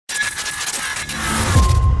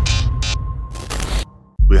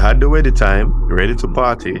had the wedding time, ready to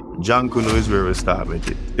party. John Kuno is where we start with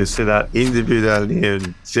it. You see that individual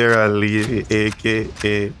name, Gerald Lee,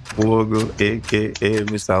 a.k.a. Bogo, a.k.a.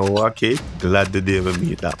 Mr. Waki. Glad the day we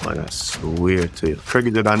meet that man, I swear to you. Qraig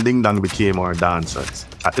and Ding Dong became our dancers.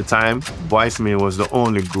 At the time, Voicemail was the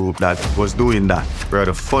only group that was doing that. We were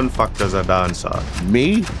the fun factors of dancer.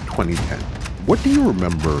 May 2010. What do you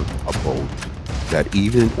remember about that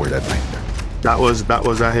evening or that night there? That was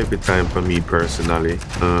a happy time for me personally.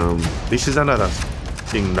 This is another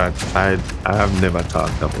thing that I have never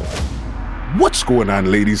talked about. What's going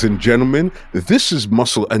on, ladies and gentlemen? This is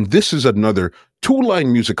Muscle, and this is another Two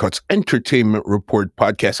Line Music Cuts Entertainment Report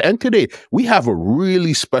podcast. And today we have a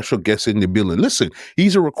really special guest in the building. Listen,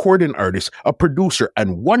 he's a recording artist, a producer,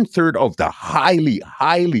 and 1/3 of the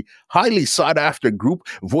highly sought after group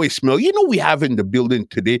Voicemail. You know, we have in the building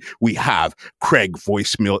today, we have Qraig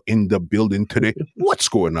Voicemail in the building today. What's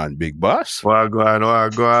going on, big boss? Well, go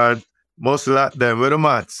on. Most of that them with the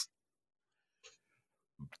mats.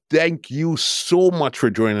 Thank you so much for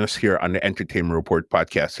joining us here on the Entertainment Report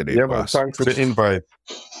podcast today, Yeah, boss. man, thanks for the invite.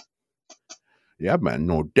 Yeah, man.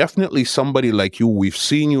 No, definitely somebody like you. We've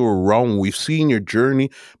seen you around. We've seen your journey.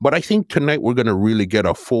 But I think tonight we're going to really get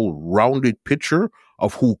a full rounded picture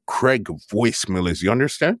of who Qraig Voicemail is. You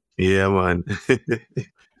understand? Yeah, man.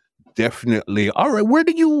 Definitely. All right. Where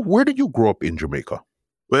did you grow up in Jamaica?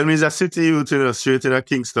 Well, me's a city youth, straight in a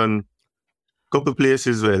Kingston. Couple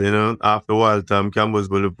places, well, after Waltham, Campbell's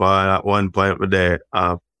Boulevard, at one point we're there,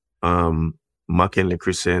 McKinley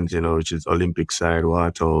Crescent, which is Olympic side,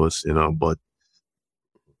 Waterhouse, but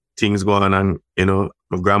things going on,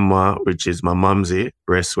 my grandma, which is my momsy,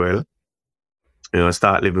 rest well. I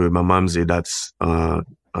start living with my momsy, that's on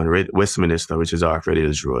Westminster, which is off Red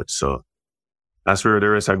Hills Road. So that's where the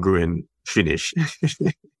rest are growing, finish.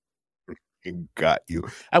 Got you.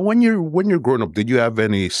 And when you're growing up, did you have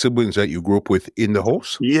any siblings that you grew up with in the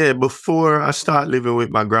house? Yeah, before I start living with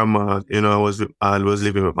my grandma, I was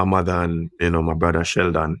living with my mother and my brother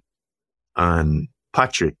Sheldon and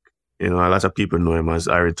Patrick. A lot of people know him as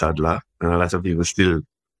Harry Toddler, and a lot of people still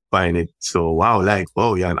find it so wow, like,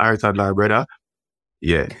 oh yeah, an Harry Toddler brother.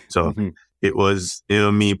 Yeah, so it was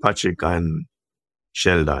me, Patrick, and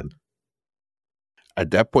Sheldon. At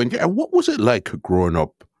that point, and what was it like growing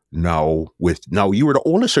up? Now you were the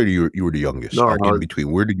oldest or you were the youngest? No, or in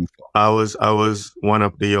between? Where did you fall? I was one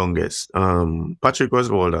of the youngest. Patrick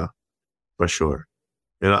was older, for sure.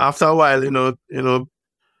 After a while, him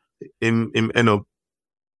end up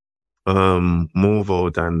move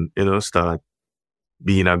out and start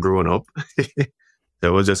being a grown up.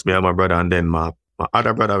 There was just me and my brother, and then my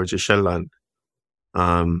other brother, which is Sheldon.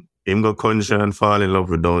 Him go country and fall in love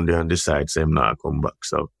with down there and decide him not come back.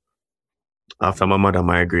 So after my mother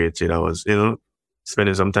migrated, I was,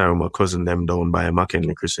 spending some time with my cousin them down by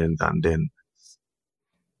McKinley Crescent, and then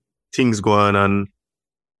things going on.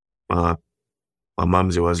 My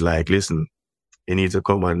momsy was like, listen, you need to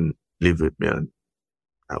come and live with me. And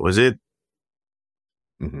that was it.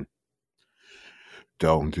 Mm-hmm.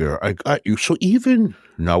 Down there. I got you. So even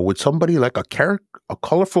now with somebody like a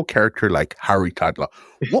colorful character like Harry Toddler,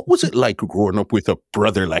 what was it like growing up with a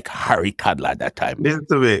brother like Harry Toddler at that time? Listen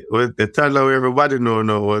to me. The toddler everybody know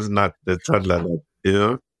was not the toddler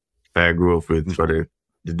that, I grew up with for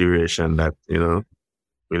the duration that,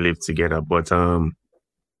 we lived together. But a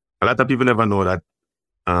lot of people never know that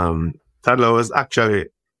Toddler was actually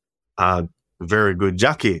a very good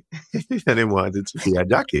jockey. And he wanted to be a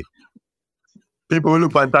jockey. People will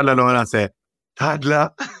look at Toddler now and say,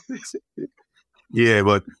 Toddler? Yeah,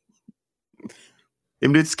 but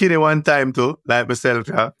him did skinny one time too, like myself,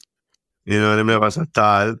 yeah. Him never so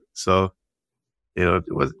tall. So, it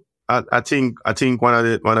was I think one of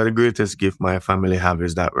the greatest gifts my family have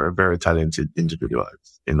is that we're very talented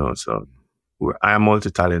individuals, so I am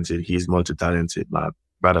multi-talented, he's multi-talented, my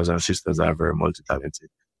brothers and sisters are very multi-talented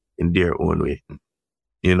in their own way.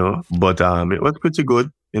 But it was pretty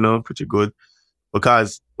good,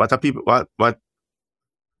 because what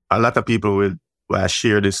a lot of people will I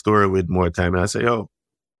share this story with more time, and I say,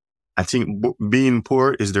 I think being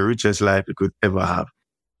poor is the richest life you could ever have,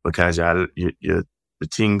 because the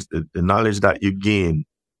things, the knowledge that you gain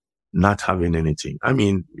not having anything. I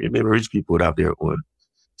mean, maybe rich people would have their own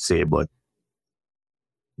say, but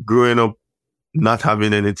growing up not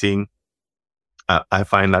having anything, I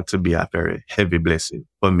find that to be a very heavy blessing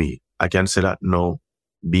for me. I can say that now,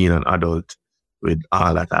 being an adult, with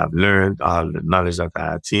all that I've learned, all the knowledge that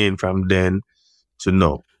I attained from then to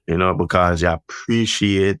know, because you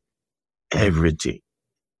appreciate everything.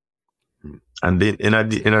 And then in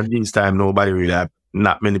this time,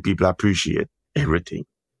 not many people appreciate everything.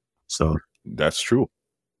 So that's true.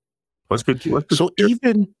 What's pretty So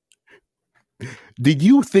even did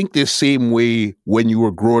you think the same way when you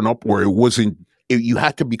were growing up, where you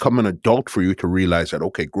had to become an adult for you to realize that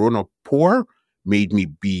okay, growing up poor made me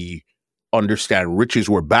be understand riches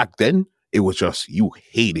were back then. It was just you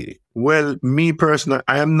hated it. Well, me personally,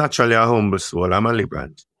 I am naturally a humble soul. I'm a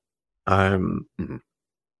Libran. I'm Mhm.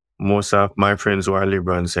 Most of my friends who are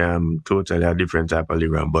Libran say I'm totally a different type of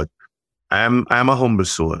Libran, but I'm a humble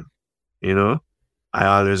soul. You know, I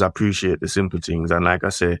always appreciate the simple things, and like I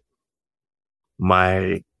say,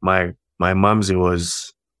 my momsy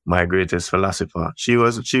was my greatest philosopher. She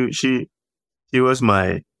was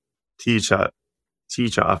my teacher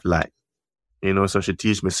teacher of life. You know, so she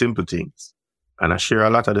teach me simple things. And I share a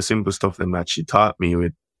lot of the simple stuff that she taught me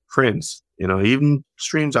with friends. You know, even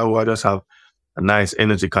strangers who I just have a nice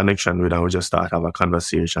energy connection with, and we just start have a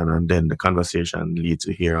conversation, and then the conversation leads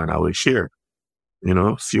to here and I will share. You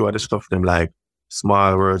know, few other stuff them like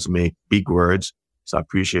small words make big words. So I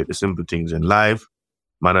appreciate the simple things in life.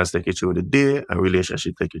 Manners take you through the day, and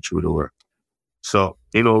relationship take you through the world. So,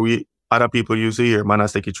 you know, we other people use to hear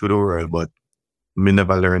manners take you through the world, but me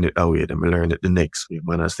never learn it that way. Then me learn it the next way.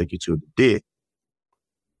 Manners take you through the day,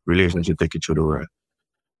 relationship take you through the world.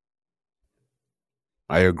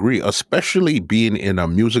 I agree, especially being in a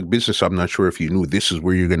music business. I'm not sure if you knew this is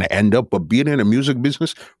where you're going to end up, but being in a music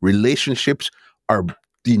business, relationships are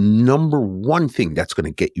the number one thing that's going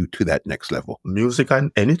to get you to that next level. Music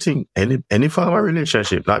and anything, any form of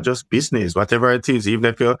relationship, not just business, whatever it is, even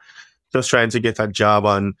if you're just trying to get a job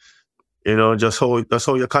and you know, that's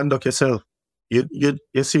how you conduct yourself. You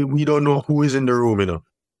see, we don't know who is in the room, you know.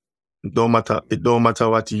 It don't matter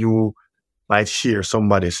what you might hear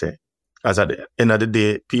somebody say. Because at the end of the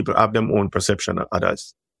day, people have their own perception of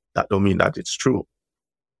others. That don't mean that it's true.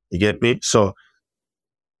 You get me? So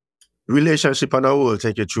relationship and the whole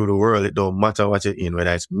take you through the world. It don't matter what you're in,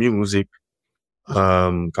 whether it's music,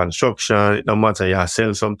 construction, it don't matter. You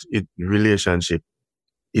sell something, relationship.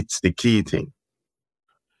 It's the key thing.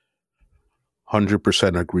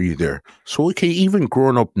 100% agree there. So, okay, even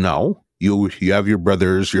growing up now, you have your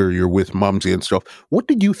brothers, you're with momsy and stuff. What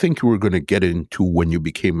did you think you were going to get into when you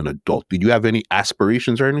became an adult? Did you have any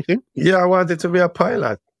aspirations or anything? Yeah, I wanted to be a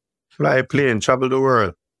pilot, fly a plane, travel the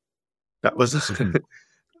world. That was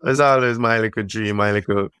that's always my little dream, my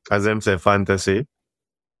little, as them say, fantasy.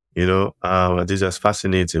 You know, I was just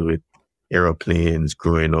fascinated with aeroplanes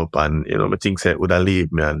growing up, and you know, my things that would have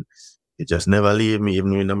leave me, and it just never leave me.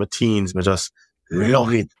 Even when I'm a teens, I just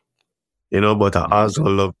love it. You know, but I also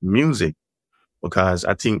love music because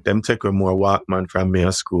I think them take a more Walkman from me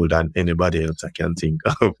at school than anybody else I can think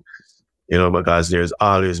of. You know, because there's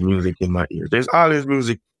always music in my ears. There's always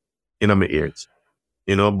music in my ears.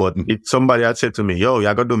 You know, but if somebody had said to me, yo, you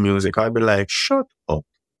gotta do music, I'd be like, shut up.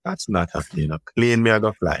 That's not happening. Plane me, I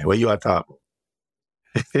gotta fly. Where you at talking?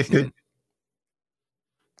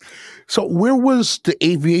 So, where was the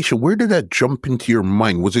aviation? Where did that jump into your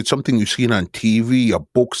mind? Was it something you seen on TV, a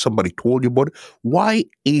book, somebody told you about it? Why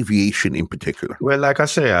aviation in particular? Well, like I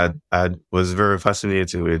say, I was very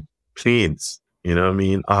fascinated with planes. You know what I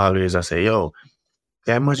mean? Always I say, yo,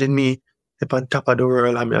 can you imagine me up on top of the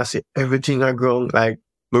world? I mean, I see everything I grown. Like,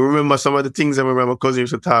 I remember some of the things I remember cousin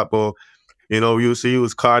used to talk about. You know, we used to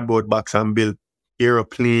use cardboard box and build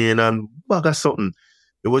aeroplane and bag of something.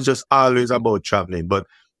 It was just always about traveling. But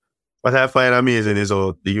what I find amazing is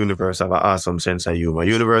how the universe have an awesome sense of humor.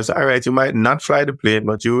 Universe, all right, you might not fly the plane,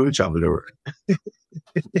 but you will travel the world.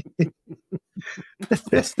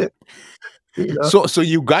 You know? So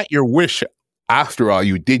you got your wish. After all,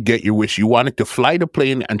 you did get your wish. You wanted to fly the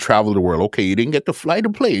plane and travel the world. Okay, you didn't get to fly the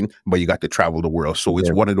plane, but you got to travel the world. So it's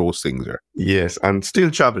Yeah. one of those things there. Yes, and still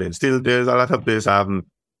traveling. Still, there's a lot of places I haven't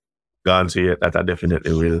gone to yet that I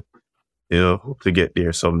definitely will, you know, hope to get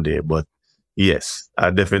there someday. But yes,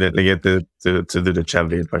 I definitely get to do the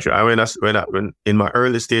traveling for sure. And when in my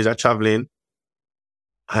early stage of traveling,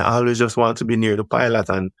 I always just want to be near the pilot,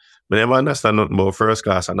 and I never understand nothing about first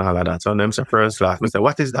class and all of that. So them say first class. I say,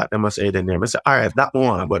 what is that? They must say then there. I say, all right, that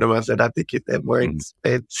one. But they must say that ticket them more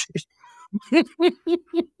expensive.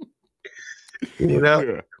 You know?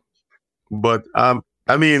 Yeah. But I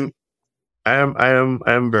mean, I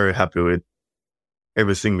am very happy with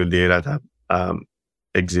every single day that I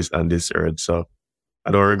exist on this earth. So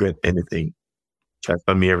I don't regret anything.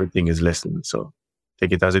 For me, everything is lesson. So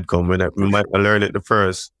take it as it comes. We might not learn it the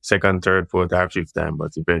first, second, third, fourth, or fifth time,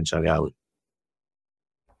 but eventually I will.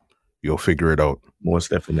 You'll figure it out. Most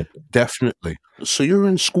definitely. Definitely. So you're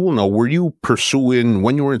in school now. Were you pursuing,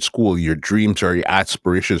 when you were in school, your dreams or your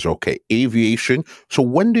aspirations? Okay, aviation. So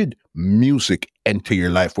when did music enter your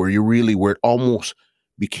life where it almost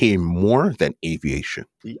became more than aviation?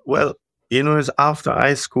 Well, it's after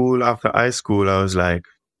high school, I was like,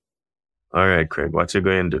 all right, Qraig, what you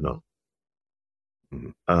going to do now?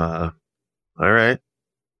 Mhm. All right.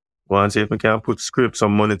 Well, see if we can put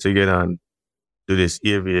some money together and do this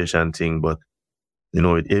aviation thing. But,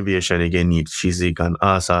 with aviation, again, need physics and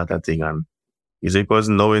all sort of thing. And physics was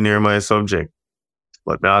nowhere near my subject.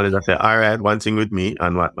 But I always say, all right, one thing with me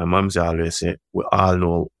and what my mom's always say, we all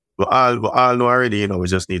know already, we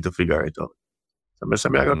just need to figure it out. So I say,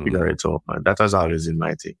 I got to figure it out, man. That was always in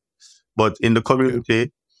my thing. But in the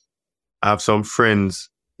community, I have some friends,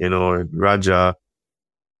 Raja,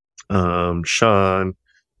 Sean,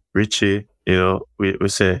 Richie, we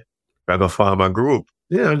say, we go form a group,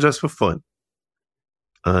 just for fun.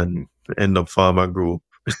 And end up form a group.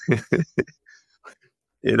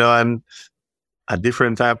 And a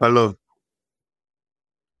different type of love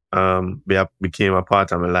became a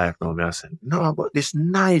part of my life now. I said, no, but this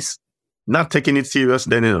nice. Not taking it serious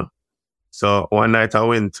then. So one night I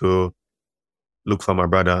went to look for my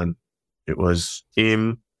brother and it was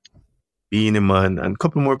him, being a man, and a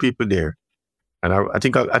couple more people there. And I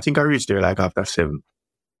think I reached there like after 7.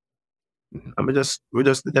 And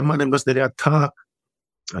them man them just there talk.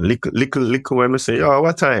 And little when we say, oh,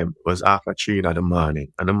 what time? It was after 3 in the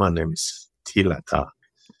morning. And the man them is still at talk.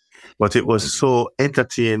 But it was so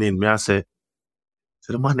entertaining. Me I said,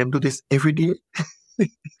 so the man them do this every day?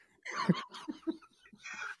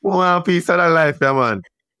 One piece of the life, yeah, man.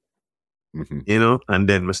 And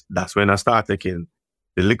then that's when I start taking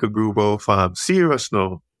the little group of serious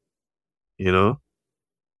now. And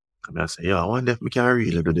I say, I wonder if we can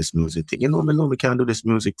really do this music thing. Me know we can do this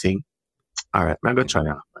music thing. All right, I'm going to try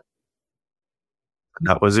out. And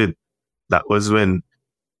that was it. That was when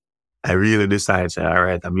I really decided, say, all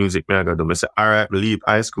right, the music me I going to do. I say, all right, leave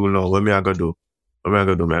high school now. What me I going to do? What me I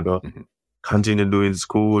going to do? Me I go continue doing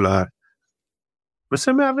school. I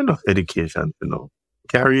say, me have enough education,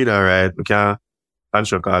 Can read all right. We can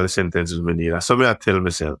construct all the sentences we need. So me I tell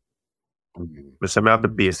myself, I say, me have the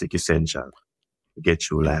basic essential to get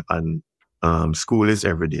through life. And school is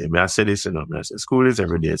every day. I say this, I say, school is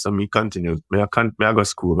every day. So me continue. I go to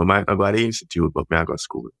school. I might not go to the institute, but I go to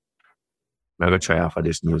school. I go try out for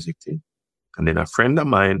this music thing. And then a friend of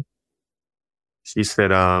mine, she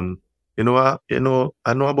said, you know what?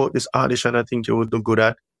 I know about this audition I think you would do good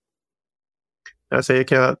at. I say, you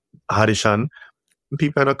can't audition.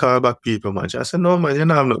 People don't call back people, man. I said, no, man, you don't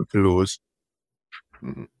have nothing to lose.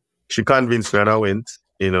 She convinced me and I went,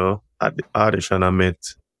 at the audition I met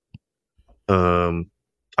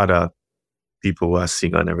other people who are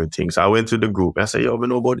singing and everything. So I went to the group. I said, yo, we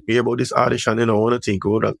know about this audition, I want to think,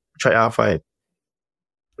 try our fight.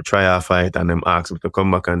 Try our fight, and them asked me to come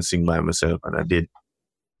back and sing by myself, and I did.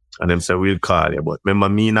 And them said, we'll call you. But remember,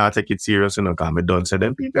 me not take it serious, because I done said,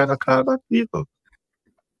 them people gotta call back people.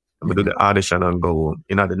 I do the audition and go home.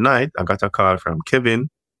 In the night, I got a call from Kevin,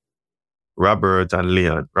 Robert, and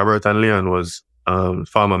Leon. Robert and Leon was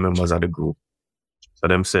former members of the group. So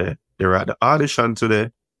them say, they're at the audition today,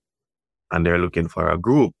 and they're looking for a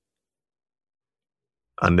group.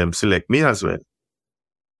 And them select me as well.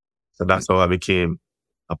 So that's how I became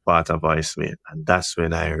a part of Voicemail. And that's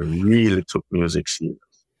when I really took music serious.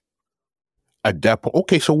 At that point,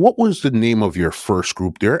 okay, so what was the name of your first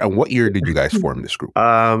group there, and what year did you guys form this group?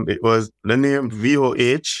 It was the name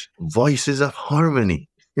VOH, Voices of Harmony.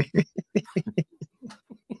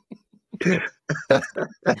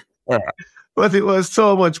 But it was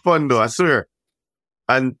so much fun though, I swear.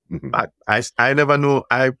 And I never know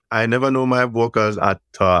I never know my vocals at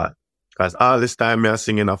all. Because all this time I was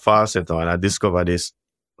singing a falsetto, and I discovered this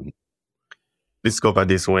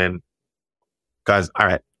when, because all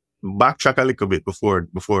right, backtrack a little bit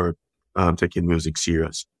before taking music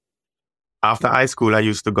serious. After high school, I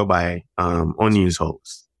used to go by Oni's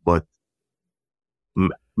house, but me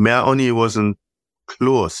and Oni wasn't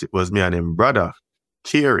close. It was me and him brother,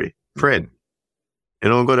 Kerry, Fred.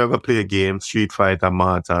 Go to play a game, Street Fighter,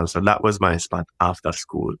 Mortal. So that was my spot after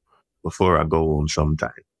school before I go home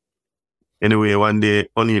sometime. Anyway, one day,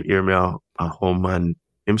 Oni hear me at home, and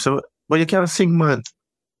him say, but you can't sing, man.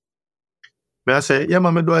 I say, yeah,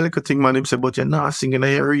 man, I do a little thing, man. Him say, but you're not singing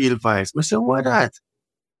a real voice. I say, what that?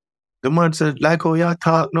 The man said, like how you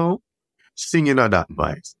talk now, singing at that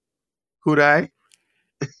voice. Could I?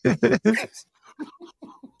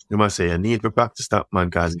 You must say, you need to practice that, man,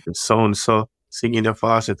 because if it sounds so, singing your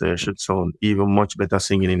falsetto, you should sound even much better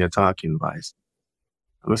singing in your talking voice.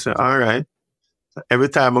 I say, all right. So every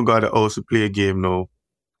time I go to the house to play a game now,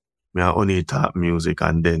 I only talk music,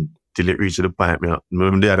 and then till it reaches the point,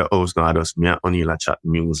 when they at the house now, I only chat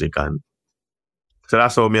music, and so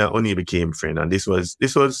that's how me and Oni became friends. And this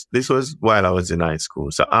was while I was in high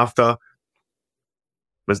school. So after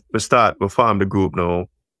we form the group now,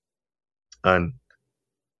 and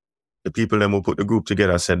the people them who put the group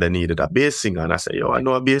together said they needed a bass singer. And I said, yo, I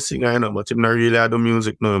know a bass singer, but him not really I do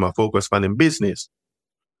music now, I'm focus on him business.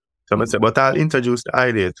 So I said, but I'll introduce the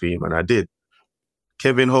idea to him, and I did.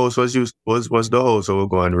 Kevin House was the host who would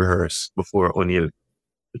go and rehearse before O'Neill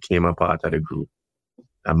became a part of the group.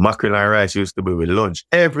 And mackerel and rice used to be with lunch.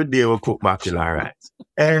 Every day we cook mackerel and rice.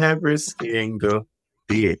 Every single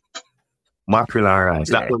day. Mackerel and rice.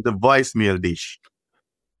 Yeah. That was the voicemail dish.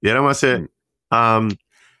 You know what I say? The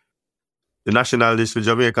national dish for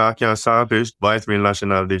Jamaica, can saltfish, voicemail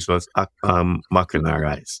national dish was mackerel and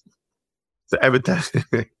rice. So every time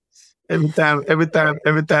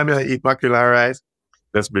I eat mackerel and rice,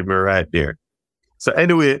 that's bring me right there. So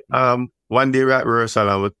anyway, one day we're at rehearsal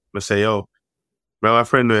and we say, yo, my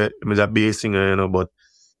friend is a bass singer, but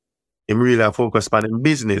him really focus on him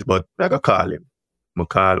business, but I can call him. I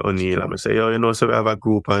call O'Neill and I say, yo, so we have a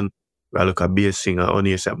group and we look at bass singer.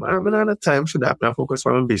 O'Neill said, man, I'm not have time for that. I focus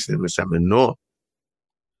on my business. I said, no.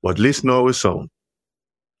 But listen how we sound.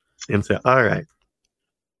 Him say, all right.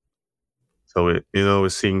 So we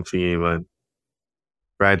sing for him, and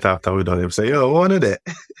right after we done, him say, yo, one of that.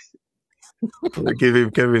 We give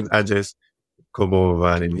him Kevin's address, come over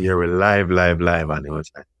and hear we live, and he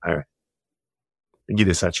was like, all right, give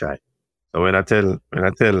this a try. So when I tell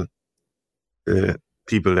the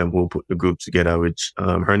people them who put the group together, which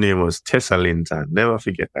her name was Tessa Linton, never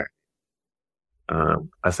forget her.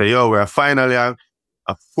 I say, yo, we're finally a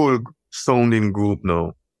full sounding group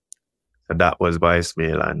now. So that was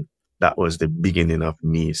voicemail, and that was the beginning of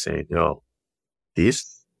me saying, yo,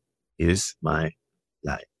 this is my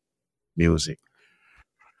life, music.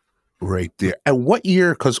 Right there. And what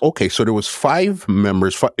year? Because, so there was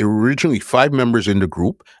originally five members in the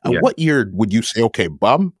group. And what year would you say, okay,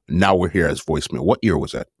 Bob, now we're here as voicemail? What year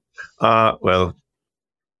was that? Well,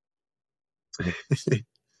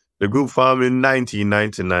 the group formed in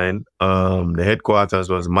 1999. The headquarters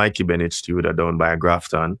was Mikey Bennett Studio down by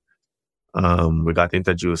Grafton. We got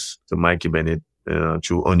introduced to Mikey Bennett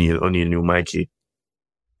through O'Neill. O'Neill knew Mikey.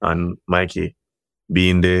 And Mikey,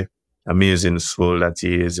 being the amazing soul that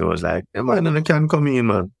he is, it was like, hey, man, I can't come in,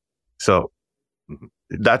 man. So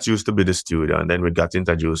that used to be the studio. And then we got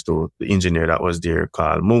introduced to the engineer that was there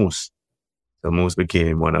called Moose. So Moose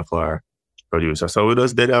became one of our producers. So we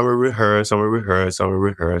just did our rehearse, just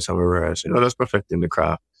perfecting the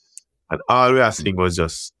craft. And all we were singing was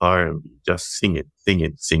just R&B, just singing.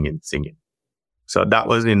 So that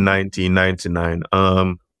was in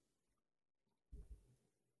 1999.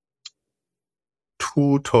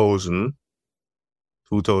 2000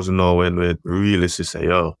 now when we really say,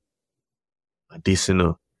 yo, this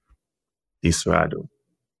Rado.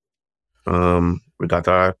 We got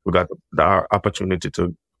our opportunity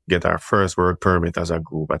to get our first work permit as a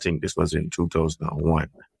group. I think this was in 2001.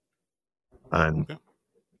 And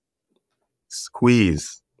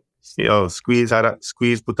Squeeze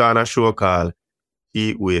put on a show called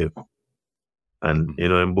Heat Wave. And,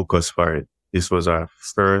 in book us for it. This was our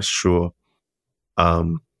first show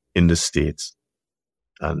in the States.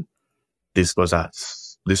 And this was a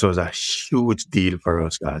huge deal for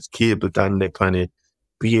us, guys. Capleton, the kind of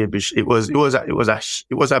baby, it was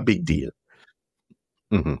a big deal.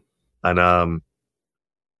 Mm-hmm. And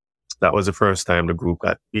that was the first time the group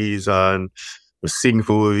got visa, and we sing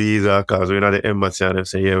for visa because we're not the embassy, and they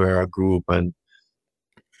say, yeah, we're a group. And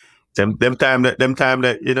them time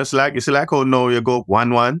that it's like how now you go up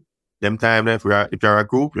 1-1. Them time that if you're a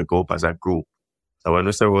group, you go up as a group. So when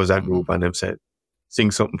we said we was a group and them said,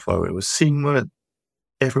 sing something for it, we sing, man.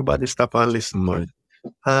 Everybody stop and listen, man.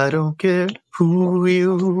 I don't care who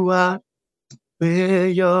you are, where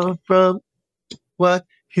you're from, what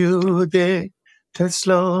you did, as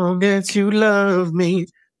long as you love me.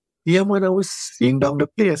 Yeah, man, I was sing down the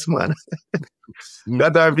place, man.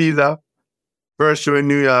 Got our visa. First show in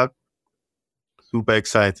New York. Super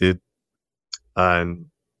excited. And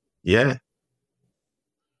yeah.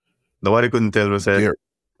 Nobody couldn't tell me,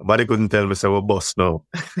 we're boss now.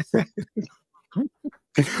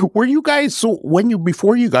 Were you guys, so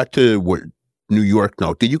before you got to New York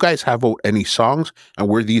now, did you guys have any songs? And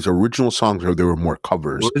were these original songs or there were more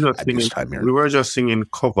covers at this time here? We were just singing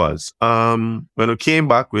covers. When we came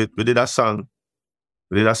back, we did a song.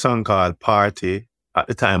 We did a song called Party. At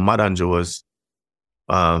the time, Madanjo was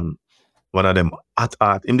one of them at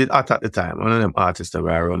the time. One of them artists that were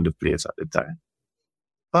around the place at the time.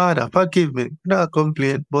 Father, forgive me, not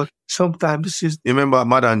complain, but sometimes this is. You remember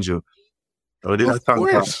Madanjo? We did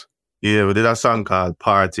a song called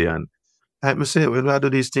Party, and like me say, when I do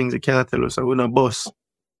these things, you can't tell us we're not boss.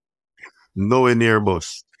 Nowhere near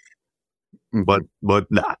boss. Mhm. but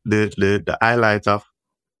the highlight of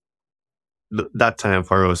that time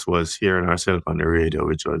for us was hearing ourselves on the radio,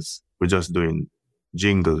 which was we're just doing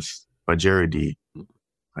jingles for Jerry D.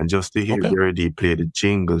 And just to hear Okay. Jerry D play the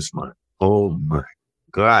jingles, man. Oh my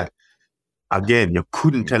God. Again, you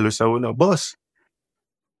couldn't tell us how we no bus,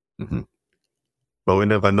 Mhm. but we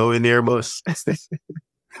never know in near bus.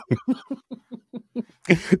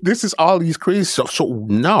 This is all these crazy stuff. So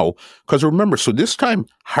now, because remember, so this time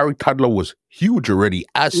Harry Toddler was huge already,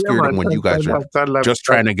 as Yeah, scared man. him when you guys were just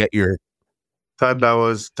trying to get your. Toddler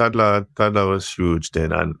was huge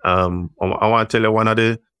then. And I want to tell you one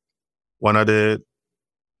of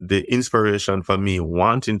the inspiration for me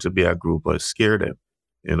wanting to be a group was scared them.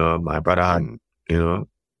 You know, my brother had, Mm. you know,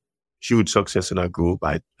 huge success in a group.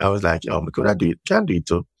 I was like, yo, could I do it? Can do it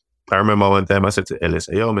too. I remember one time I said to Ellis,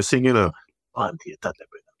 yo, I'm singing a one to your Toddler,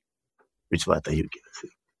 brother. Which part are you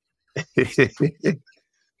gonna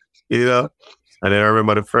you know? And then I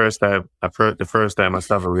remember the first time I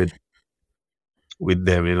started with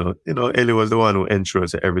them, Ellie was the one who ensured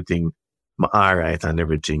that everything all right and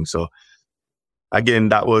everything. So again,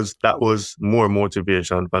 that was more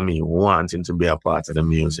motivation for me wanting to be a part of the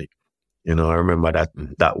music. I remember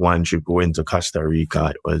Mhm. that one trip we went to Costa Rica.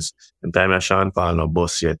 It was the time I Sean Paul no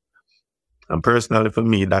bus yet. And personally for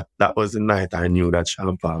me, that was the night I knew that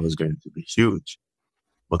Sean Paul was going to be huge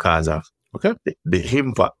because of Okay. the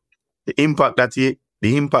impact, the impact that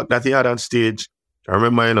he had on stage. I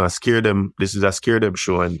remember, I scared them. This is a scared them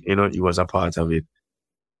show, and he was a part of it.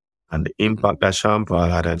 And the Mhm. impact that Sean Paul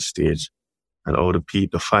had on stage, and all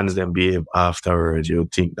the fans then behave afterwards, you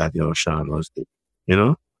think that Sean was you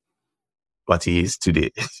know, what he is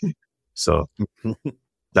today. So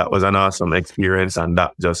that was an awesome experience, and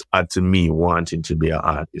that just add to me wanting to be an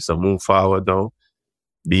artist. So move forward now,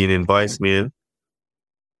 being in voicemail,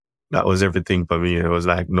 that was everything for me. It was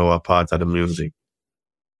like no a part of the music.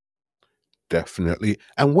 Definitely.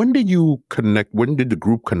 And when did you connect? When did the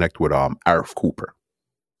group connect with Arif Cooper?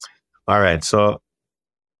 All right. So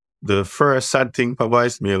the first sad thing for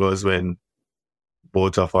voicemail was when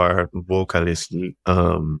both of our vocalists leave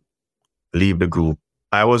the group.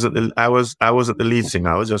 I wasn't the lead singer.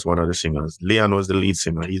 I was just one of the singers. Leon was the lead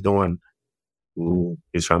singer. He's the one who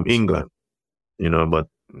is from England, but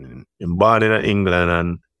Mm. he's born in England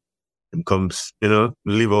and he comes,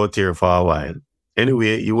 live out here for a while.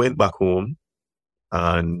 Anyway, he went back home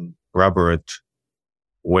and Robert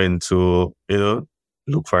went to,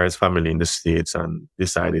 look for his family in the States and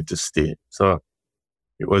decided to stay. So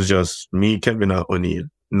it was just me, Kevin, and O'Neill.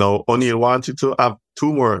 No, O'Neill wanted to have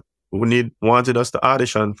two more. Wanted us to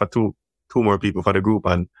audition for two more people for the group,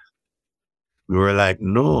 and we were like,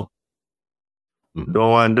 no, Mhm.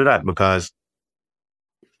 don't want to do that because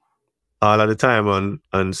all of the time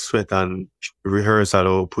on sweat and rehearsal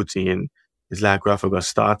or putting in, it's like we have to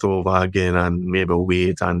start over again and maybe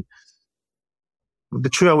wait. And the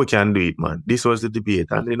three we can do it, man. This was the debate,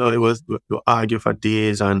 and it was we argue for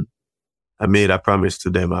days. And I made a promise to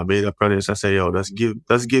them. I made a promise. I said, yo, just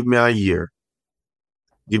give me a year.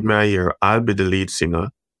 Give me a year. I'll be the lead singer.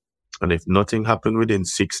 And if nothing happened within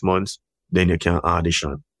 6 months, then you can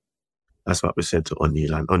audition. That's what we said to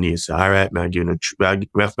O'Neill. And O'Neill said, all right, man,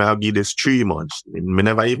 I'll give this 3 months. We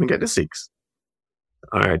never even get the 6.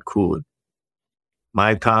 All right, cool.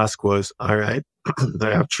 My task was, all right, I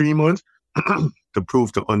have 3 months to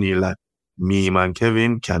prove to O'Neill that me, man,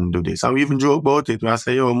 Kevin can do this. And we even joke about it. I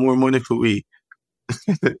say, yo, more money for we.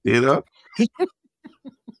 you know?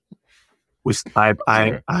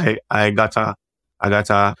 Okay. I got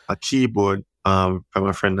a keyboard from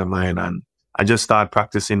a friend of mine, and I just started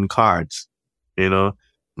practicing cards, Mhm.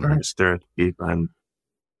 first, third, fifth, and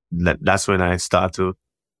that's when I start to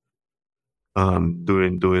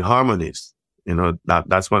doing harmonies.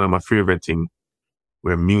 That's one of my favorite things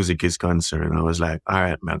where music is concerned. I was like, all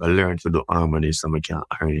right, man, I gotta learn to do harmonies so I can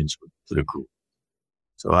arrange to the group.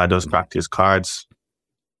 So I just Mhm. practice cards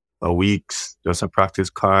for weeks, just practice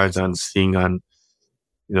cards and sing and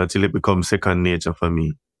till it becomes second nature for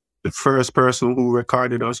me. The first person who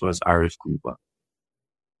recorded us was Arif Cooper.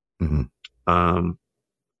 Mhm. Um,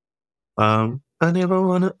 I never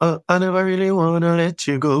really wanna let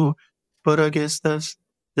you go, but I guess that's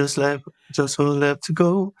just life, just who left to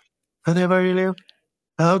go. I never really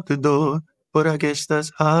out the door, but I guess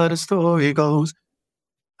that's how the story goes.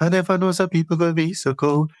 I never know some people could be so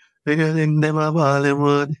cold. They think them a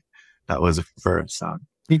Bollywood. That was the first song.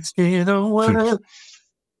 It's been a while.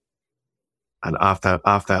 And after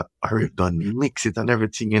Arif done mix it and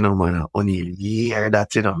everything, man, only hear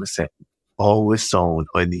that, I said, always sound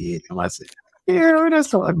on the I said. Yeah,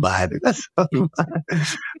 that's not bad. That's not bad.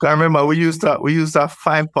 'Cause I remember we used to have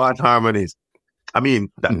 5-part harmonies. I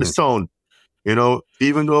mean, that the Mhm. sound,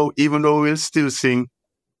 even though we'll still sing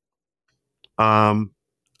um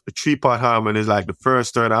the 3-part harmonies like the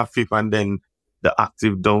first, third, and fifth, and then the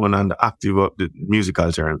octave down and the octave up, the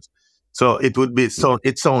musical terms. So it would be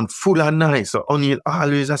it sound full and nice. So only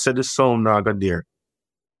always I said the sound now got there.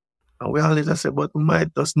 And we always I said, but we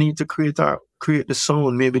might just need to create the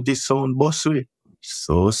sound. Maybe this sound bust way.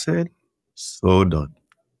 So said, so done.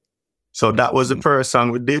 So that was the first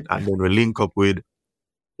song we did, and then we link up with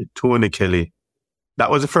Tony Kelly. That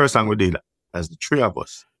was the first song we did as the three of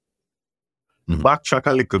us. Mhm. Backtrack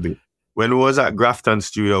a little bit. When we was at Grafton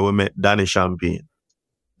Studio, we met Danny Champagne.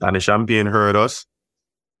 Danny Champagne heard us,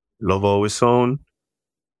 love how we sound,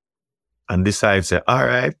 and decided, say, all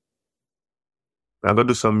right, I'm going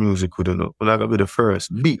to do some music with you. We're not going to be the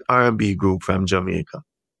first big R&B group from Jamaica.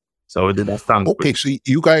 So we did a song. Okay, so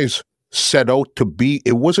you guys set out to be.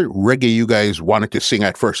 It wasn't reggae you guys wanted to sing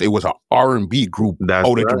at first. It was an R&B group That's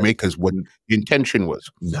out of right. Jamaica is what the intention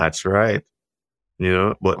was. That's right.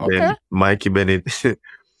 But Okay. then Mikey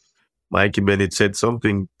Bennett said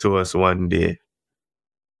something to us one day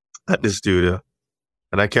at the studio.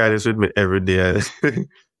 And I carry this with me every day.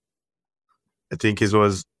 I think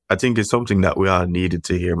it's something that we all needed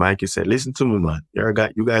to hear. Mikey said, listen to me, man.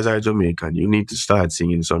 You guys are Jamaican. You need to start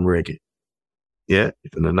singing some reggae. Yeah?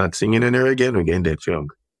 If you're not singing any reggae, we're getting that young.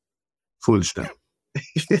 Full stop.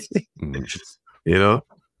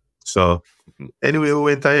 So anyway, we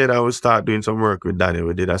went ahead and we started doing some work with Danny.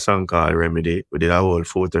 We did a song called Remedy. We did a whole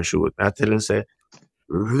photo shoot. I tell him, say,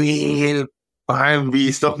 real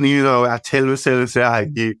R&B stuff, I tell myself, say, I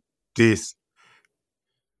get this.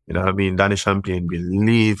 You know what I mean? Danny Champagne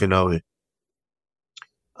believe in it.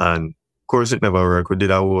 And of course it never worked. We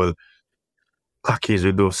did a whole package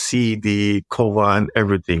with those CD, cover and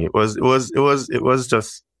everything. It was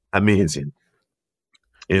just amazing.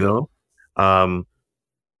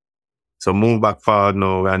 So move back forward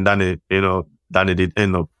now, and Danny did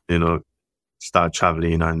end up, start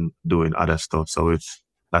traveling and doing other stuff. So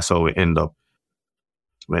that's how we end up.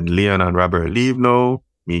 When Leon and Robert leave now,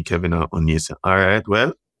 me, Kevin, and Onyia say, all right,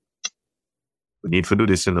 well, we need to do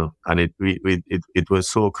this, And it was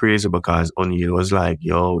so crazy because Onyia was like,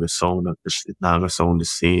 yo, the sound of this shit not gonna sound the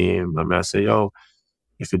same. And I say, yo,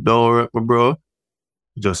 if it don't work, bro,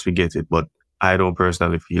 just forget it. But I don't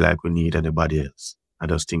personally feel like we need anybody else. I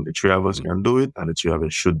just think the three of us can do it, and the three of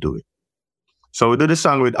us should do it. So we did the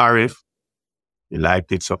song with Arif. He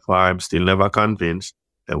liked it so far. I'm still never convinced.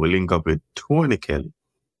 Then we link up with Tony Kelly.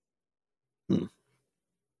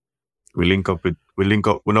 We link up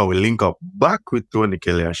back with Tony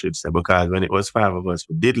Kelly, I should say, because when it was 5 of us,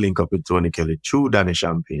 we did link up with Tony Kelly through Danny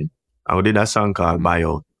Champagne. And we did a song called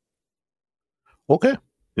Buyout. Okay.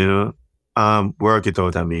 Work it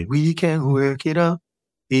out, I mean. We can work it out,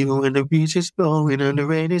 even when the beach is blowing and the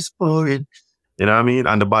rain is pouring. You know what I mean?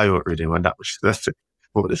 And the Buyout rhythm, and that's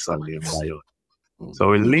what the song name, Buyout. So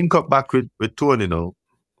we link up back with Tony now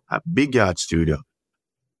at Big Yard Studio.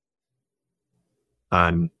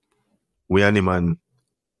 And we and him and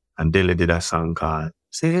Dele did a song called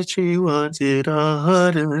Said She Wanted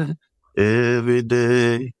Harder Every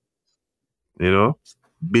Day.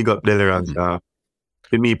 Big up Dele Ranks.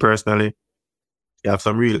 For me personally, you have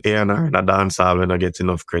some real A&R in a dancehall when I get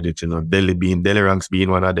enough credit, Dele Ranks being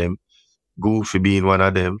one of them, Goofy being one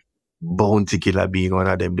of them, Bounty Killer being one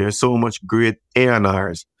of them. There's so much great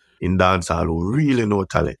A&Rs in dancehall who really know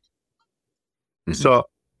talent. So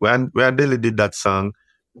when Dele did that song,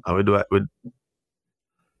 and we do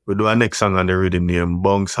our next song on the rhythm named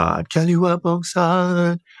Bounce Hard. Can you bounce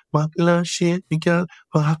hard? Popular shit, girl.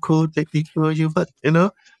 I could take me for you, but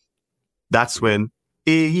that's when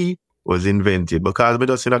A was invented, because we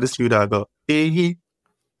just in the studio go A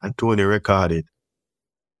and Tony recorded.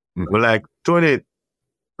 We're like, Tony,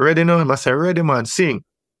 ready now? I say, ready, man, sing.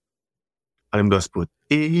 And him just put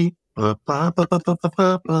A. That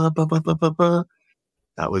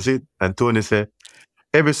was it. And Tony said,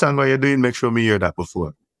 every song what you're doing, make sure me hear that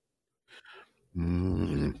before.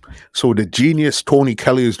 So the genius Tony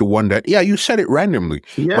Kelly is the one that, you said it randomly,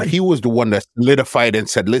 but he was the one that solidified and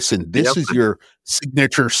said, listen, this is your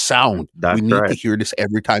signature sound. That's we need right. to hear this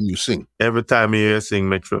every time you sing. Every time you hear sing,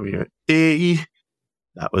 make sure you hear A.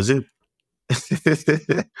 That was it.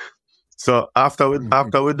 So after we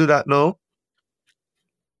do that now,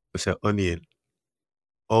 we say, O'Neill,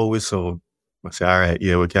 always so. I say, all right,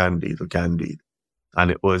 we can do it. And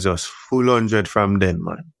it was just full 100 from then,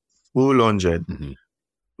 man. Full 100.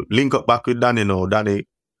 Link up back with Danny now. Danny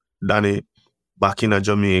back in a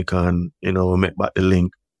Jamaica, and we make back the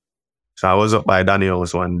link. So I was up by Danny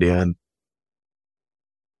house one day and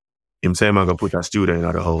him say I'm gonna put a studio in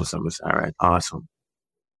the house. I'm say, all right, awesome.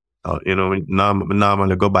 You know,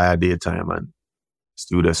 normally go by a daytime and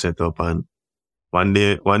studio set up and one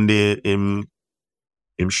day him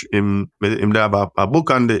have a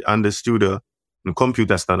book on the studio, the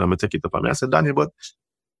computer stand, and I take it up and I said, Danny, but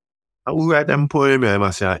I will write them poem here. I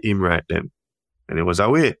say him write them. And it was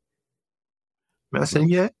away. I said,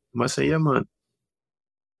 yeah. I said, yeah, man.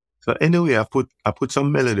 So anyway, I put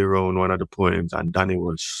some melody around one of the poems and Danny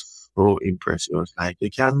was so impressed. He was like,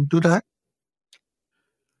 you can do that?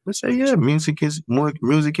 I said, yeah, music is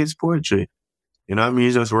poetry. You know what I mean?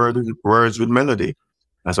 It's just words with melody.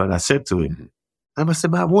 That's what I said to him. And I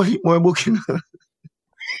said, man, what more book, you know?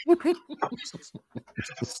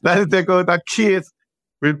 Then take out a case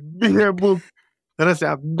with beer book. And I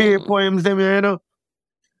said, beer poems them here, you know?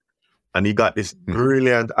 And he got this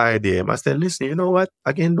brilliant idea. I said, listen, you know what?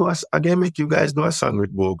 I can make you guys do a song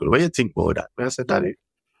with Bogle. What do you think about that? I said, Daddy,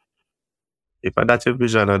 if that's your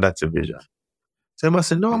vision or that's your vision. So I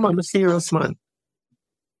said, no, man, I'm serious, man.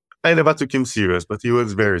 I never took him serious, but he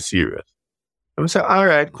was very serious. I said, all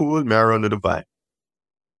right, cool. May I run to the vibe?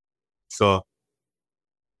 So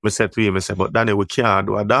I said to him, I said, but Danny, we can't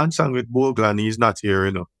do a dance song with Bogle and he's not here,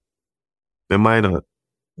 you know. The minor.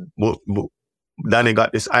 Danny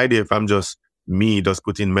got this idea from just me just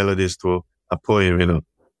putting melodies to a poem, you know.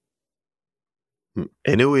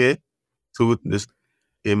 Anyway, to this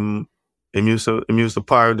him used to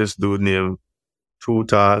par this dude named Too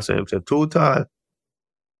Tall. So he said, Too Tall,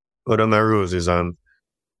 go down my roses and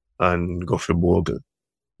go for Bogle.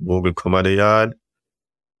 Bogle come out the yard.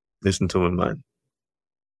 Listen to me, man.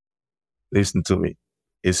 Listen to me.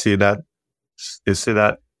 You see that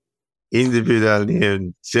individual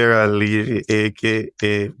named Gerald Levy,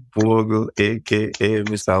 aka Bogle, aka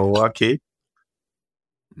Mr. Wacky.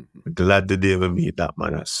 Glad the day we meet that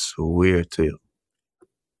man, I swear to you.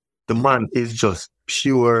 The man is just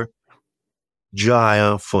pure joy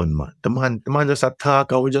and fun, man. The man just a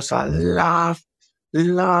talk and we just a laugh,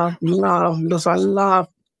 just a laugh.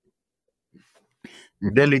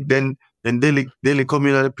 Then Deli come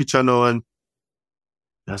in at the picture now and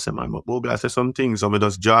I said, man, but Bogle, I said some things, so I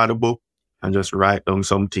just draw the book and just write down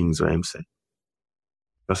some things what I'm saying.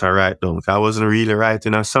 Just I write down. I wasn't really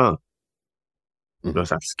writing a song.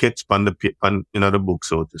 Just a sketch on the book,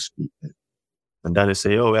 so to speak. And then they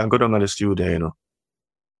say, oh, I go down to the studio, you know.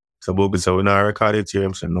 So Bogle said, when I record it here,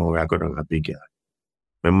 I said, no, I go down a big yard.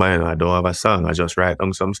 Remember, I don't have a song. I just write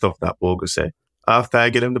down some stuff that Bogle said. After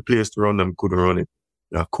I get them the place to run them, couldn't run it.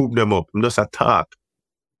 I coop them up. I'm just a talk.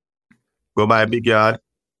 Go by a big yard.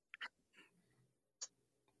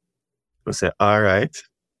 I say, all right.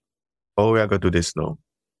 How we are going to do this now?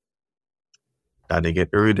 Then they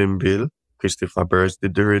get the rhythm bill. Christopher Burst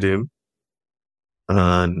did the rhythm.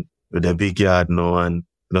 And with the big yard now, and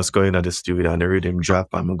just going to the studio and the rhythm drop,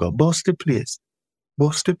 and I go, bust the place.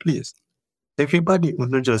 Bust the place. Everybody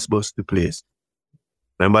would just bust the place.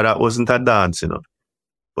 Remember, that wasn't a dance, you know.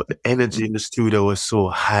 But the energy in the studio was so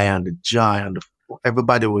high and the joy and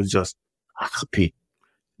everybody was just happy.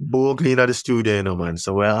 Bogle in the studio, you know, man.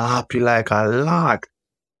 So we're happy like a lark.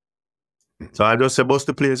 So I just say, bust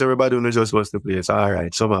the place, everybody will just bust the place. All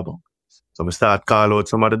right, some of them. So we start call out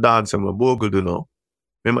some of the dancers and Bogle do know.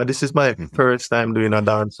 Remember, this is my first time doing a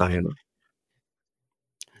dance song, you know.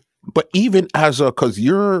 But even because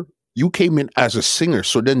you came in as a singer,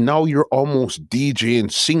 so then now you're almost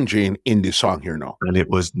DJing, singing in this song here now. And it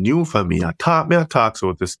was new for me. I talk,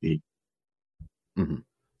 so to speak.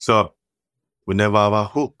 So we never have a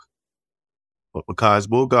hook. But because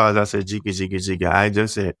Bogle, I said, jiggy, jiggy, jiggy, I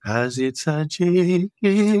just said, as it's a jiggy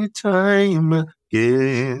time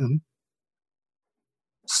again.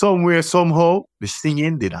 Somewhere, somehow, the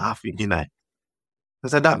singing did half in the night. I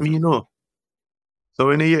said, that me, you know. So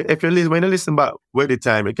when you listen back with the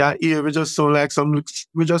time, you can't hear, we just sound like some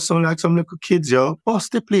little kids, yo.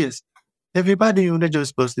 Bust the place. Everybody, they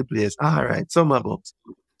just bust the place. All right, some of them.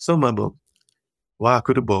 Walk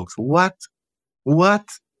with the box. What?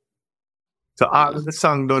 So all the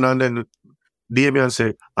song done, and then Damien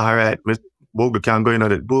said, all right, Bogle can't go in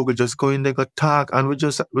on it. Bogle just go in there, go talk, and we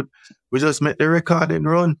just make the recording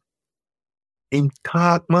run. In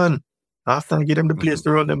talk, man. After I get them the place to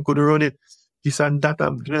run, them could run it. This and that,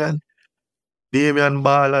 and Damian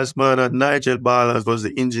Ballers, man, and Nigel Ballers was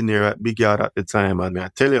the engineer at Big Yard at the time, and I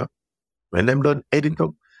tell you, when them done edit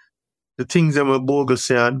up the things them were Bogle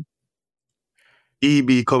saying,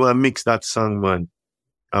 EB come and mix that song, man.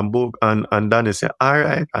 And Danny said, all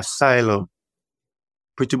right, Asylum.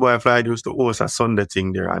 Pretty Boy Friday used to host a Sunday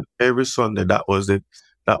thing there, and every Sunday that was the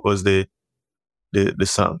the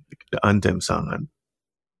song, the anthem song, and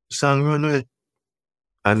the song run well.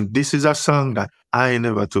 And this is a song that I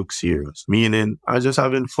never took serious, meaning I was just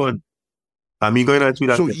having fun. I mean, going out with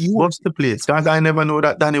that, So you what's the place? Because I never know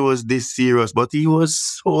that Danny was this serious, but he was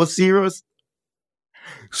so serious.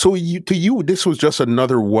 So to you, this was just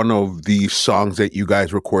another one of these songs that you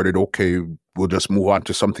guys recorded. Okay, we'll just move on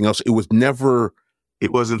to something else. It was never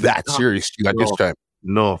It wasn't that serious to you at this time.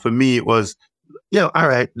 No, for me it was, all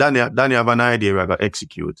right, Danny have an idea, I got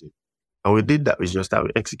executed. And we did that, we just have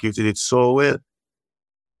executed it so well.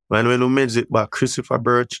 When we made it by Christopher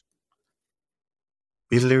Birch,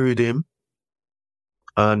 we lyried him,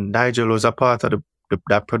 and Nigel was a part of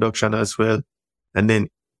that production as well. And then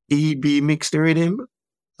EB mixed the rhythm.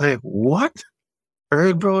 Like, what?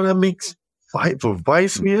 Earl Brown a mix for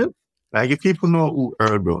Vice, man? Like, if people know who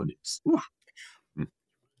Earl Brown is.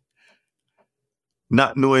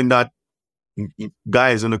 Not knowing that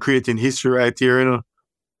guys creating history right here, you know.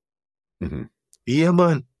 Mm-hmm. Yeah,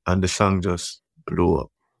 man. And the song just blew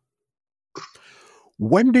up.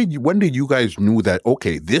 When did you guys knew that,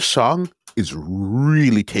 okay, this song is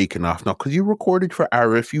really taking off now? Because you recorded for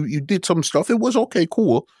RF, you did some stuff. It was okay,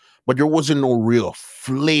 cool, but there wasn't no real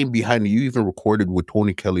flame behind it. You even recorded with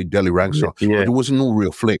Tony Kelly, Deli Rank song, but there wasn't no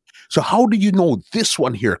real flame. So how did you know this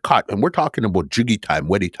one here caught? And we're talking about Jiggy Time,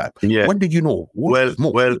 Weddy Time. Yeah. When did you know? Well,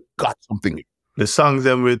 got something. The songs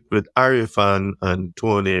then with Arif and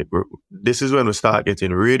Tony, this is when we start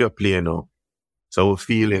getting radio play now. So we're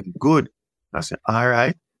feeling good. I said, all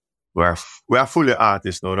right, we are fully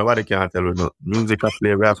artists now. Nobody can tell me no music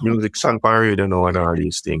play. We have music song on radio now and all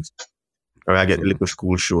these things. Or I get a little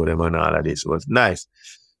school show them and all of this. It was nice.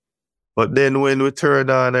 But then when we turn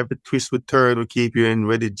on, every twist we turn, we keep you in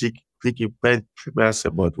ready jiggy bed. I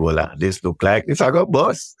said, but voila, this look like it's a good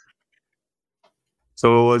bus.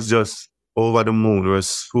 So it was just over the moon. We were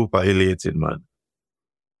super elated, man.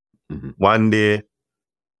 Mm-hmm. One day,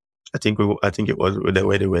 I think it was with the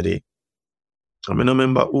Weddy. I mean, I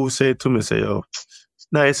remember who said to me, say, yo, it's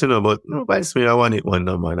nice, but nobody me I want it one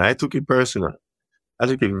no, man. I took it personal. I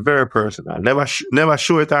took it very personal. Never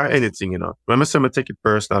show it or anything, When I say I take it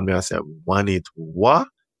personal, I said, want it what?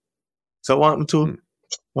 So want me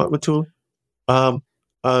to,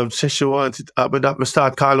 say she wanted, but that me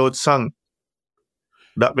start call out song.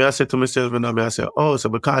 That me I said to myself, and I said, oh, so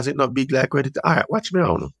because it not big like Reddit, all right, watch me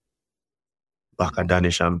out. Back at Danny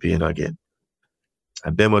Champagne again. I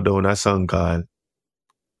demo down a song called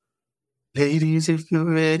Ladies, if you're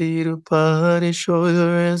ready to party, show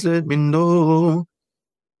your hands, let me know.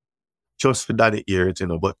 Just for that ear,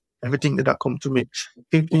 but everything that come to me,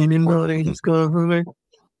 15 in the morning, it's going.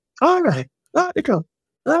 All right, let it go.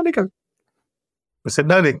 I said,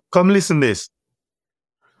 Danny, come listen this.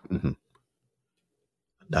 Mm-hmm.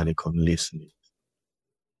 Danny, come listen it.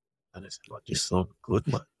 And I said, what, this song good,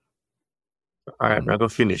 man. All right, I'm going to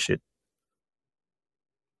finish it.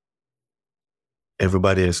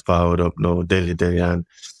 Everybody is powered up now, daily, and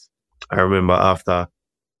I remember after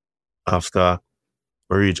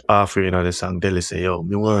we reached halfway in the song, Deli say, yo,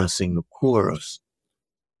 me want to sing the chorus.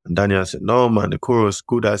 And Daniel said, no, man, the chorus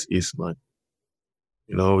good as is, man.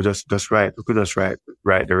 Just write. We could just write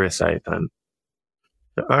the rest of it. And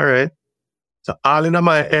all right. So all in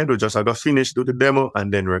my head, we just I got finished, do the demo,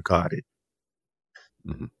 and then record it.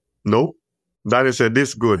 Mm-hmm. No. Daniel said,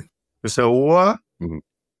 this good. I said, what? Mm-hmm.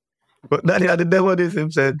 But Daniel had the demo this, him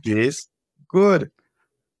said, this good.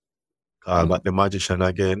 Call back the magician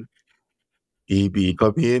again. EB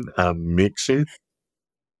come in and mix it.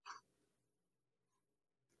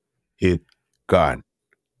 It gone.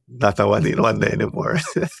 Not a one in one day anymore.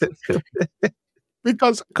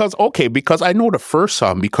 Because I know the first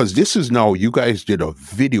song, because this is now, you guys did a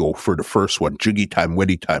video for the first one, Jiggy Time,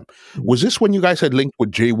 Weddy Time. Was this when you guys had linked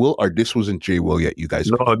with J Will, or this wasn't J Will yet, you guys?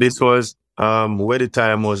 No, this was, Weddy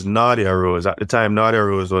Time was Nadia Rose. At the time, Nadia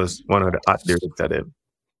Rose was one of the art directors of them.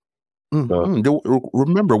 Mm-hmm.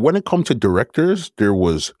 Remember, when it comes to directors, there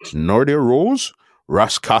was Nadia Rose,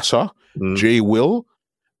 Ras Casa, J Will,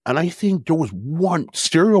 and I think there was one,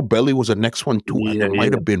 Stereo Belly was the next one too, and there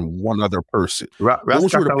might have been one other person.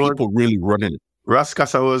 Those were the people really running it. Ras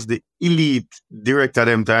Casa was the elite director at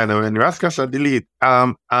them time. When Ras Casa delete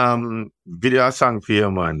video song for you,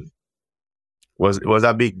 man, was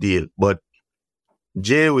a big deal. But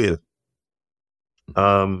J Will,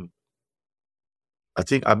 I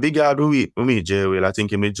think a big yard with me, J Will, I think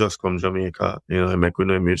he may just come Jamaica, he make we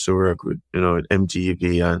know him used to work with, with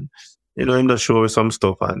MTV and him just show us some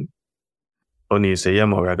stuff, and Only say, yeah,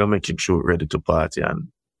 man, we're gonna make you shoot Ready to Party, and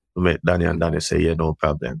we met Danny, and Danny say, yeah, no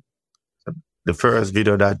problem. So the first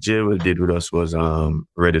video that J Will did with us was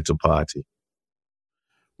Ready to Party.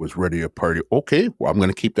 was ready to party. Okay, well, I'm going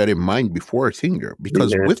to keep that in mind before I sing there,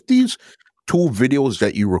 because Yeah. with these two videos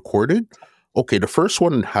that you recorded, okay, the first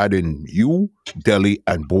one had in you, Deli,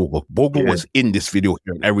 and Bogle. Bogle Yeah. was in this video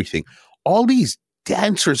here and everything. All these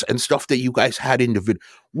dancers and stuff that you guys had in the video.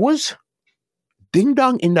 Was Ding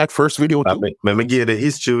Dong in that first video too? Let me give the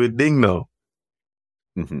history with Ding now.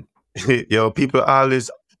 Mhm. Yo, people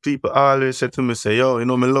always say to me, say, yo, you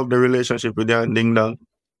know, me love the relationship with you and Ding Dong.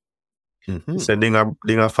 Mhm. Say Ding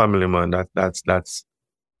a family, man. That's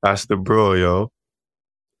the bro, yo.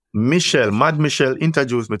 Mad Michelle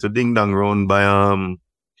introduced me to Ding Dong round by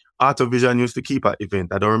Art of Vision used to keep an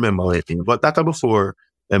event. I don't remember anything. But that before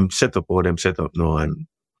them set up now. And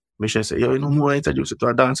Michelle said, yo, you know more introduce you to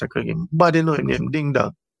a dancer, Qraig. Body know him, Ding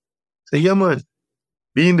Dong. Say, yeah, man.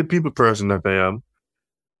 Being the people person that I am,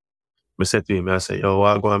 I said to him, I say, yo,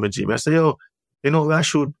 I'll go on my gym. I say, yo, you know, I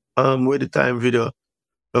shoot with the time video.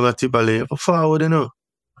 I'm gonna tip a lay for forward, you know.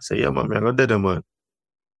 I say, yeah, man, I'm gonna do that, man.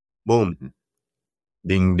 Boom. Mhm.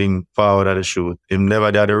 Ding, ding, forward at the shoot. Him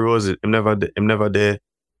never there at the roses. Him never there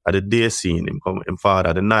at the day scene. Him forward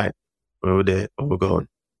at the night. When we there, when we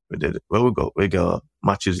go, we go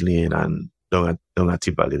matches lane and down at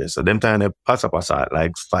Tipali there. So them time they pass up aside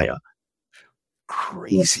like fire.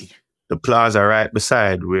 Crazy. The plaza right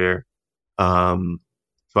beside where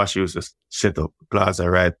Flash used to set up. Plaza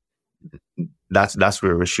right. That's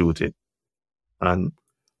where we shoot it. And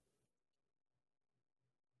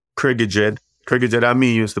Qraig and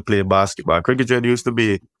me used to play basketball. Qraig used to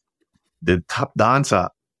be the top dancer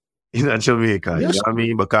in Jamaica. Yes. You know what I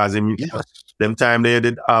mean? Because them time they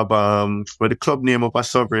did have where the club name up as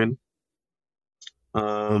Sovereign.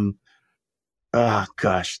 That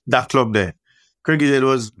club there. Qraig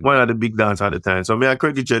was one of the big dancers at the time. So me and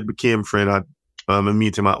Qraig became friends at I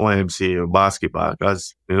meet him at YMCA basketball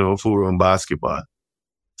because, you know, full run basketball.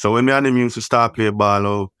 So when me and him used to start play ball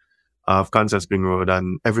out of Kansas Spring Road,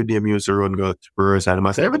 and every day me used to run go to rehearsal. And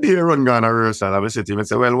I say, every day you run go on a rehearsal. I would say to him, I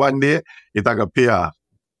say, well, one day it like a pay off.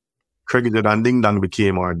 Qraig and Ding Dong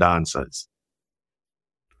became our dancers.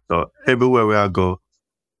 So everywhere where I go,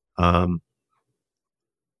 that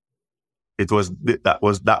was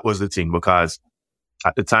the thing, because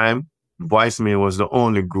at the time, Voicemail was the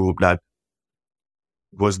only group that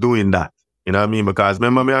was doing that. You know what I mean? Because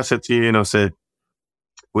remember me I said to you, you know, say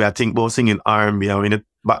we are think about singing R&B, and when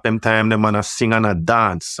back them time them man a sing and a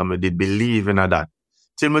dance. Some did believe in that.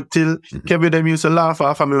 Till Kevin them used to laugh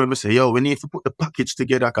off at me when we say, yo, we need to put the package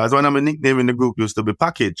together, because one of my nickname in the group used to be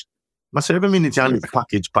Package. I say every minute you need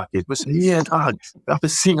package. I say, yeah, dog, we have to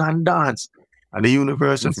sing and dance. And the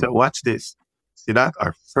universe said, watch this. See that?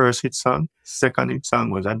 Our first hit song, second hit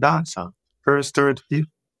song was a dance song. First, third, fifth.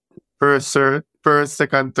 First,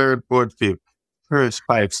 second, third, fourth, fifth. First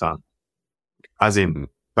 5 song. As in,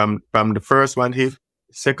 from the first one hit,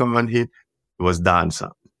 second one hit, it was dance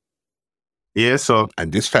song. Yeah, so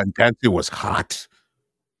and this Fantasy was hot.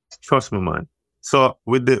 Trust me, man. So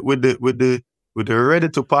with the ready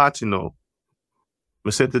to party now, we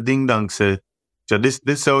said to Ding Dong say, so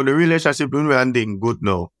this how the relationship between we and Ding good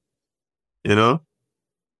now. You know?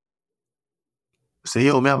 Say,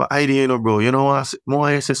 yo, me have an idea, you know, bro. You know what? More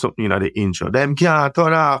I say something in the intro. Them can't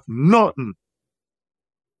turn off nothing.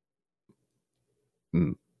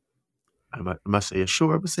 I must say, you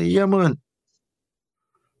sure? I say, yeah, man.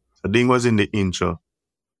 So Ding was in the intro.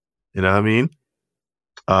 You know what I mean?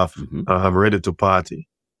 I'm ready to party.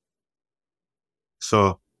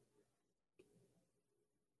 So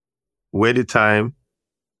wait the time.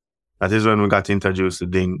 That is when we got introduced to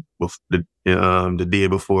Ding the day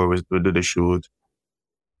before we do the shoot.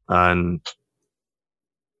 And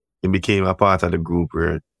it became a part of the group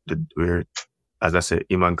where as I said,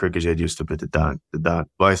 him and Qraig used to be the dance.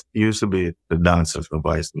 Voice used to be the dancers for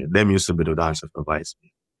Voicemail. Them used to be the dancers for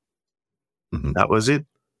Voicemail. That was it.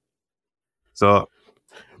 So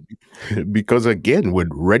because again, with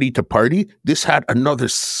Ready to Party, this had another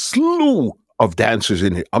slew of dancers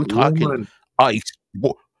in it. I'm talking Ice.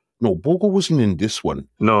 No, Bogle wasn't in this one.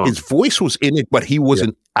 No. His voice was in it, but he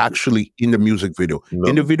wasn't actually in the music video. No.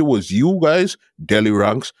 In the video was you guys, Deli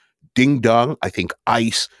Ranks, Ding Dong, I think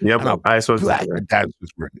Ice. Yeah, but Ice was black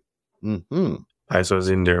dancers were in it. Ice was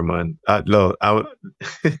in there, man.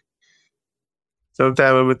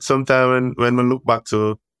 Sometime when we look back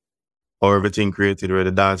to how everything created where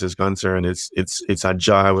the dance is concerned, it's a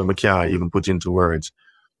joy when we can't even put into words,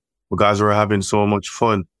 because we're having so much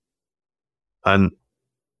fun. And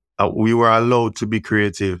we were allowed to be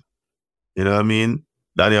creative. You know what I mean?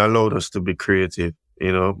 Daddy allowed us to be creative,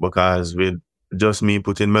 you know, because with just me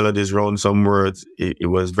putting melodies around some words, it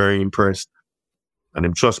was very impressed. And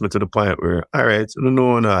him trust me to the point where, all right, I don't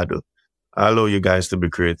know what I do. I allow you guys to be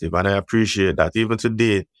creative. And I appreciate that. Even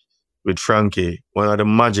today with Frankie, one of the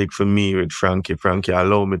magic for me with Frankie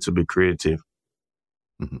allowed me to be creative.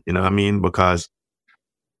 You know what I mean? Because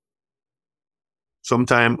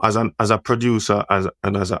sometimes as a producer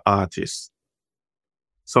and as an artist,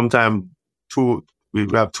 sometimes two we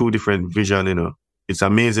have two different vision, you know. It's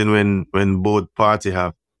amazing when both parties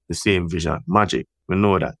have the same vision. Magic. We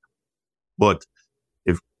know that. But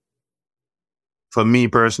if for me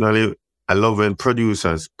personally, I love when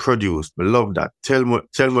producers produce. I love that. Tell me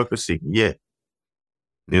what to sing. Yeah.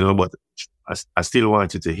 You know, but I still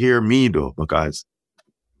want you to hear me though, because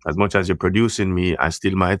as much as you're producing me, I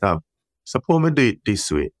still might have suppose me do it this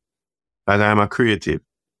way. And I'm a creative.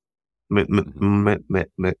 My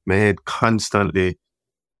head constantly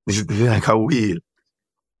is like a wheel.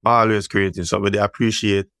 Always creating. So I really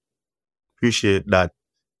appreciate that.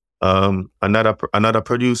 Another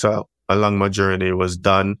producer along my journey was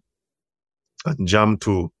Dan and Jam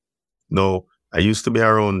 2. No, I used to be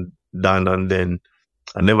around Dan, and then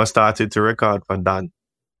I never started to record for Dan.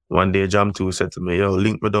 One day Jam 2 said to me, yo,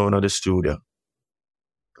 link me down at the studio.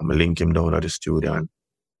 I'm going to link him down at the studio. And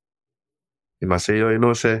he must say, yo,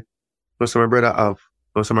 my brother have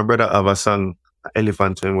a song,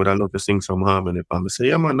 Elephant, and would I love to sing some harmony. I'm say,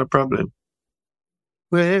 yeah, man, no problem.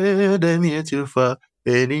 Where them hate you for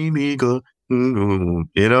enemy go, you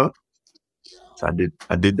know? So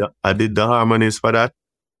I did the harmonies for that.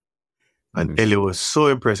 And Ellie was so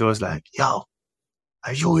impressed. He was like, yo,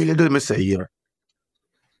 are you really doing me? Say, yeah.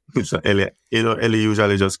 So Ellie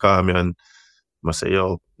usually just call me and I say,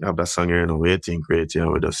 yo, you have that song here, you know, waiting, great, you know,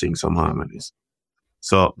 we just sing some harmonies.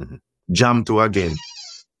 So Jam 2 again.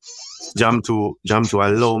 Jam 2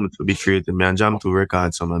 allow me to be creative. Me and Jam 2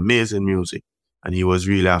 record some amazing music. And he was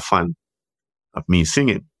really a fan of me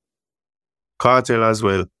singing. Cartel as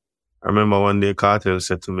well. I remember one day Cartel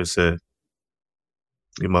said to me, say,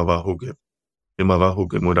 him have a hook. Him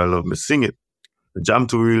would I love me sing it. Jam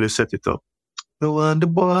 2 really set it up. No want the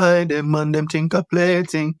boy, them man, them think I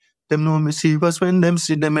plating. Them know me serious when them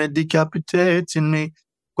see them head decapitating me.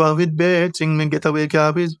 Go with betting, me get away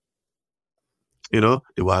garbage. You know,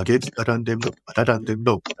 the war get better than them, better than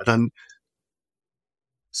them.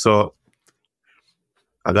 So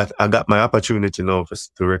I got my opportunity now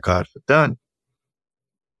to record for Dan.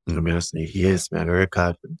 And I'm gonna say, yes, man, I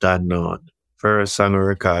record for Dan now. First song I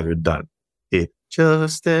record with Dan. It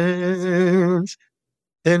just dance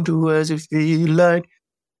and do as you feel like.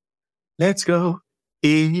 Let's go.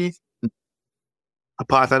 A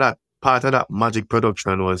part of that magic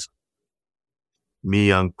production was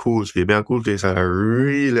me and Cool Face. Me and Cool Face had a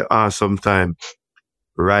really awesome time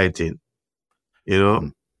writing. You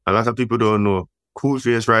know, a lot of people don't know. Cool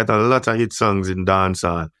Face write a lot of hit songs in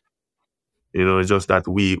dancehall. You know, it's just that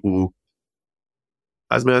we who,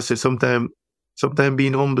 as me I say, sometimes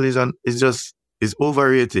being humble is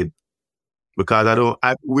overrated. Because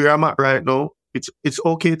where I'm at right now, it's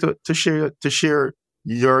okay to share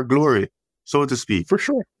your glory, so to speak. For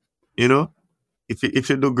sure. You know, if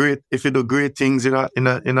you do great things in a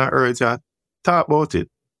earth, talk about it.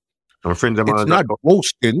 My friends of mine, It's not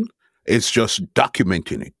boasting, it's just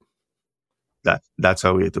documenting it. That's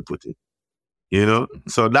a way to put it. You know,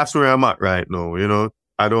 so that's where I'm at right now. You know,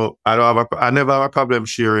 I never have a problem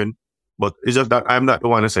sharing, but it's just that I'm not the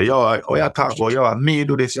one to say, yo, I talk about, yo, me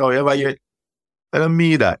do this, yo, ever yet. I don't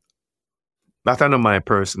mean that. That's not my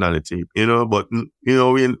personality, you know, but, you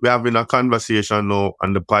know, we're having a conversation now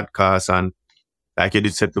on the podcast, and like you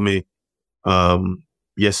did say to me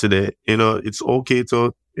yesterday, you know, it's okay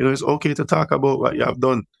to talk about what you have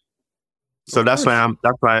done. So that's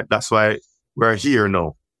why we're here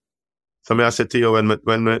now. So I said to you when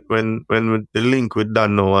the link with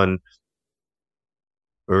Dan now and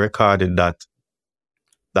we recorded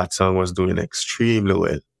that song was doing extremely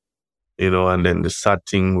well. You know, and then the sad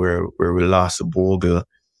thing where we lost the Bogle,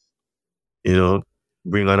 you know,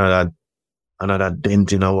 bring another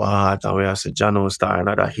dent in our heart, and we have said Jano Star,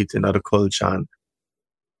 another hit in the culture. And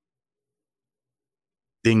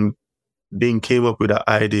Ding came up with the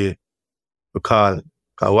idea because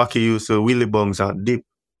Waki used to Willie Bungs and dip,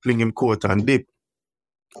 fling him coat and dip.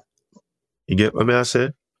 You get what I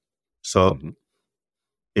say? So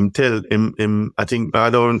him tell him I think I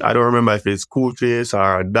don't remember if it's Cool Face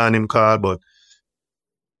or Dan him call, but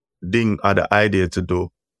Ding had the idea to do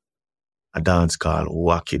a dance called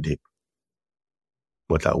Wacky Dip.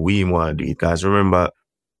 But we want to do it. Because remember,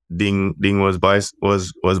 Ding was vice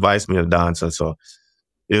male dancer, so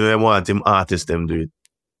you know they want him artists them do it.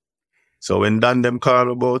 So when Dan them call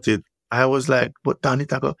about it, I was like, but Dan it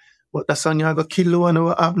go, but that song you go kill the one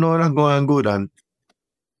who have no and go and good and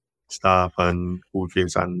stuff and Cool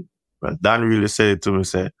Face and But Dan really said it to me,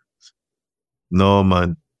 say, no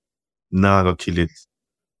man, nah go kill it.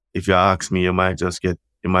 If you ask me,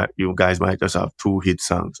 you guys might just have 2 hit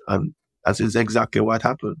songs. And that is exactly what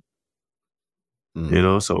happened.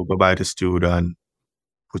 So go by the studio and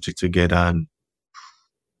put it together, and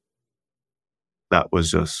that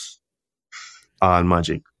was just all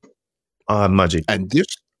magic. All magic. And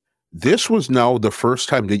this was now the first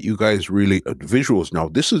time that you guys really visuals. Now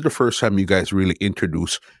this is the first time you guys really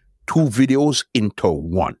introduced 2 videos into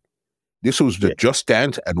one. This was the Just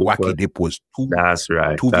Dance and Wacky Dip was two. That's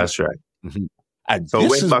right. That's right. Mm-hmm. And so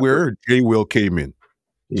this is where J Will came in.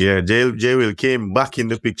 Yeah, J Will came back in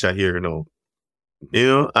the picture here, and we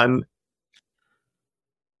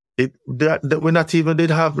not even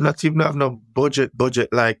have no budget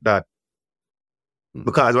like that.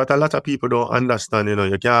 Because what a lot of people don't understand, you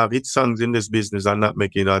can't have hit songs in this business and not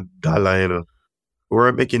making a dollar, We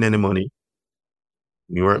weren't making any money.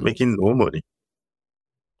 We weren't making no money.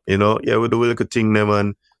 We do a little thing,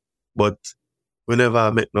 man, but we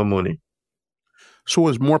never make no money. So it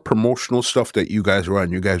was more promotional stuff that you guys were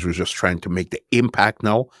on. You guys were just trying to make the impact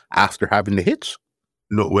now after having the hits?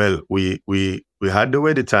 No, well, we had the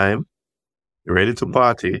wedding time, ready to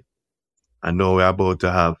party, and now we're about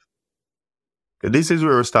to have. This is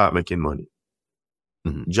where we start making money.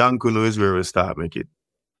 John Kuno is where we start making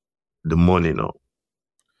the money now.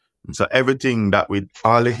 So everything that with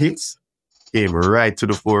all the hits came right to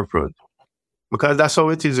the forefront. Because that's how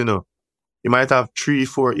it is, You might have 3,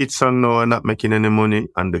 4 hit songs now and not making any money,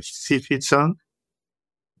 and the 5th hit song,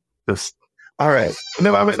 just, all right,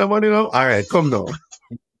 never make no money now? All right, come now.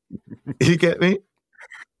 You get me?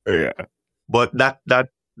 Yeah. But that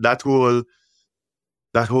whole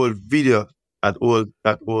video, that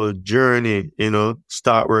whole journey,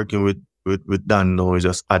 start working with Dan now,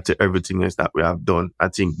 just add to everything else that we have done. I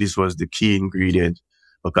think this was the key ingredient,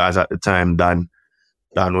 because at the time Dan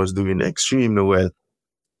was doing extremely well.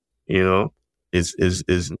 His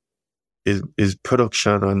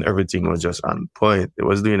production and everything was just on point. It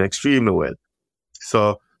was doing extremely well.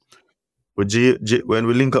 So with when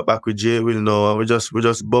we link up back with J Will now, we just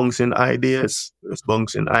bouncing ideas.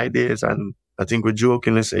 And I think we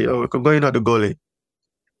jokingly say, we could go in at the gully.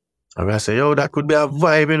 And I say, that could be a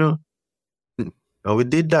vibe, And we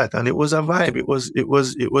did that, and it was a vibe. It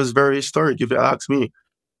was very historic, if you ask me.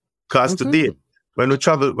 Because today, when we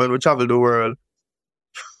travel the world,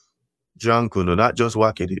 John Kuno, not just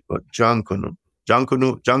Wacky Dip, but John Kuno. John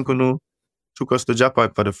Kuno took us to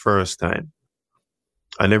Japan for the first time.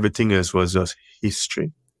 And everything else was just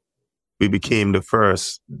history. We became the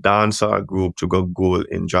first dancehall group to go gold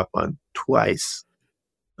in Japan twice.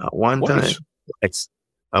 At one time.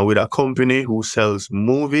 And with a company who sells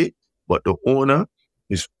movie, but the owner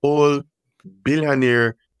is all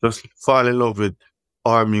billionaire, just fall in love with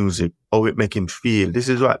our music, how it make him feel. This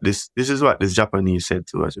is what this Japanese said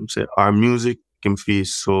to us. He said, our music can feel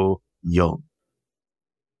so young.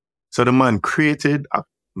 So the man created a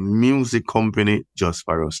music company just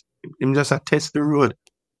for us. Him just a test the road.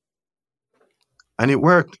 And it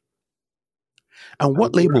worked. And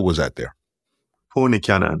what label was that there? Pony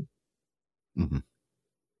Cannon.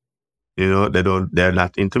 They're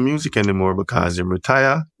not into music anymore because they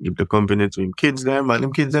retire, give the company to him kids them, and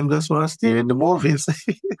them kids them just want to stay in the movies.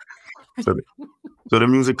 So the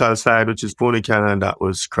musical side, which is Pony Cannon, that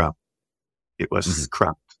was scrap. It was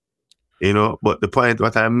scrap. But the point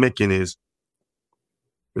what I'm making is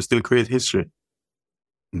we still create history.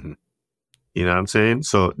 You know what I'm saying?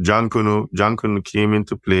 So John Kuno came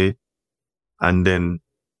into play, and then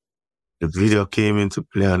the video came into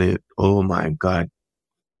play, and it, oh my God.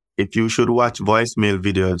 If you should watch voicemail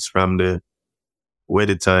videos from the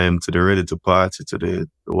wedding time to the ready to party to the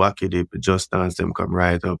Wacky Dip, Just Dance, them come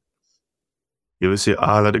right up. You will see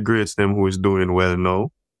all of the greats them who is doing well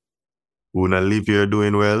now, who not live here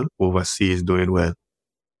doing well, overseas doing well.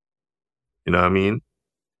 You know what I mean?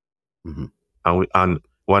 And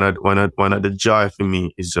one of the joy for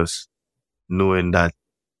me is just knowing that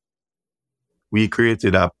we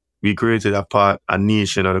created a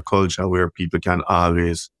nation of the culture where people can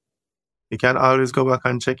always go back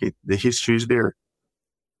and check it. The history is there.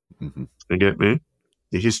 You get me?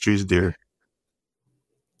 The history is there.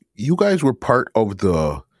 You guys were part of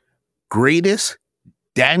the greatest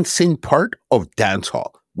dancing part of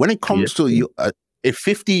dancehall. When it comes to you, if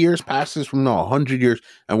 50 years passes from now, 100 years,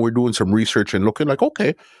 and we're doing some research and looking like,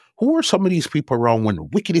 okay, who are some of these people around when the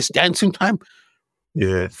wickedest dancing time?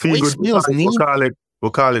 Yeah, feel good.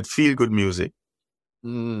 We'll call it feel good music.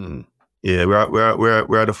 Yeah,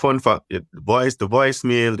 we're the fun factor. The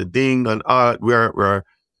voicemail, the ding, and all. We're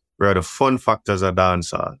the fun factors of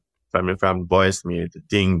dancehall. from Voicemail to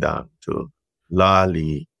Ding Dong to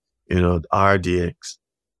Lolly, RDX,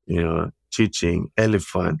 Chiching,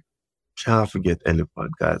 Elephant. Can't forget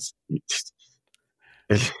Elephant, guys.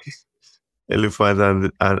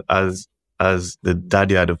 Elephant and as the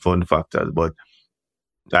daddy of the fun factors. But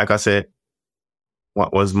like I said,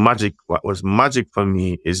 what was magic for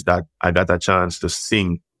me is that I got a chance to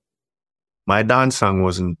sing. My dance song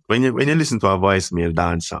wasn't when you listen to a Voicemail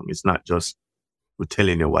dance song, it's not just we're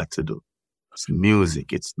telling you what to do. It's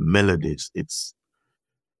music, it's melodies, it's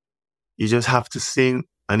you just have to sing.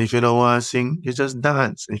 And if you don't want to sing, you just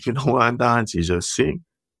dance. If you don't want to dance, you just sing.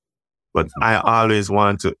 But I always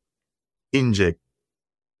want to inject.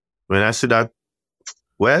 When I see that,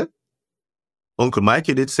 well, Uncle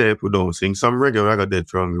Mikey did say if we don't sing some reggae, I got that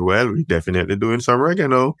from you. Well, we definitely doing some reggae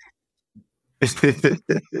now.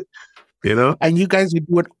 you know? And you guys are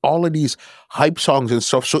doing all of these hype songs and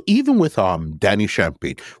stuff. So even with Danny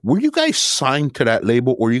Champagne, were you guys signed to that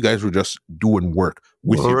label, or you guys were just doing work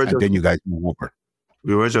with Well, him, and then you guys move over?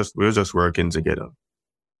 we were just working together.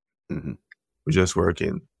 Mm-hmm. We're just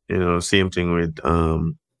working. Same thing with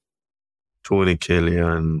Tony Kelly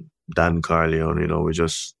and Dan Carleon. We're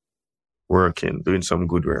just working, doing some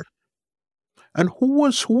good work. And who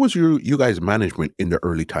was you guys' management in the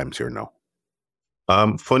early times here now?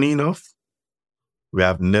 Funny enough, we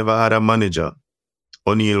have never had a manager.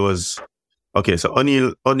 O'Neill was okay. So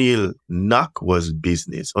O'Neill knock was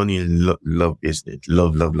business. O'Neill love business.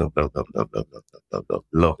 Love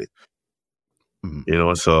it.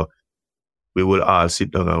 Mm-hmm. So we will all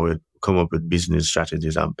sit down and we'll come up with business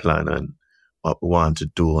strategies and plan and what we want to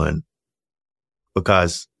do. And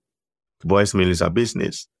because Voicemail is a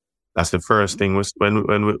business, that's the first thing.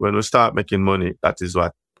 When we start making money, that is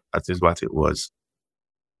what it was.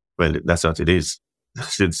 Well, that's what it is. I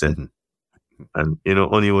should say. Mm-hmm. And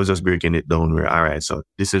O'Neill was just breaking it down. Where all right, so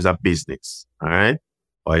this is a business. All right,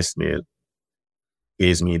 Voicemail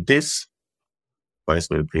pays me this.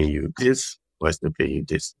 Voicemail pay you this. Voicemail pay you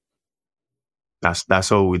this. That's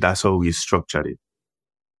how we structured it.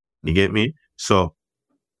 You get me? So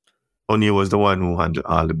O'Neill was the one who handled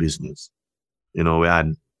all the business. We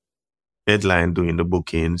had Headline doing the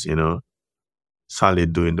bookings.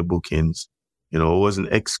 Solid doing the bookings. It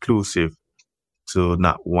wasn't exclusive to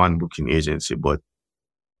not one booking agency, but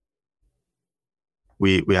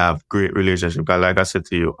we have great relationship. Because like I said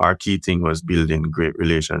to you, our key thing was building great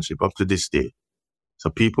relationship up to this day. So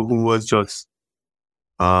people who was just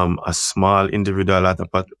a small individual at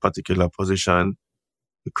a particular position,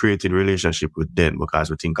 we created relationship with them because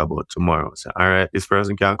we think about tomorrow. So, all right, this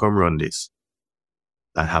person can come run this.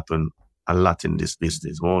 That happened a lot in this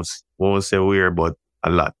business. Won't say weird, but a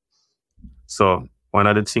lot. So one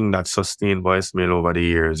of the things that sustained Voicemail over the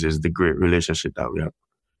years is the great relationship that we have,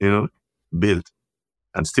 built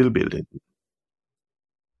and still building.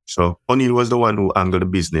 So O'Neill was the one who handled the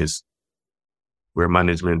business where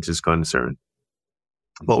management is concerned.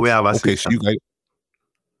 But we have a system.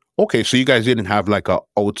 So you guys didn't have like a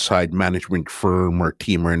outside management firm or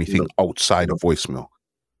team or anything outside of Voicemail?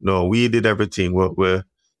 No, we did everything. We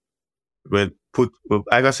like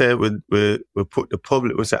I said, we put the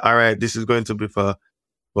public. We said, all right, this is going to be for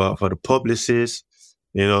the publicists.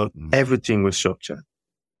 Everything was structured.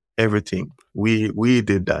 Everything we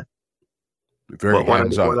did that. Very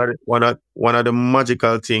hands-on. One of the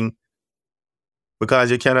magical thing,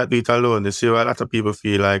 because you cannot do it alone. You see, a lot of people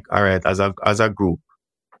feel like, all right, as a group.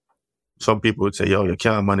 Some people would say, yo, you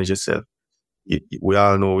can't manage yourself. We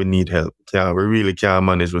all know we need help. We really can't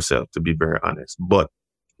manage ourselves, to be very honest. But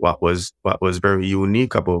what was very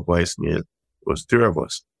unique about Voicemail was three of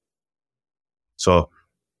us. So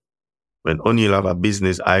when O'Neill have a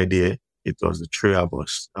business idea, it was the three of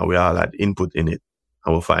us, and we all had input in it.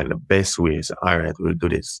 And we'll find the best ways. All right, we'll do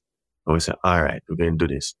this. And we say, all right, we're going to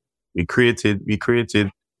do this. We created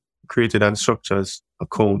and structures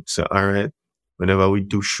account. So, all right, whenever we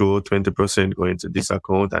do show, 20% go into this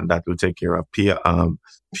account, and that will take care of PR,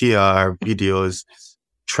 videos,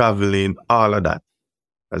 traveling, all of that.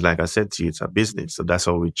 As like I said to you, it's a business. So that's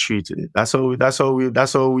how we treated it. That's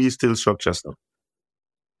how we still structure stuff.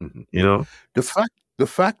 Mm-hmm. The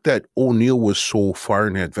fact that O'Neill was so far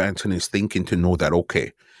in advance in his thinking to know that,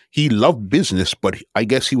 okay, he loved business, but I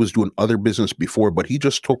guess he was doing other business before, but he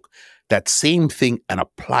just took that same thing and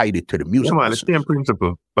applied it to the music business. The same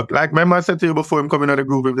principle. But like remember I said to you before him coming out of the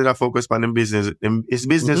group, he did not focus on his business. His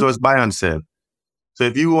business was buy and sell. So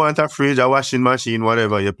if you want a fridge, a washing machine,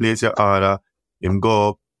 whatever, you place your order, him go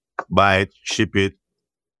up, buy it, ship it.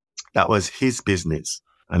 That was his business.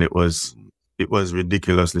 And it was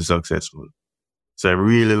ridiculously successful. So I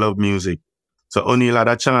really love music. So O'Neill had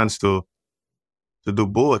a chance to do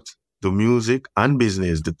both. do music and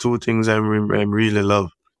business, the two things I really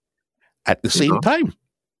love. At the You same know? time.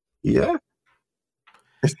 Yeah.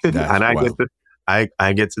 That's And wild.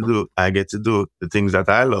 I get to do the things that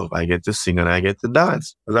I love. I get to sing and I get to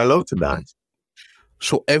dance because I love to dance.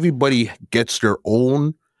 So everybody gets their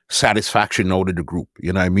own satisfaction out of the group.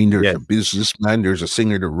 You know what I mean? There's Yes. a businessman, there's a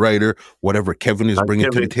singer, the writer, whatever Kevin is And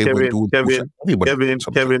bringing to the table and doing. Everybody gets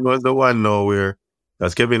something. Kevin was the one now where,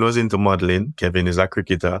 because Kevin was into modeling. Kevin is a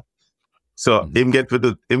cricketer. So Mhm. him get for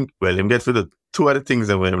the two other things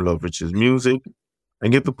that we love, which is music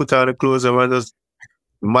and get to put on the clothes and just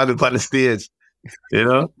model on the stage, you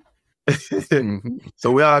know? Mhm.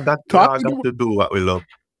 So we all Talking got about to do what we love.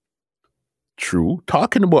 true.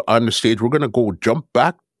 Talking about on the stage, we're gonna go jump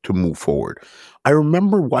back to move forward. I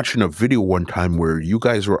remember watching a video one time where you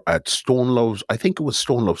guys were at Stone Love's, I think it was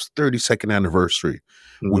Stone Love's 32nd anniversary,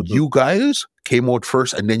 where Mm-hmm. you guys came out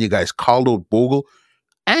first and then you guys called out Bogle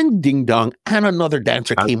and Ding Dong and another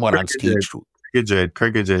dancer And came out on stage too.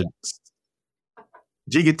 Craig,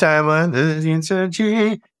 Jiggy time, man. It's a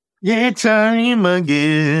jiggy time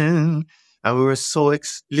again. And we were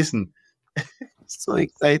listen, so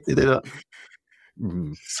excited,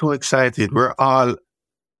 Mhm. so excited. We're all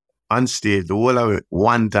on stage, the whole of it,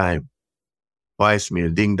 one time.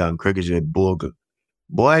 Voicemail, Ding Dong, Craig, Bogle.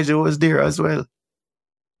 Boy, Joe was there as well.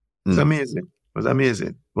 It was Mm. amazing. It was amazing.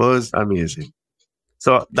 It was amazing.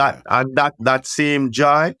 So that same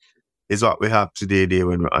joy is what we have today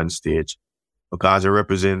when we're on stage. Because we're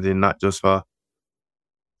representing not just for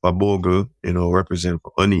Bogle, represent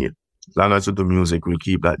for O'Neill. As long as we do music, we'll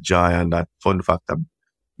keep that joy and that fun factor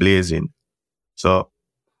blazing. So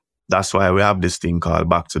that's why we have this thing called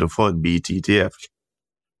Back to the Fun, BTTF.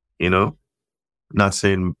 You know, not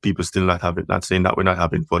saying people still not saying that we're not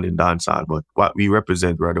having fun in dancehall, but what we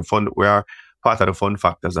represent, we are part of the fun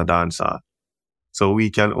factors of dancehall. So we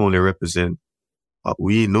can only represent what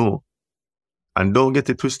we know. And don't get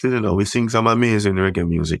it twisted, we sing some amazing reggae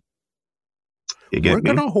music. You We're get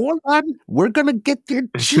me? gonna hold on. We're gonna get there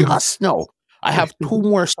just now. I have two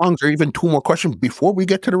more songs or even two more questions before we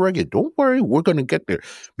get to the reggae. Don't worry, we're gonna get there.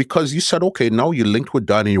 Because you said, okay, now you linked with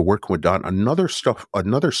Don and you're working with Don. Another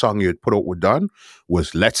song you had put out with Don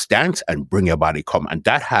was Let's Dance and Bring Your Body Come. And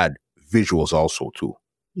that had visuals also too.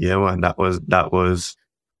 Yeah, man, that was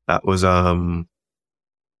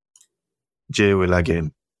J Will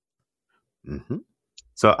again. Mm-hmm.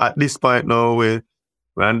 So at this point now we're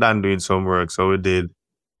done doing some work. So we did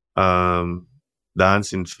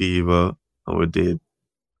Dancing Fever and we did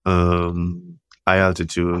High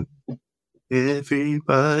Altitude.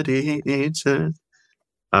 Everybody needs it.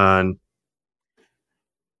 And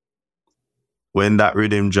when that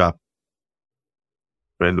rhythm dropped,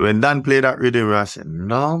 when Dan played that rhythm, I said,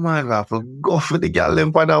 no man, I have to go for the girl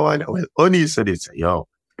them for that one. Well, Oni said it, yo,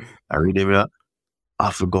 I rhythm, yeah, I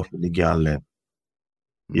have to go for the girl them.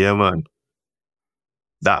 Yeah, man.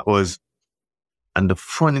 That was, and the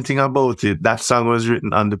funny thing about it, that song was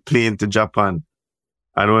written on the plane to Japan.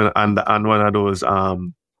 And one of those,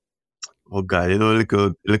 oh God,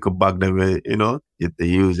 little bag them, they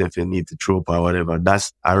use if you need to trope or whatever.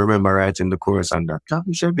 I remember writing the chorus on that.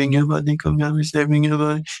 Come stepping your body, come stepping your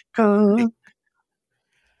body, come.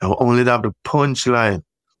 I only have the punchline.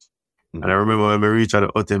 And I remember when we reached out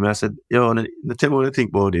the hotel, I said, yo, tell me what you think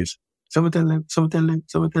about this. Someone tell them.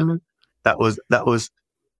 That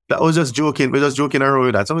was just joking. We're just joking around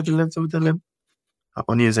with that. Someone tell them.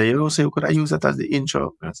 And he said, say, could I use that as the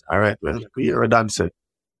intro? I said, all right, well, you're a dancer.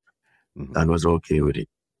 Mm-hmm. Dan was okay with it.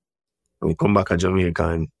 And we come back to Jamaica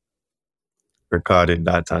and recorded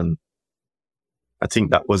that. And I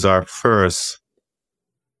think that was our first,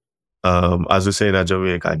 as we say in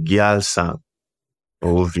Jamaica, girl song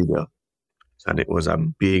or video. And it was a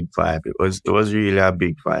big vibe. It was really a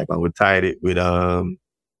big vibe. And we tied it with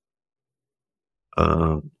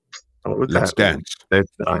Let's Dance.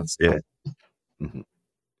 Let's Dance, yeah. Mm-hmm.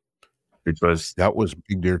 It was, That was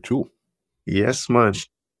big there too. yes, man.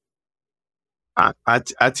 I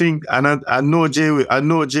think, and I know Jay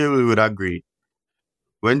will would agree.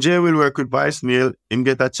 When Jay will work with Vice Neil, him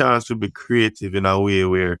get a chance to be creative in a way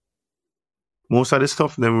where most of the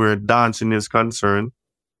stuff them were dancing is concerned,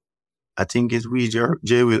 I think is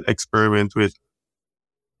Jay will experiment with.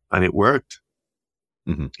 And it worked.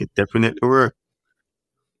 Mm-hmm. It definitely worked.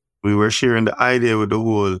 We were sharing the idea with the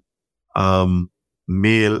whole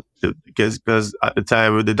male, because at the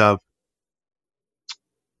time we did have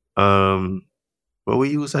what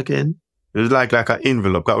we use again? It was like an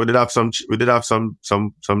envelope. 'Cause we did have some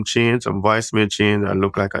chain, some voicemail chain that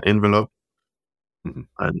looked like an envelope. Mm-hmm.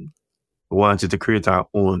 And we wanted to create our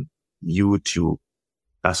own YouTube.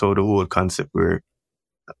 That's how the whole concept worked.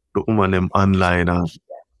 the woman them online,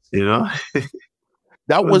 you know.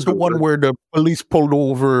 That was the one where the police pulled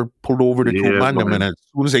over the two Yeah, man them, and man. as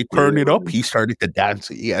soon as they Yeah, turned it up, man. he started to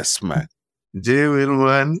dance. Yes, man. J-Will,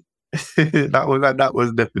 man. that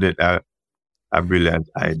was definitely a brilliant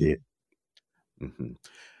idea. Mhm.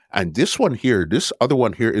 And this other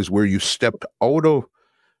one here is where you stepped out of.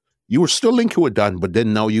 You were still linked with Dan, but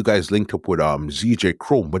then now you guys linked up with ZJ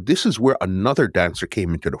Chrome. But this is where another dancer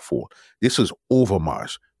came into the fold. This is Over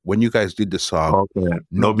Mars when you guys did the song Okay.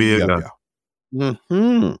 No No behavior. Behavior.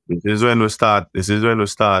 Mm-hmm. This is when we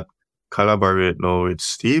start collaborate now with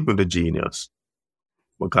Steve the Genius.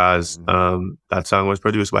 Because that song was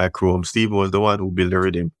produced by Chrome. Steve was the one who built the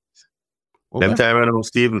rhythm. Them Okay. time I know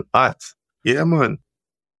Steve hot. Yeah, man.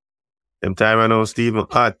 Them time I know Steve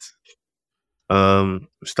hot.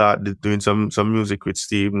 Started doing some music with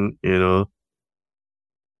Steven, you know.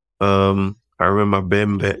 I remember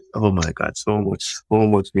Bembe. Oh my God, so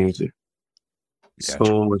much music. Gotcha.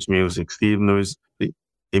 So much music. Steven knows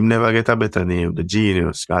he never get a better name, the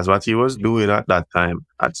genius. Because what he was doing at that time,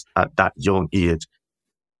 at that young age.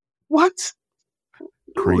 What?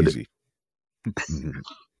 Dude, Crazy. Mhm.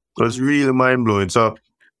 it was really mind blowing. So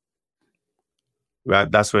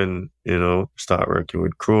that's when, you know, start working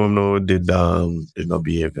with Chrome now, did No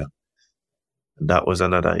Behavior. That was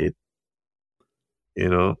another hit. You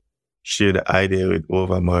know, share the idea with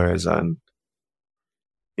Over Mars, and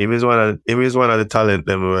him is one of the talent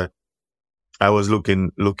them where I was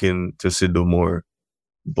looking to see do more,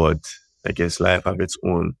 but I guess life have its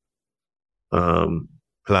own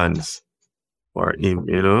plans for him,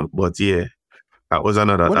 you know. But yeah, that was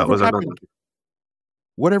another. Whatever happened?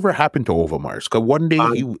 Whatever happened to Over Mars? Because one day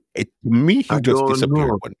to me, I he just don't disappeared.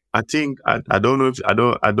 know. I think I don't know if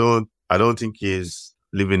I don't think he's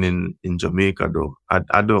living in Jamaica though. I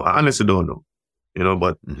honestly don't know, you know.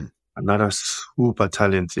 But Mhm. another super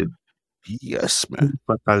talented Yes, man.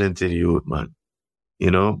 youth, man.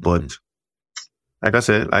 You know, but Mhm. like I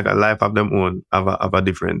said, like a life have them own, have a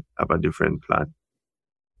different plan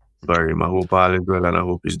for him. I hope all is well and I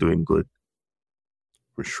hope he's doing good.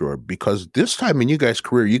 For sure. Because this time in you guys'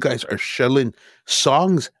 career, you guys are shelling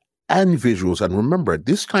songs and visuals. And remember,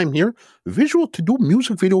 this time here, visual to do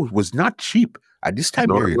music videos was not cheap at this time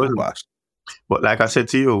No, here, it you know, wasn't. boss. But like I said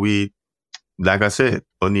to you, like I said,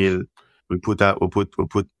 O'Neill, we put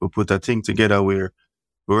a thing together where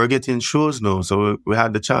we were getting shows now, so we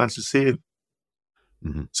had the chance to save.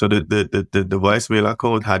 Mhm. So the voicemail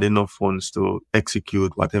account had enough funds to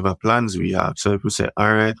execute whatever plans we have. So if we say,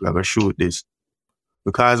 all right, we're gonna shoot this.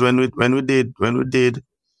 Because when we did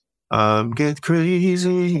get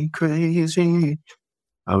crazy,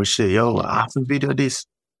 I would say, yo, I have to video this.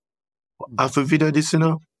 You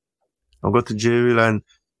know. I go to Jerry and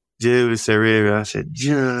Jerry said, I said,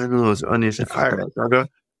 Janos, and he said, all right,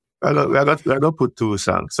 I got put two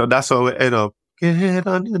songs. So that's how we end up. Get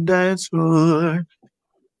on the dance floor.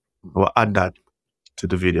 We'll add that to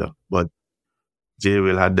the video. But Jay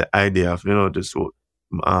will had the idea of, you know, just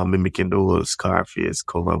mimicking the whole Scarface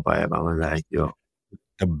cover vibe. I was like, yo,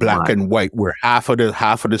 The black man. and white, where half of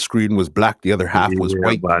the screen was black, the other half was Yeah,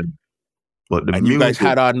 white. but the And you guys music,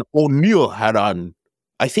 had on O'Neill had on,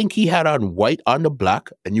 I think he had on white on the black,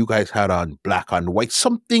 and you guys had on black on white.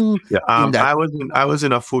 Something yeah, in that. I was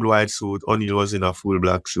in a full white suit. O'Neill was in a full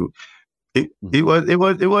black suit. It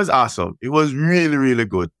was awesome. It was really, really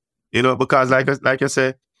good. You know, because like I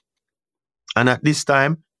said, and at this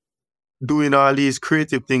time, doing all these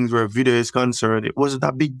creative things where video is concerned, it wasn't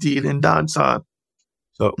a big deal in dancehall.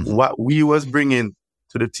 So Mhm. what we was bringing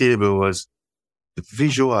to the table was the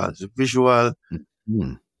visual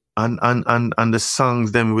Mhm. and the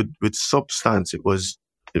songs them with substance. It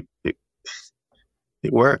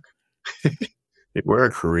it worked. It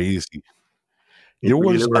worked. Crazy. It There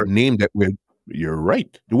really was a worked. name that we. You're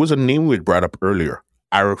right. There was a name we brought up earlier.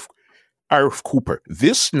 Arif Cooper.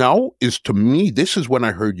 This now is to me. This is when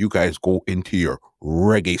I heard you guys go into your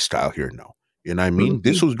reggae style here now. You know what I mean? Mhm.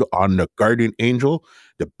 This was on the Guardian Angel,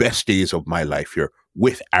 the best days of my life here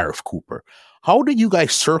with Arif Cooper. How did you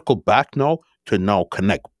guys circle back now to now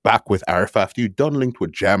connect back with Arif after you done linked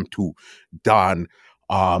with Jam 2, Don,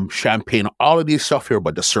 Champagne, all of these stuff here,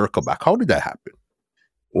 but the circle back? How did that happen?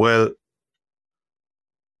 Well,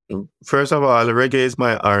 first of all, reggae is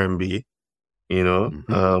my R&B. You know,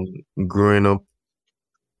 Mhm. growing up,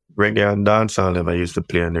 reggae and dancehall never used to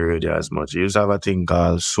play on the radio as much. You used to have a thing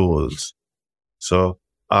called souls. So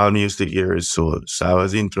all me used to hear is soul. So I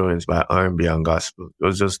was influenced by R&B and gospel. It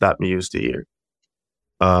was just that me used to hear.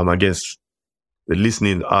 I guess with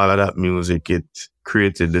listening to all of that music, it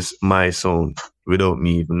created this my sound without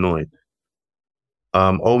me even knowing.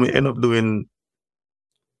 All we end up doing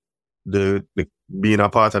the being a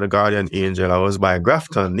part of the Guardian Angel, I was by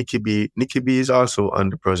Grafton. Nikki B is also on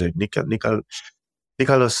the project.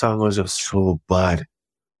 Nicholas' song was just so bad.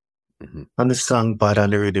 Mhm. And the song bad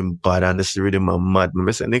and the rhythm bad and the rhythm are mad.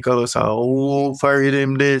 I said, Nicholas, oh, for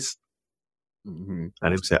rhythm this. Mhm.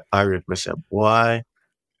 And he said, Arif, I said, why?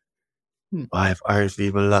 Hmm. Why if Arif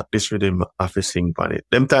even like this rhythm, I have to sing on it.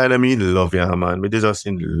 Them time I mean love, yeah, man. Me just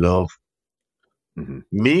in love. Mhm.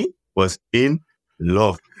 Me was in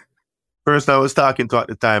love. First I was talking to at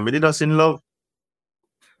the time, me just in love.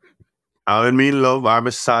 I when me in love, I'm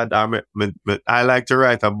sad. I like to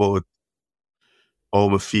write about how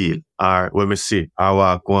me feel or when me see, I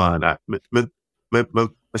walk on. I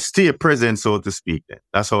stay present, so to speak. Then.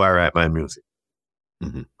 That's how I write my music.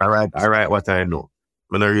 Mhm. I write what I know.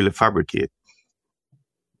 I don't really fabricate.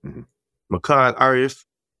 Mhm. I call Arif.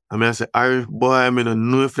 I say, Arif, boy, I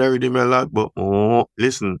don't know if everything I like, but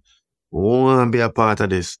listen, I want to be a part of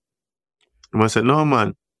this. I said, no,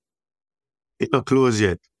 man, it's not closed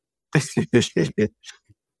yet.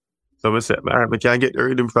 So I said, Arif, can I get the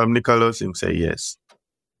rhythm from Nicholas? He said, yes.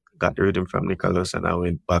 Got the rhythm from Nicholas, and I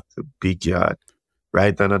went back to Big Yard,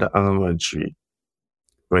 right under the almond tree,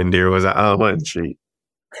 when there was an almond tree.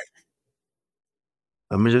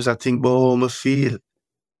 I think about how I feel.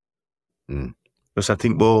 Mm. Just I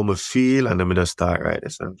think about how I feel, and then I just start writing.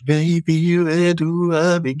 So, baby, where do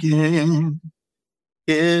I begin?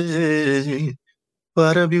 Yeah,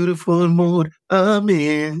 what a beautiful mood I'm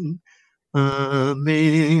in. I'm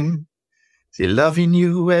in. See, loving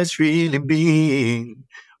you has really been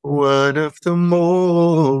one of the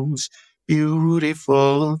most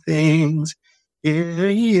beautiful things. Yeah,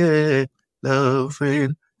 yeah.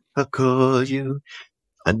 Loving, I call you.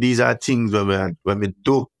 And these are things when we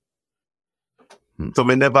do. Hmm. So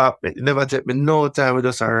it never take me no time. We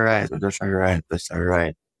just alright. Just alright.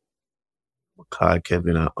 I call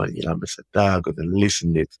Kevin and I said, dog, go to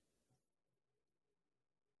listen it.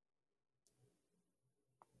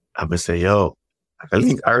 I say, yo, I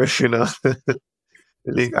link Irish, you know. The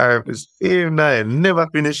link Irish is same night. Never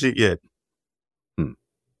finish it yet. Hmm.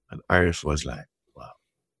 And Irish was like, wow,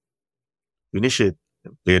 finish it.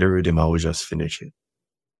 And play the rhythm, I will just finish it.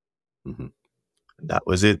 Mhm. And that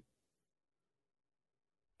was it.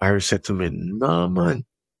 Irish said to me, no, man.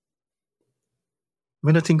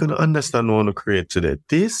 I don't think I don't understand what I want to create today.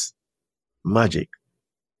 This magic.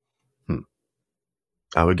 Hmm.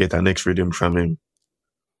 I will get a next rhythm from him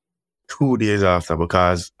 2 days after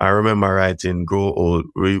because I remember writing Grow Old.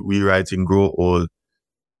 We writing Grow Old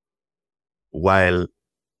while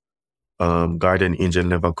Garden Angel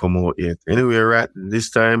never come out yet. Anyway, right this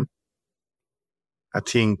time, I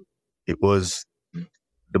think it was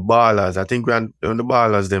the Ballers. I think when the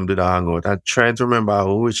Ballers them did a hangout. I trying to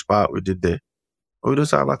remember which part we did there. We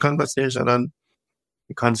just have a conversation and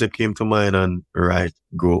the concept came to mind and right,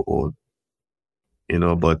 Grow Old.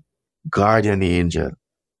 But Guardian Angel,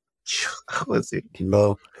 I was in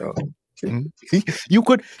love. Mm. You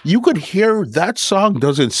could hear that song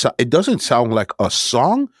it doesn't sound like a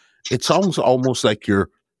song. It sounds almost like you're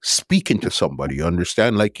speaking to somebody. You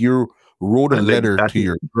understand? Like you wrote a And letter to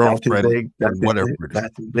your girlfriend or whatever it is.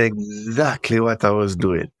 that is exactly what I was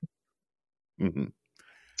doing. Mhm.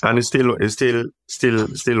 And it's still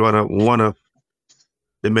one of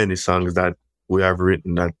the many songs that we have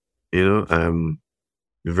written that, I'm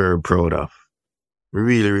very proud of.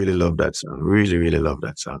 Really, really love that song. Really, really love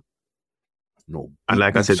that song. No, And big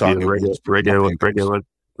like I big said to you, song it was for nothing else.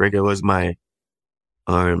 reggae was my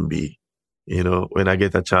R&B. When I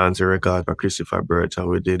get a chance to record for Christopher Birch, and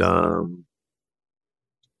we did um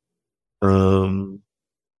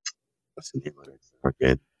what's the name of it?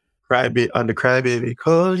 Forget. On the Crybaby.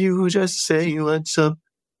 Call you just say what's up.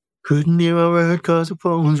 Couldn't hear a word cause the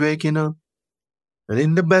phone's waking up. And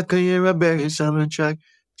in the back of your I buried some track.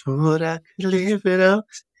 Thought I could live it up.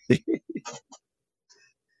 You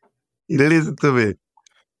listen to me.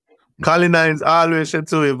 Colin Hines always said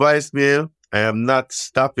to me, voicemail, I am not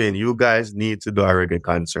stopping. You guys need to do a reggae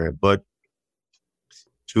concert. But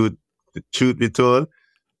truth, truth be told,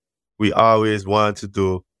 we always want to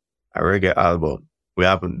do a reggae album. We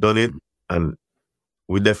haven't done it, and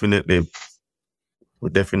we definitely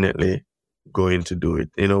going to do it.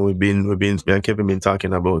 Me and Kevin been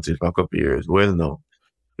talking about it for a couple of years. Well, no,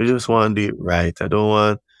 we just want to do it right. I don't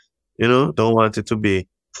want it to be,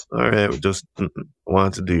 all right, we just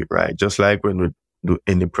want to do it right. Just like when we do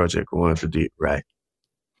any project, we want to do it right.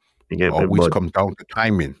 You get me? Always But comes down to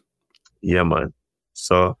timing. yeah, man.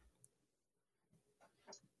 So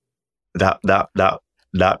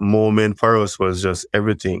that moment for us was just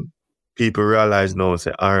everything. People realize now,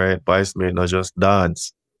 say, all right, Vice may not just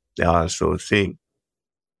dance, they also sing.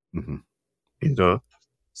 Hmm. you know.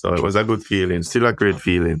 So it was a good feeling, still a great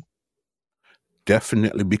feeling.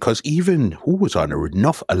 Definitely, because even who was on the rhythm?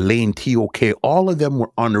 Enough Elaine TOK, all of them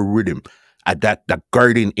were on the rhythm at that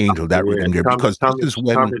guardian angel, that Yeah, rhythm there. Because this is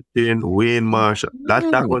when Tommy Payne, Wayne Marshall. That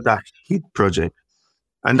mm, was a hit project.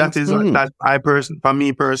 And that is what mhm, that for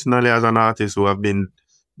me personally as an artist who have been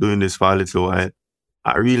doing this for a little while,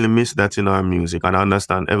 I really miss that in our music. And I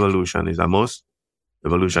understand evolution is a must.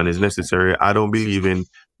 Evolution is necessary. I don't believe in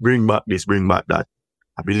bring back this, bring back that.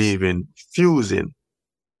 I believe in fusing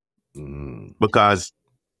mm, because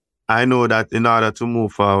I know that in order to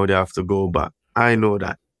move forward, you have to go back. I know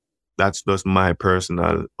that. That's just my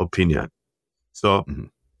personal opinion. So mhm,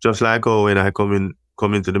 just like how when I come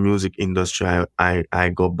into the music industry, I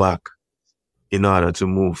go back in order to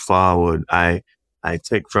move forward. I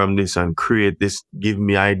take from this and create this, give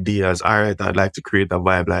me ideas. All right, I'd like to create a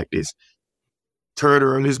vibe like this. Third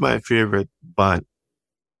World is my favorite band.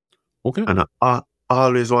 okay. And I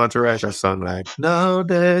always want to write a song like, now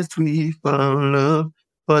that we found love,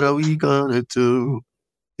 what are we gonna do?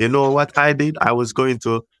 You know what I did? I was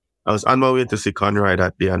on my way to see Conroy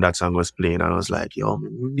that day and that song was playing. And I was like, yo, we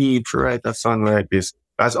need to write a song like this.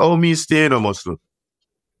 That's all me staying almost. Mm,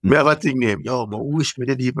 Me have a thing name. Yo, but wish me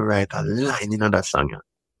didn't even write a line in that song. Yeah.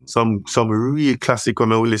 Some real classic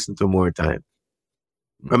when I will listen to more time.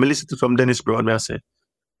 mm, When I listen to some Dennis Brown, I say,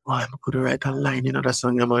 oh, I could write a line in that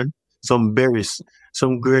song, yeah, man. Some Berries,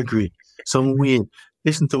 some Gregory, some Wayne.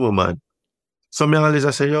 Listen to me, man. Some young always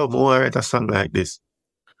I say, yo, I want to write a song like this.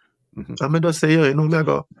 mhm. And I just say, yo, you know, me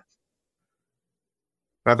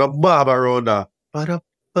I got bob around that. And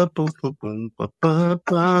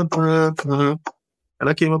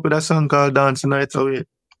I came up with a song called Dance Night Away.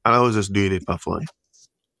 And I was just doing it for fun.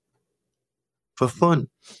 For fun.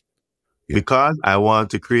 Yeah. Because I want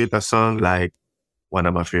to create a song like one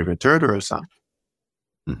of my favorite Turtle songs.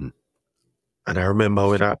 Mhm, And I remember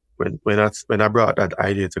when I brought that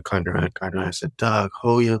idea to Conrad, I said, Dog,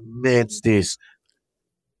 how you made this?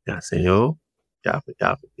 And I said, yo, you have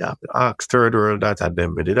to ask Third World that at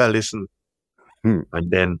them. But did I listen? mm,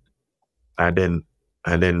 And then and then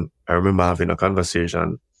and then I remember having a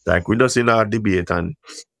conversation. Like we just in our debate and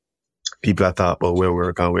people are talking about where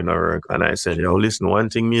work and where not work. And I said, yo, listen, one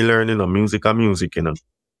thing me learning on music and music, you know.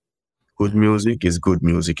 Good music is good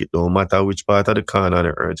music. It don't matter which part of the corner of the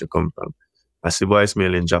earth you come from. I see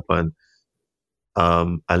voicemail in Japan.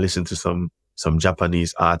 I listen to some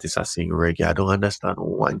Japanese artists that sing reggae. I don't understand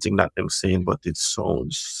one thing that them saying, but it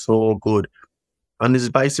sounds so good. And it's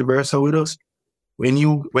vice versa with us. When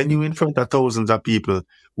you in front of thousands of people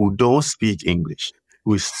who don't speak English,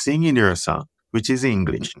 who is singing your song, which is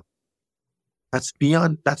English, that's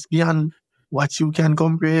beyond what you can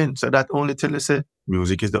comprehend. So that only tell us say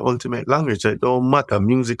music is the ultimate language. So it don't matter,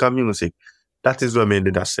 music or music. That is what made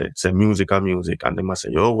it say music or music. And they must say,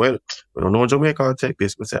 yo, well, we don't know Jamaica will take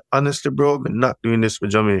this. But say, honestly, bro, I'm not doing this for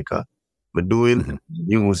Jamaica. We're doing mhm,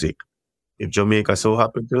 music. If Jamaica so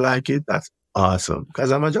happen to like it, that's awesome.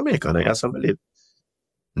 Because I'm a Jamaican, I have some belief.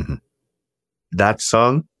 mhm. That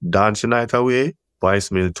song, Dance Your Night Away,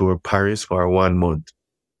 Vice Mill tour Paris for 1 month.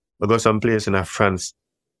 I got some place in France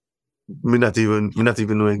me not even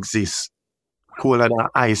know exist. Colder than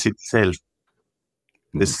ice itself.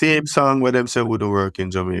 The Mhm. same song where them say would work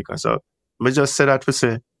in Jamaica. So me just say that to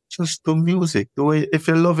say, just do music. Do it. If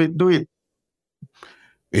you love it, do it.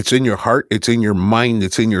 It's in your heart, it's in your mind,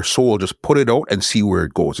 it's in your soul. Just put it out and see where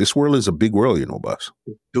it goes. This world is a big world, boss.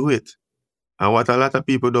 Do it. And what a lot of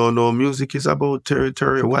people don't know, music is about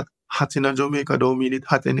territory. What hot in a Jamaica don't mean it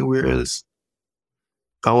hot anywhere else.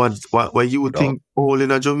 And what you would At all. think all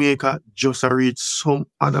in a Jamaica just a reach some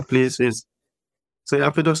other places. So you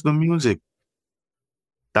have to just do music.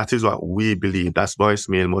 That is what we believe. That's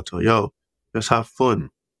voicemail motto. Yo, just have fun. Mm.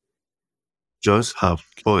 Just have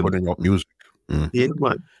fun. Putting out music. Yeah, Mhm.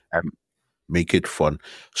 man. And make it fun.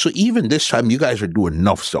 So even this time, you guys are doing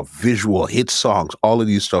enough stuff, visual, hit songs, all of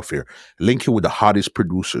these stuff here, linking with the hottest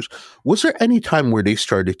producers. Was there any time where they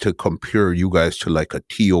started to compare you guys to like a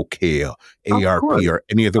TOK, a Of course. ARP, or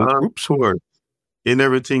any of those Of groups? course. In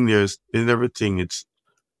everything in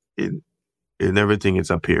everything it's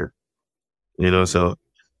a peer. Mhm. So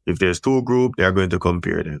if there's two groups, they are going to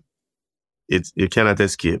compare them. It's you cannot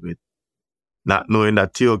escape it. Not knowing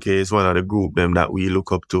that TOK is one of the group them that we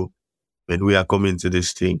look up to when we are coming to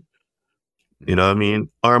this thing. You know what I mean?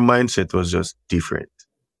 Our mindset was just different.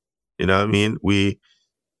 You know what I mean? We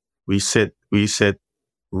set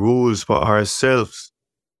rules for ourselves.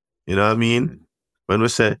 You know what I mean? Mhm. When we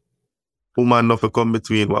say woman enough to come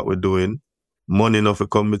between what we're doing, money enough to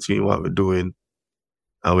come between what we're doing,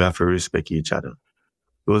 and we have to respect each other.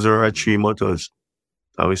 Those are our Mhm. three mottos.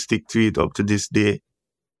 And we stick to it up to this day.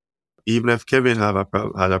 Even if Kevin had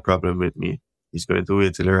a problem with me, he's going to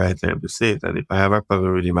wait till the right time to say it. And if I have a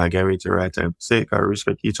problem with him, I get wait till the right time to say it. I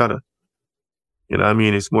respect each other. You know what I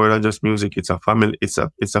mean? It's more than just music. It's a family. It's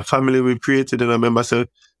a family we created. And I remember so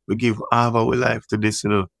we give half our life to this, you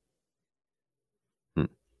know.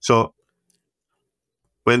 So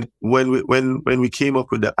when we came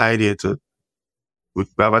up with the idea to we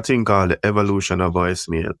have a thing called the evolution of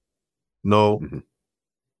voicemail. No,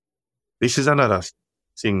 this is another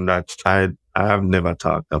thing that I have never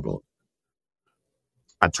talked about.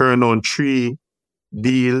 I turned on 3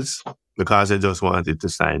 deals because they just wanted to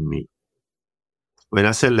sign me. When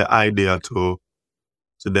I sell the idea to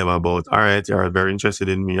them about, all right, you're very interested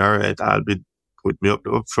in me, all right, I'll be put me up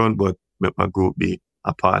front, but make my group be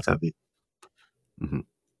a part of it.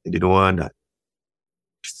 They didn't want that.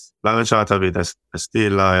 Long and short of it, I stay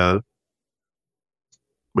loyal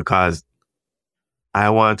because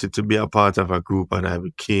I wanted to be a part of a group and I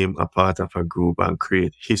became a part of a group and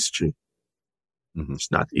create history.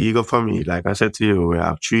 It's not ego for me. Like I said to you, we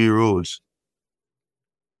have 3 rules.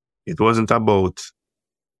 It wasn't about,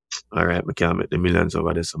 all right, we can't make the millions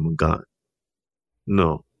over this, I'm gone.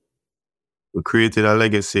 No. We created a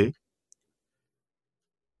legacy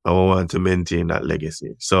and we want to maintain that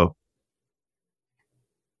legacy. So,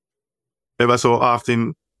 ever so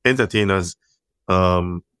often, entertainers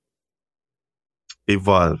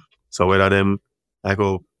evolve. So whether them, like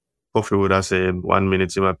Puffy would have said, 1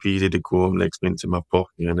 minute in my P the comb, next minute in my Puff,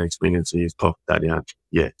 and next minute he's Puff Daddy.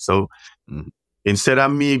 Yeah. So instead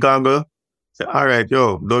of me goggle, say, all right,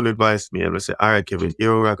 yo, don't advise me. I'm going to say, all right, Kevin,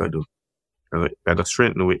 here what I gotta do. I gotta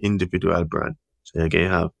strengthen with individual brand. So you can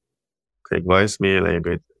have Qraig voicemail, and you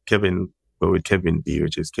get Kevin, but with Kevin B,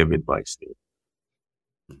 which is Kevin voicemail.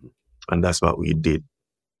 And that's what we did.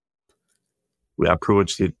 We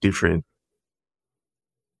approached it different.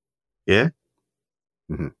 Yeah?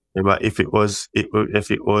 But if it was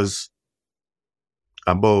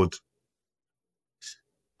about,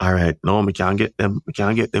 all right, no, we can't get them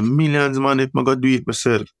millions, man, if I go do it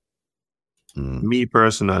myself. Me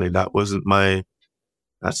personally, that wasn't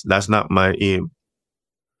that's not my aim.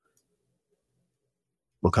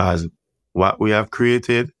 Because what we have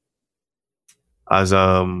created, as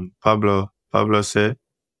Pablo said,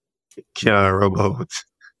 can't rub out.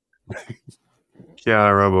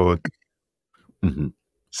 Can't rub out.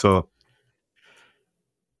 So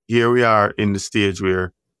here we are in the stage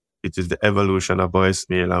where it is the evolution of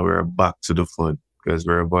voicemail and we're back to the fun because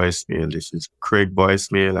we're a voicemail. This is Qraig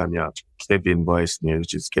voicemail and Kevin voicemail,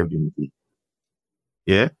 which is Kevin B.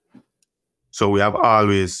 Yeah? So we have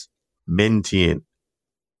always maintained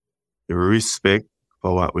the respect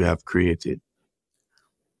for what we have created.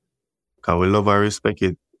 Because we love and respect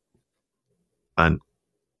it. And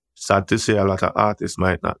sad to say, a lot of artists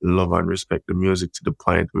might not love and respect the music to the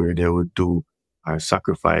point where they would do or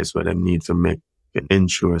sacrifice what they need to make to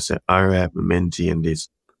ensure, say, all right, we maintain this.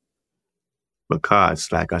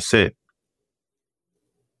 Because, like I said,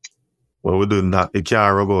 what we do not, it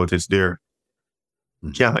can't rub out, it's there.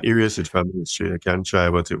 You can't erase it from history. I can try,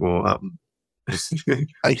 but it won't happen.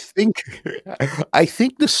 I think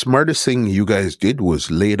the smartest thing you guys did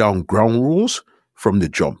was lay down ground rules from the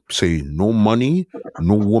jump. Say no money,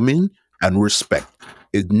 no woman, and respect.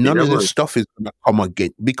 None of this stuff is gonna come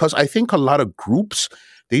again. Because I think a lot of groups,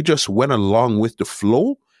 they just went along with the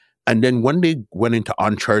flow. And then when they went into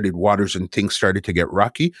uncharted waters and things started to get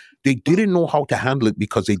rocky, they didn't know how to handle it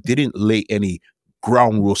because they didn't lay any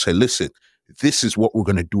ground rules. Say, listen, this is what we're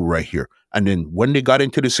going to do right here. And then when they got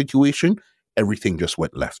into the situation, everything just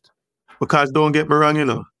went left. Because don't get me wrong, you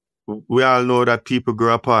know, we all know that people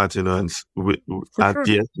grow apart, you know, and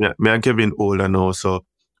me and Kevin older now, so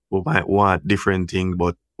we might want different things,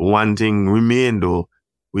 but one thing remain though,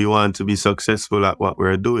 we want to be successful at what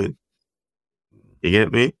we're doing. You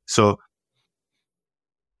get me? So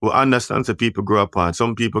we understand that people grow apart.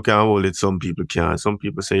 Some people can hold it, some people can't. Some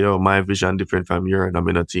people say, yo, my vision different from yours, and I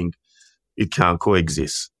mean, I think it can't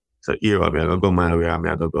coexist. So here, I'm going to go my way, I'm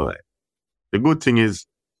going to go right. The good thing is,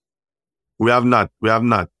 we have not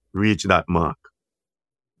reached that mark.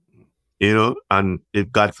 You know, and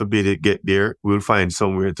if God forbid it get there, we'll find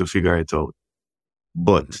somewhere to figure it out.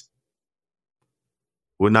 But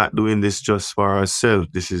we're not doing this just for ourselves.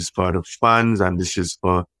 This is for the fans and this is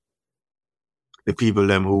for the people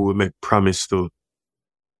them who will make promise to.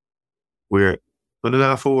 We don't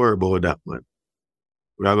have to worry about that, man.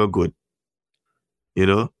 We have a good. You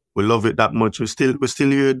know, we love it that much. We're still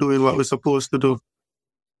here doing what we're supposed to do.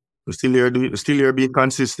 We're still here being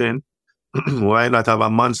consistent. Why not have a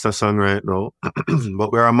monster song right now?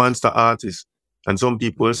 But we're a monster artist. And some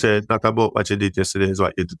people say it's not about what you did yesterday, it's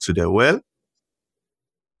what you did today. Well,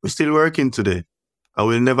 we're still working today. I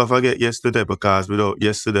will never forget yesterday because without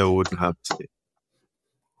yesterday, we wouldn't have today.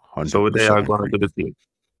 So they 100% are going agree. to do the thing.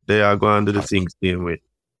 They are going to do the things same way.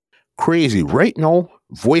 Crazy. Right now,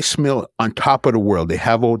 voicemail on top of the world. They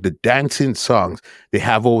have all the dancing songs. They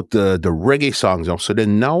have all the reggae songs. So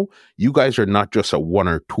then now you guys are not just a one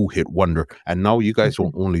or two hit wonder. And now you guys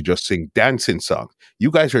don't only just sing dancing songs. You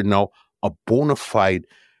guys are now a bona fide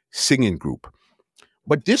singing group.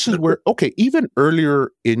 But this is where, okay, even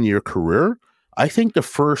earlier in your career, I think the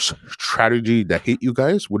first tragedy that hit you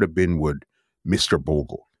guys would have been with Mr.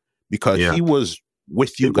 Bogle because Yeah, he was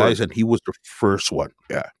with you it was. guys and he was the first one.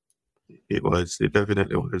 Yeah. It was. It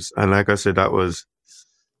definitely was. And like I said, I was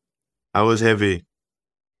heavy.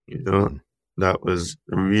 You know, Mm. that was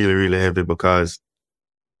really, really heavy because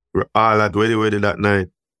we're all at Weddy that night.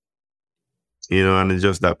 You know, and it's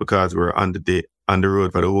just that because we're on the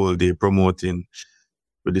road for the whole day promoting,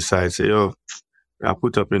 we decide say, yo, I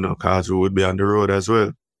put up, cause we would be on the road as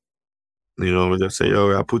well. You know, we just say,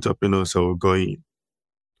 yo, I put up, so we're going.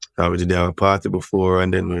 So we did have a party before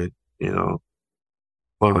and then we,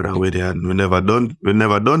 followed that with it and we're never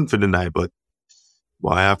done for the night, but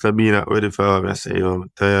boy, after being at Ready for I say, yo,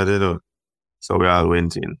 I'm tired, So we all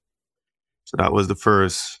went in. So that was the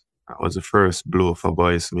first blow for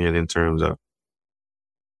voicemail in terms of,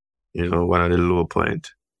 one of the low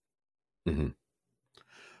point. Mhm.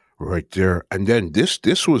 Right there. And then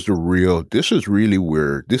this was the real, this is really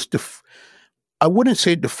where I wouldn't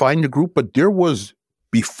say define the group, but there was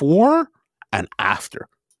before and after.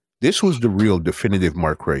 This was the real definitive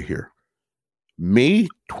mark right here. May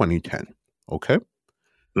 2010. Okay.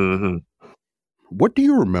 Mm-hmm. What do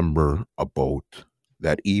you remember about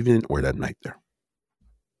that evening or that night there?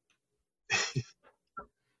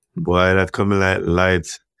 Boy, that coming like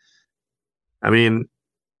lights. I mean,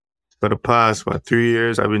 for the past, 3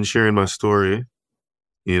 years, I've been sharing my story.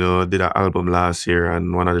 I did an album last year,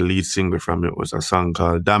 and one of the lead singles from it was a song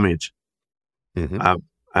called Damage. Mhm.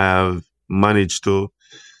 I have managed to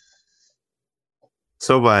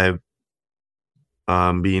survive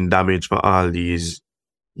being damaged for all these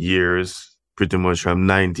years, pretty much from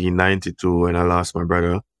 1992 when I lost my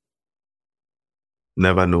brother.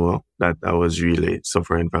 Never know that I was really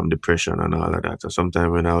suffering from depression and all of that. So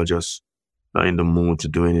sometimes when I was just not in the mood to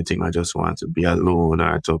do anything, I just want to be alone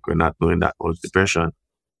or I talk with not knowing that was depression.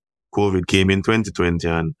 COVID came in 2020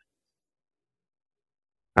 and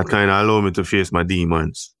that kind of allowed me to face my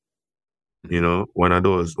demons. One of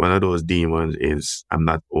those demons is I'm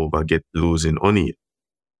not over losing money.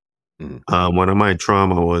 Mhm. One of my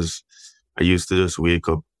trauma was I used to just wake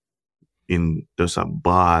up in just a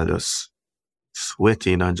ball, just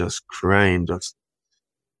sweating and just crying,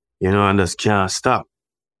 and just can't stop.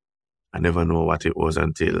 I never know what it was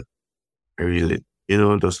until I really,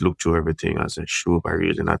 just look through everything and say, sure, I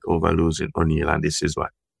really not over losing O'Neill. And this is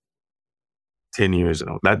what, 10 years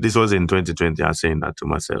now. This was in 2020, I was saying that to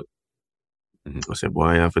myself. Mhm. I said, boy,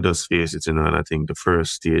 I have to just face it, and I think the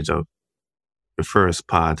first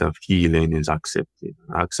part of healing is accepting.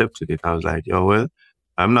 I accepted it. I was like, yo, well,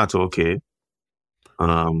 I'm not okay.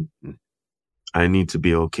 Mhm. I need to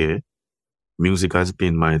be okay. Music has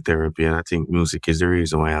been my therapy, and I think music is the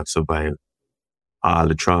reason why I've survived all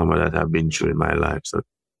the trauma that I've been through in my life. So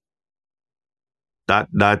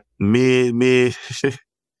that may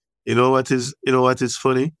you know what is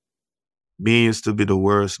funny? May used to be the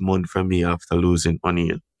worst month for me after losing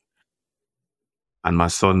O'Neill. And my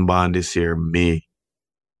son born this year, May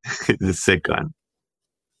the 2nd.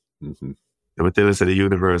 Mhm. Let me tell you, so the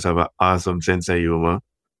universe have an awesome sense of humor.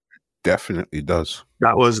 Definitely does.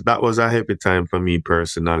 That was a happy time for me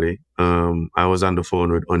personally. I was on the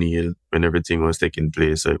phone with O'Neill when everything was taking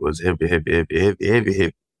place, so it was heavy, heavy, heavy, heavy, heavy,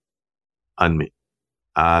 heavy on me.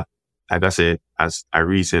 Uh, like I said, as I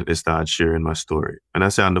recently started sharing my story, when I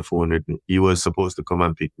say on the phone with me, he was supposed to come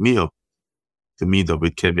and pick me up to meet up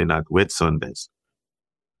with Kevin at Wet Sundays,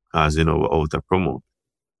 as we're out of promo.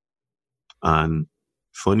 And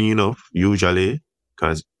funny enough, usually,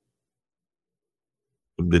 because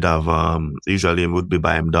did have usually him would be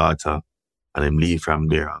by him daughter and him leave from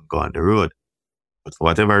there and go on the road. But for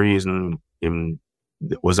whatever reason, him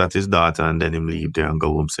was at his daughter and then him leave there and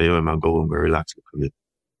go home. Say, yo, I'm go home and relax a bit.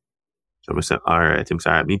 So I said, all right. Him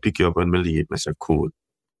say, all right, me pick you up when me leave. I said, cool.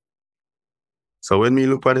 So when me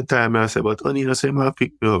look at the time, I said, but honey, I say, I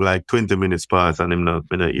pick me up like 20 minutes past and him not,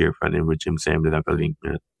 me not hear from him, which him saying that I can link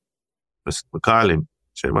me. I call him.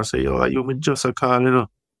 I say, yo, are you me just a call,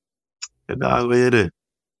 The dog, where you there?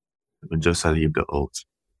 I just a leave the house.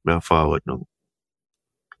 Me a forward now.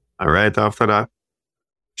 And right after that,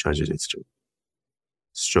 tragedy struck.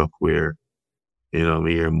 struck where, me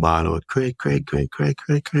hear him bawl out, Qraig, Qraig, Qraig, Qraig,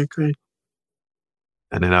 Qraig, Qraig, Qraig.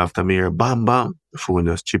 And then after me hear bam, bam, the phone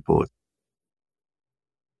just chip out.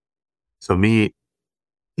 So me,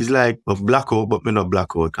 he's like, but blackout, but me not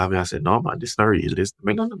blackout. Cause me I said, no man, this not real. This,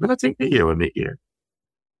 me not think me hear what me hear.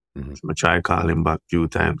 Mm-hmm. So I try to call him back a few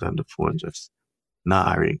times and the phone just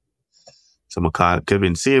not ring. So I call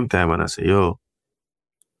Kevin same time and I say, yo,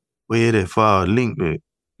 where you there for? Link me.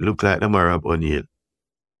 Look like them are up on Yale.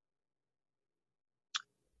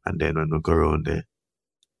 And then when we go around there,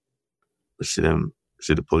 we see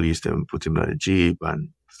the police, them put him in the Jeep and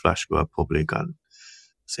flash go public and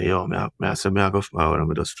say, yo, me I say, me I go forward and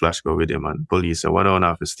we just flash go with him and police say, one on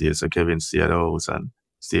off the stay. So Kevin stay at the house and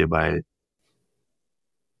stay by it.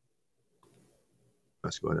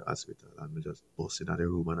 Flash go to the hospital and we just bust in the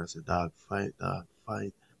room and I say, dog, fight.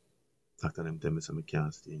 After them tell me so I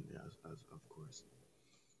can't stay in there, as of course.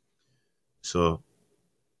 So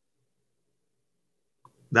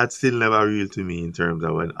that's still never real to me in terms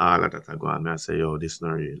of when all of that are going, I say, yo, this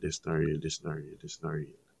not real, this not real, this not real, this not real.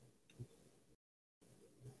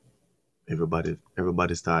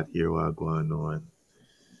 Everybody start hear what going on.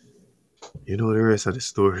 You know the rest of the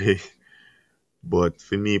story. But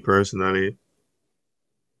for me personally,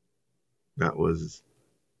 that was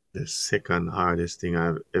the second hardest thing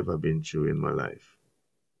I've ever been through in my life.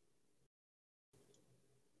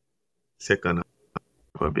 Second I've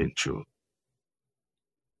ever been through.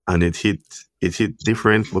 And it hit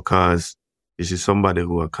different because this is somebody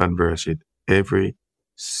who I converse with every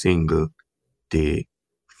single day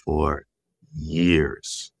for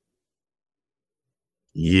years.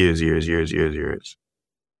 Years.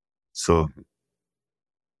 So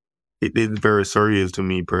it is very surreal to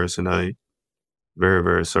me personally. Very,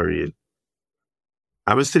 very surreal.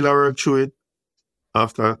 I was still work through it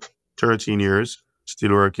after 13 years,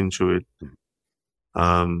 still working through it.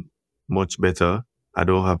 Much better. I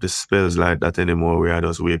don't have the spells like that anymore where I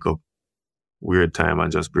just wake up weird time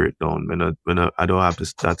and just break down. I don't have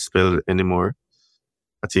that spell anymore.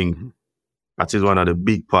 I think that is one of the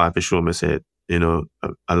big parts to show me said, a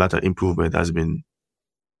lot of improvement has been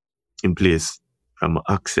in place. I'm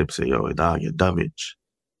accept say, yo, dog, you damage.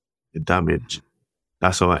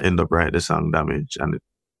 That's how I end up writing the song Damage. And it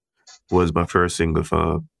was my first single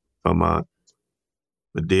for my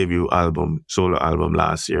debut album, solo album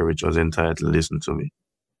last year, which was entitled Listen to Me.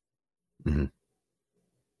 Mm-hmm.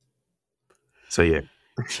 So yeah.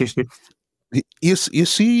 You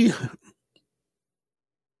see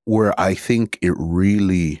where I think it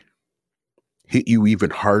really hit you even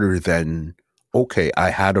harder than, okay, I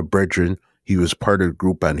had a brethren, he was part of the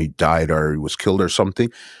group and he died or he was killed or something,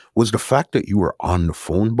 was the fact that you were on the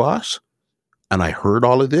phone, boss, and I heard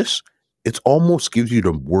all of this. It almost gives you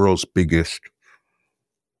the world's biggest,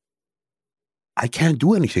 I can't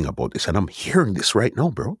do anything about this, and I'm hearing this right now,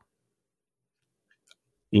 bro.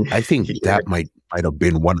 I think that might have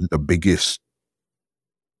been one of the biggest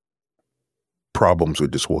problems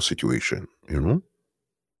with this whole situation,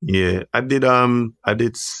 Yeah, I did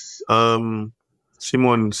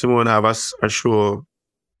Simone have a show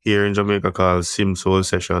here in Jamaica called Sim Soul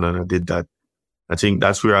Session, and I did that. I think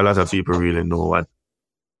that's where a lot of people really know what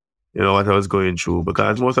I was going through,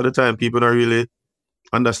 because most of the time people don't really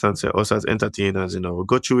understand us as entertainers, we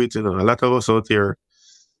go through it, a lot of us out here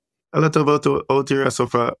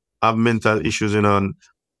suffer, have mental issues, and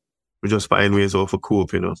we just find ways to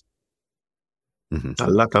cope, Mm-hmm. A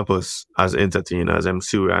lot of us as entertainers, I'm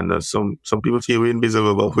sure, and some people feel we're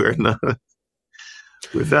invisible, but we're not.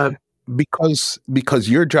 With that. Because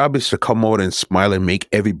your job is to come out and smile and make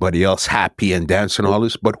everybody else happy and dance and all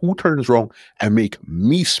this, but who turns wrong and make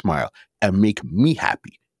me smile and make me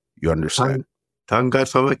happy? You understand? Thank God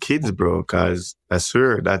for my kids, bro, because I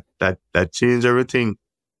swear that changed everything.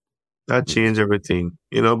 That changed everything,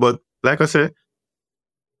 but like I said,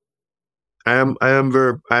 I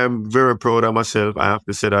am very proud of myself. I have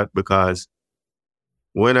to say that, because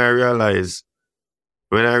when I realize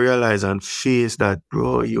and face that,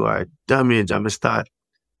 bro, you are damaged, I start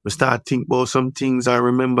think about some things, I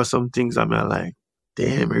remember some things, I'm like,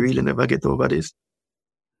 damn, I really never get over this.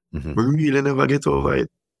 Mm-hmm. We really never get over it.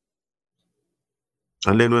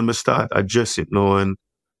 And then when we start address it now, and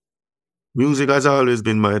music has always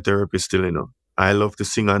been my therapy still, I love to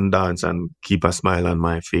sing and dance and keep a smile on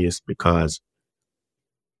my face, because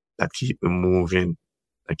that keep me moving,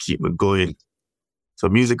 that keep me going. So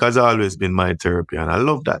music has always been my therapy, and I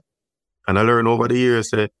love that. And I learned over the years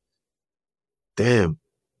that, damn,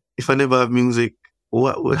 if I never have music,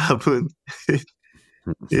 what would happen?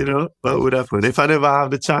 What would happen? If I never have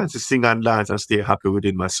the chance to sing and dance and stay happy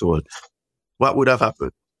within my soul, what would have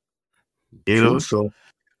happened? True. So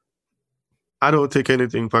I don't take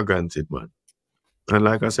anything for granted, man. And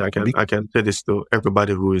like I say, Be- I can tell this to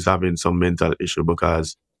everybody who is having some mental issue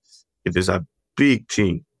because it is a big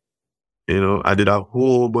thing. I did a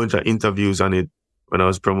whole bunch of interviews on it when I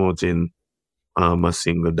was promoting a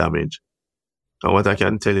single Damage. And what I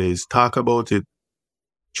can tell you is talk about it.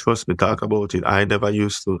 Trust me, talk about it. I never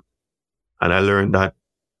used to. And I learned that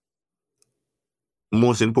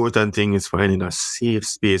most important thing is finding a safe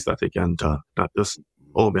space that you can talk. Not just,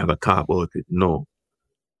 oh, me have a talk about it. No.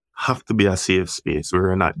 Have to be a safe space where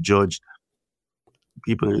you're not judged.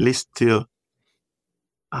 People listen to you.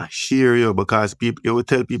 I hear you because you will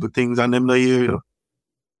tell people things and them not hear you.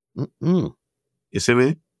 Mm-mm. You see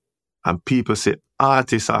me? And people say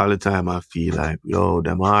artists all the time. I feel like, yo,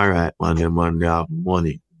 them all right, man. They have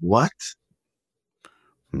money. What?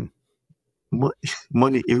 Hmm.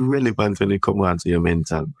 Money irrelevant when it comes down to your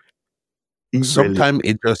mental.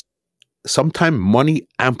 Sometimes money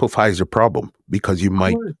amplifies the problem because you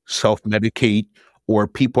might self-medicate, or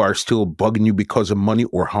people are still bugging you because of money,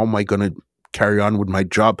 or how am I going to carry on with my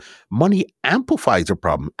job? Money amplifies the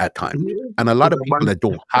problem at times. Yeah. And a lot of people that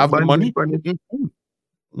don't have the money.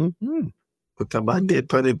 Put a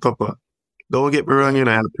band-aid on it, Papa. Don't get me wrong,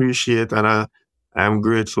 I appreciate and I am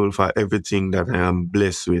grateful for everything that I am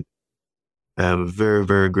blessed with. I am very,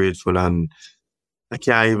 very grateful, and I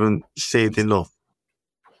can't even say it enough.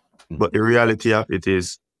 But the reality of it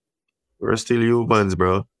is, we're still humans,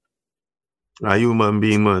 bro. A human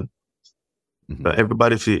being, man. But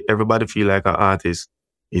everybody feel like an artist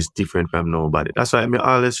is different from nobody. That's why I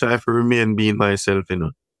always try to remain being myself,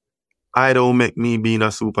 I don't make me being a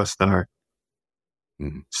superstar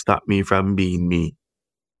stop me from being me,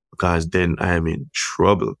 because then I am in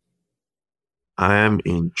trouble. I am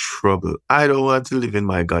in trouble. I don't want to live in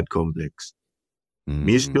my God complex.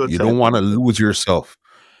 You don't want to lose yourself.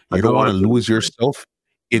 You don't want to lose yourself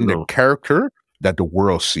in the character that the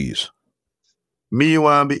world sees. Me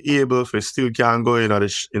want to be able to still can go in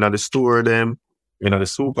the store them, the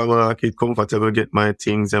supermarket, comfortable, get my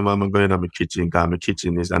things, and I'm going to my kitchen, because my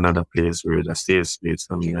kitchen is another place where it's a safe space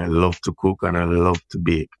for me. I love to cook and I love to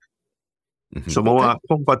bake. So I want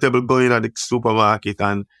comfortable going to the supermarket,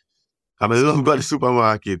 and I'm in love with the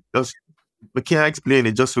supermarket. Just, I can't explain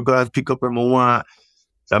it. Just because I pick up and I want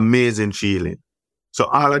it's amazing feeling. So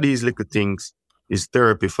all of these little things is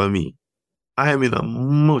therapy for me. I am in a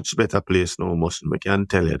much better place now, Muslim. I can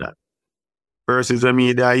tell you that. Versus when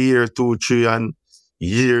me there a year, 2, 3, and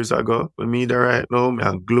years ago, when me there right now, me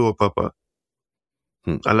a glow, Papa.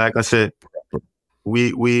 And like I said,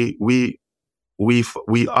 we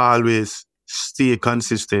always stay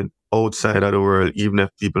consistent outside of the world, even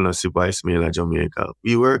if people not see voicemail at Jamaica.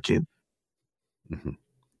 We working.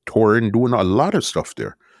 Touring, doing a lot of stuff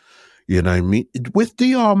there. You know what I mean? With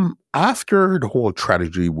the after the whole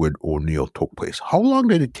tragedy with O'Neill took place, how long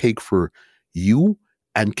did it take for you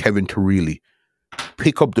and Kevin to really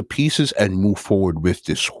pick up the pieces and move forward with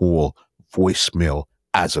this whole voicemail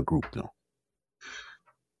as a group now?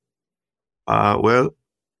 Well,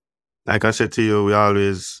 like I said to you, we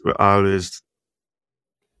always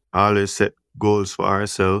set goals for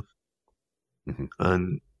ourselves,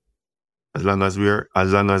 and as long as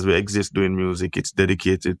we exist doing music, it's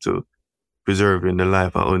dedicated to preserving the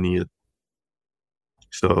life of O'Neill.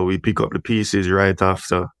 So we pick up the pieces right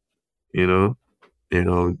after, that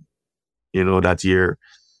year.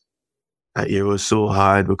 That year was so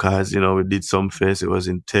hard because, we did some fest. It was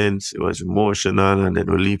intense. It was emotional. And then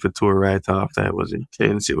we leave the tour right after. It was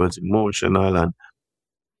intense. It was emotional. And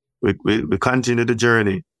we continued the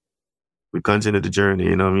journey.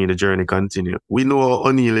 The journey continued. We know how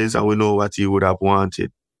O'Neill is, and we know what he would have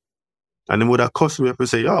wanted. And he would have cussed me if we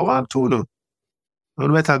say, yo, I want to know.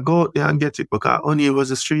 And better go out there and get it, because O'Neill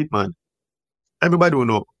was a street man. Everybody will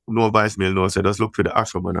know voicemail knows, so just look for the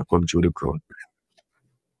Afro man and come through the crowd.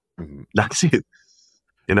 That's it.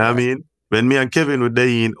 You know what I mean? When me and Kevin were there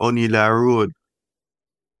in O'Neill Road,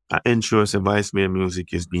 I ensure the voicemail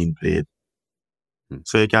music is being played.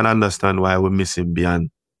 So you can understand why we're missing beyond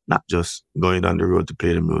not just going on the road to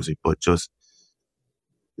play the music, but just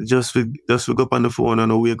wake up on the phone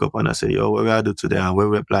and I wake up and I say, yo, what we gotta do today, and where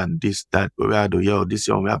we plan this, that, what we gotta do, yo, this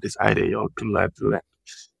young, we have this idea, yo, do that.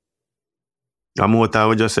 And more time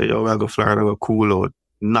we just say, yo, we gotta go Florida, go cool out.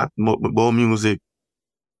 Not about music.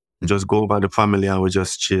 Just go over the family and we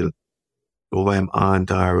just chill. Over him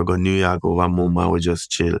aunt, or we go New York over mom and we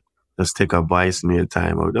just chill. Just take a voicemail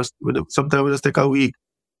time. Or sometimes we just take a week.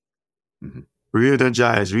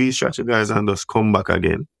 Re-energize, re-strategize, and just come back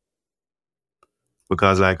again.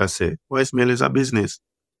 Because like I said, voicemail is a business.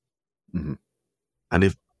 And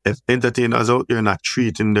if if entertainers out there not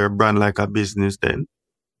treating their brand like a business, then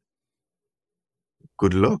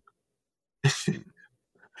good luck.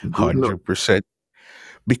 Good luck. 100%.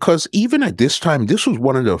 Because even at this time, this was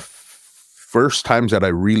one of the first times that I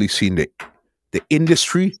really seen the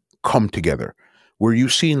industry come together. Where you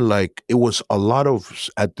seen like it was a lot of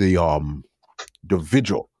at the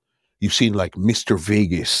vigil. You've seen like Mr.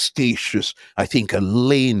 Vegas, Statius, I think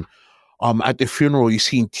Elaine. At the funeral, you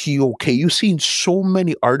seen TOK. You seen so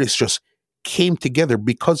many artists just came together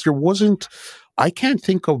because there wasn't. I can't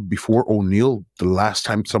think of before O'Neill the last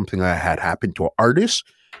time something like that had happened to an artist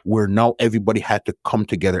where now everybody had to come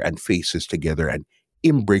together and faces together and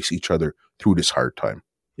embrace each other through this hard time.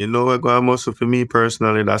 You know what, God, also for me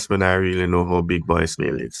personally, that's when I really know how big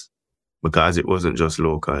voicemail is. Because it wasn't just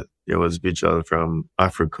local. There was vigil from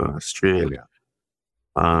Africa, Australia,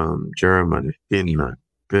 Germany, Finland,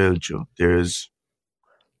 Belgium. There's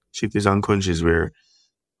cities and countries where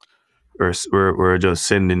we're just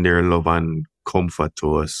sending their love and comfort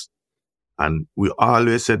to us. And we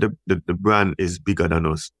always said the brand is bigger than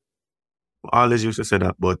us. We always used to say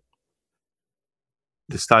that, but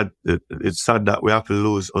it's sad that we have to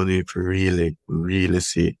lose only if we really, really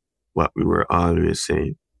see what we were always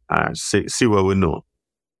saying. See what we know.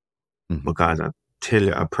 Mhm. Because I tell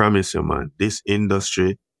you, I promise you, man, this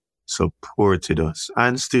industry supported us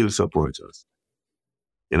and still supports us.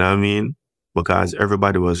 You know what I mean? Because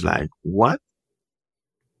everybody was like, what?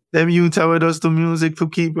 Them youth with us to music to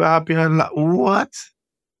keep you happy and like, what?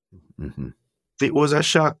 Mhm. It was a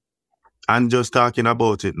shock. And just talking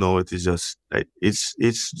about it now, it is just, like, it's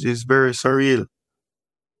very surreal.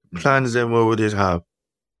 Plans them what we did have.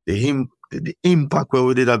 The impact what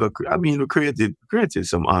we did have. I mean, we created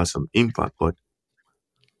some awesome impact, but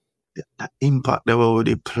that impact that we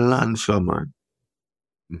did plan for, man.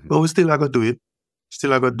 Mhm. But we still have to do it.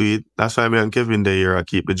 Still have to do it. That's why me and Kevin there here, I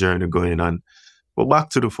keep the journey going on. But back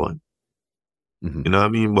to the fun. Mhm. You know what I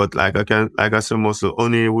mean? But like I said, Muscle,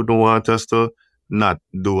 only we don't want us to not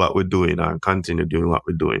do what we're doing and continue doing what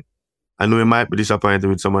we're doing. I know we might be disappointed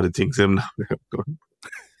with some of the things them that we have done.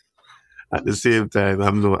 At the same time,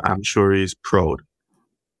 I'm sure he's proud.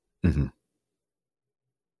 Mhm.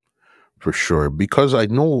 For sure. Because I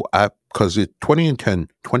know because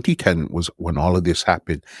 2010 was when all of this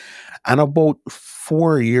happened. And about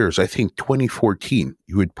 4 years, I think 2014,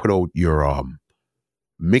 you would put out your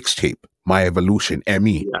mixtape, My Evolution,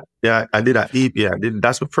 ME. Yeah, I did that EP.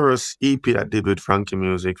 That's the first EP I did with Frankie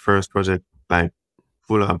Music. First project, like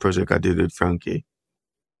full-on project I did with Frankie.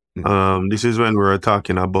 Mhm. This is when we were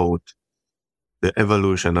talking about the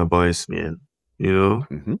evolution of voicemail. You know,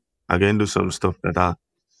 Mhm. I can do some stuff that I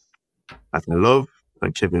love,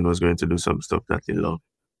 and Kevin was going to do some stuff that he loved.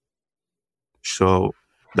 So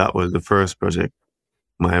that was the first project,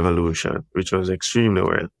 My Evolution, which was extremely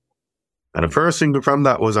well. And the first single from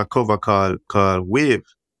that was a cover called Wave.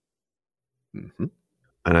 Mhm.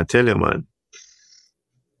 And I tell you, man,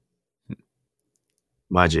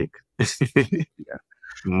 magic. Yeah.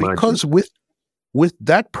 Magic. Because with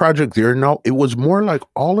that project there now, it was more like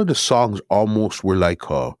all of the songs almost were like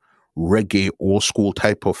a reggae old school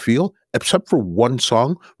type of feel, except for one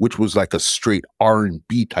song, which was like a straight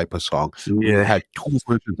R&B type of song, where you Yeah. had two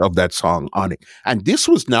versions of that song on it. And this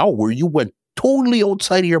was now where you went totally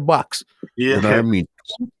outside of your box. You know what I Yeah. mean?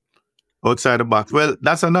 Outside the box. Well,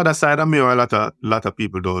 that's another side of me or a lot of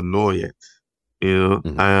people don't know yet. You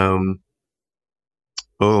Mhm. know?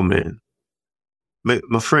 Oh man. My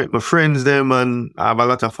friends them, and I have a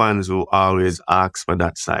lot of fans who always ask for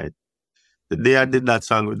that side. The day I did that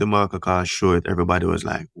song with the Marco Car show it, everybody was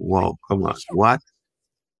like, wow, come on, what?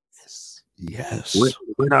 Yes.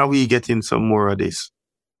 When are we getting some more of this?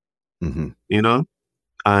 Mhm. You know?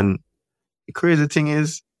 And the crazy thing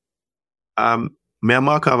is, me and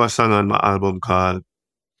Marco have a song on my album called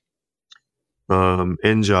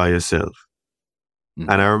Enjoy Yourself. Mhm.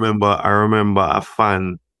 And I remember a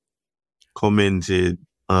fan commented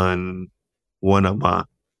on one of my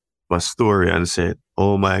story and said,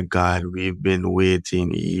 oh my God, we've been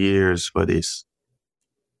waiting years for this.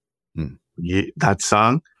 Mm. That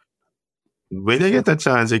song, when you get a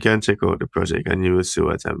chance, you can check out the project and you will see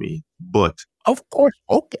what I mean. But Of course.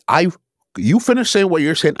 Okay. You finish saying what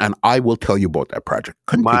you're saying, and I will tell you about that project.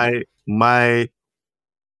 Continue. my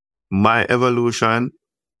evolution,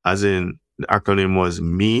 as in the acronym was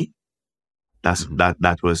me. Mhm.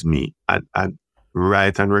 That was me. I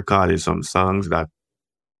write and recorded some songs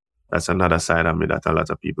that's another side of me that a lot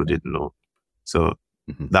of people didn't know. So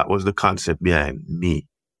Mhm. that was the concept behind me.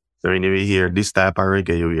 So when you hear this type of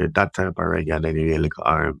reggae, you hear that type of reggae, and then you hear like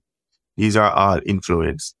R&B. These are all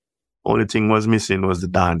influenced. Only thing was missing was the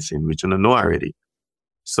dancing, which you don't know already.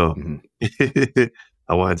 So Mhm.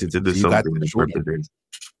 I wanted to do So you got something to that show them. represents.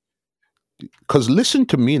 Because listen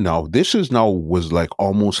to me now. This is now was like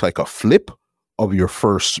almost like a flip of your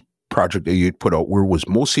first project that you put out, where it was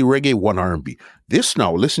mostly reggae, one R&B. This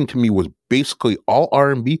now, listen to me, was basically all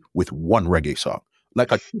R&B with one reggae song,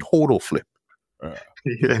 like a total flip. Uh,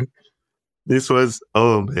 Yeah. This was,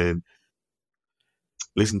 oh man,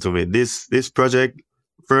 listen to me. This project,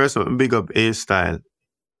 first, big up A Style.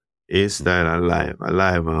 A mhm, Style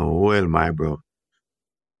alive and well, my bro.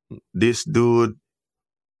 This dude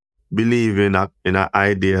believe in an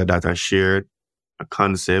idea that I shared, a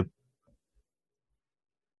concept,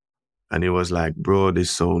 and he was like, "Bro,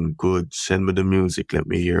 this sound good. Send me the music. Let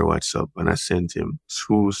me hear what's up." And I sent him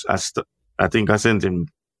two. I think I sent him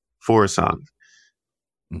 4 songs,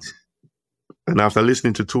 mhm, and after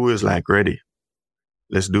listening to two, he's like, "Ready,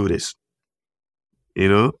 let's do this."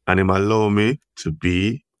 And him allow me to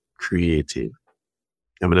be creative.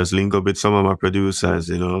 And I just link up with some of my producers,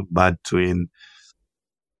 Bad Twin,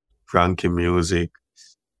 Frankie Music,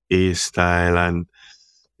 A Style, and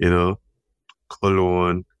you know,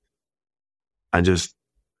 Cologne, and just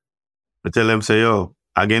I tell them, say, yo,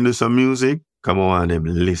 I can do some music. Come on, them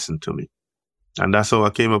listen to me. And that's how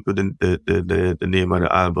I came up with the name of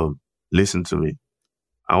the album. Listen to me.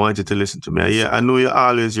 I want you to listen to me. Yeah, I know you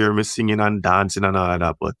always hear me singing and dancing and all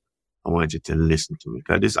that, but I want you to listen to me.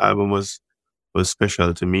 Because this album was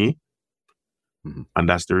special to me. mhm, And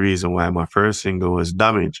that's the reason why my first single was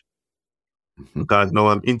Damage. mhm. Because now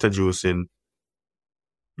I'm introducing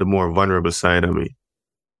the more vulnerable side of me.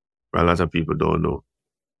 Where a lot of people don't know.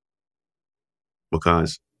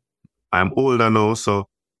 Because I'm older now, so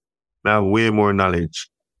I have way more knowledge.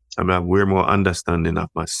 I have way more understanding of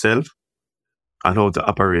myself and how to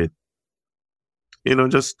operate.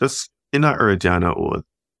 Just in a earth and a old.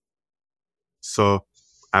 So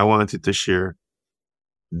I wanted to share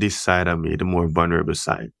this side of me, the more vulnerable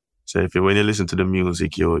side. So when you listen to the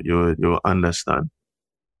music, you understand.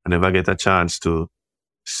 And if I get a chance to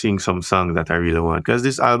sing some songs that I really want, because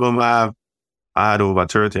this album I had over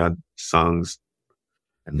 30 odd songs,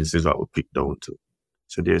 and this is what we picked down to.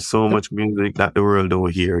 So there's so Okay. much music that the world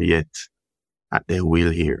don't hear yet, that they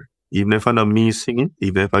will hear. Even if I'm not me singing,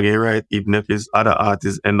 even if I get it right, even if it's other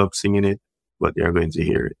artists end up singing it, but they're going to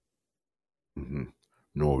hear Mhm.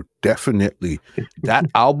 No, definitely. That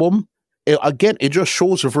album, again, it just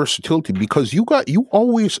shows the versatility because you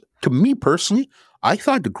always, to me personally, I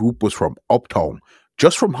thought the group was from Uptown.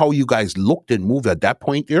 Just from how you guys looked and moved at that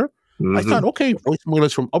point there, I thought, it. okay, Voice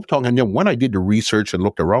is from Uptown. And then when I did the research and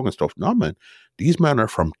looked around and stuff, no, man, these men are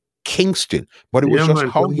from Kingston. But it was Yeah, just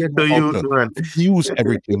man. how Come you get know the how youth, to man. fuse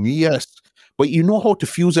everything. Yes. But you know how to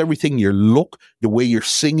fuse everything, your look, the way you're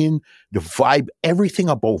singing, the vibe, everything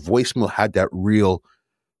about voicemail had that real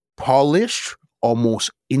polished,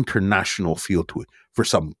 almost international feel to it for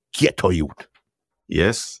some ghetto youth.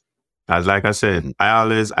 Yes. As like I said, Mhm, I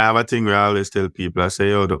have a thing where I always tell people, I say,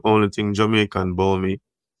 yo, the only thing Jamaican bow me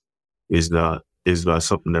is the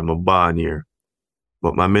something that I'm born here.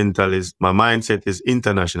 But my mindset is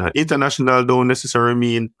international. International don't necessarily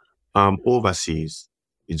mean overseas.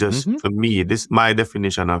 It just, mhm, for me, this my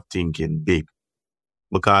definition of thinking big.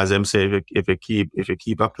 Because them say if you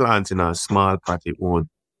keep a plant in a small pot, you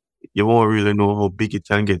won't really know how big it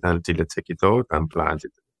can get until you take it out and plant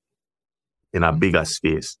it in a mhm, bigger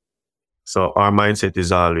space. So our mindset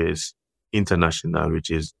is always international,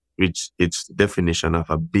 which its definition of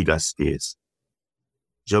a bigger space.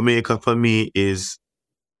 Jamaica for me is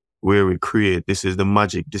where we create. This is the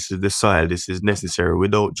magic. This is the soil. This is necessary.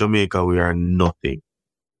 Without Jamaica, we are nothing.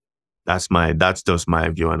 That's just my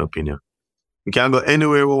view and opinion. We can go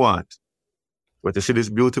anywhere we want. But to see this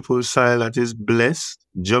beautiful soil that is blessed,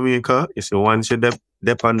 Jamaica, you see once you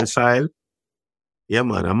dep on the soil, yeah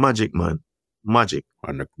man, a magic man. Magic.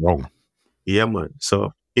 on the ground. Yeah man.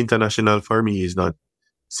 So international for me is not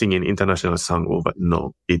singing international song over.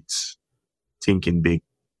 No, it's thinking big,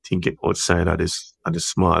 thinking outside of the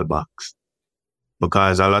small box.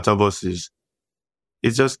 Because a lot of us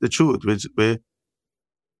it's just the truth.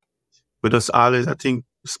 We just always, I think,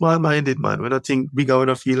 small minded, man. We don't think bigger, we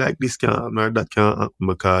don't feel like this can happen or that can happen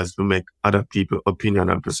because we make other people opinion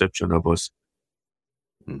and perception of us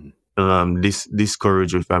Mhm, this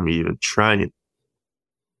discourage you from even trying.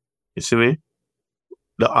 You see me?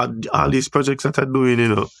 All these projects that I'm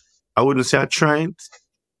doing, I wouldn't say I'm trying.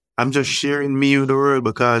 I'm just sharing me with the world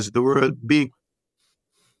because the world big.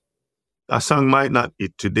 A song might not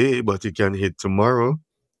hit today, but it can hit tomorrow.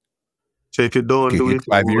 So if you It don't can do hit it,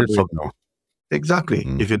 you 5 won't years do from it. now. Exactly.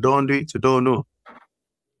 Mhm, If you don't do it, you don't know.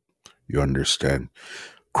 you understand.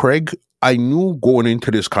 Craig, I knew going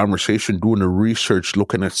into this conversation, doing the research,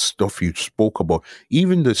 looking at stuff you spoke about,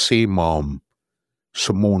 even the same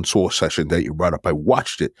Simone Soul session that you brought up. I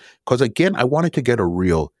watched it because again, I wanted to get a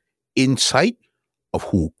real insight of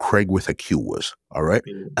who Qraig with a Q was. All right.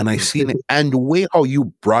 And I seen it and the way how you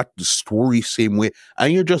brought the story same way,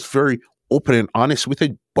 and you're just very open and honest with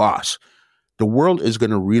it, boss. The world is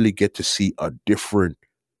going to really get to see a different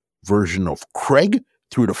version of Qraig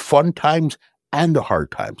through the fun times and the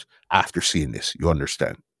hard times after seeing this. You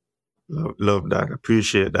understand? Love that.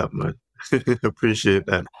 Appreciate that, man. Appreciate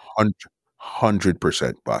that.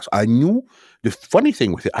 100%, boss. I knew the funny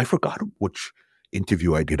thing with it, I forgot which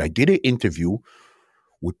interview I did. I did an interview,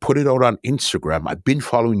 we put it out on Instagram. I've been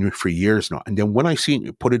following you for years now. And then when I seen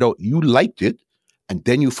you put it out, you liked it. And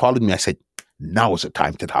then you followed me. I said, now is the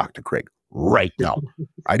time to talk to Qraig. Right now.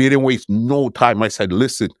 I didn't waste no time. I said,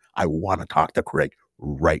 listen, I want to talk to Qraig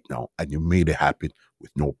right now. And you made it happen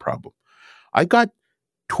with no problem. I got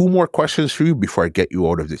 2 more questions for you before I get you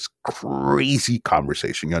out of this crazy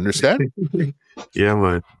conversation. You understand? Yeah,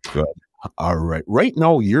 man. Good. All right. Right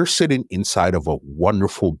now, you're sitting inside of a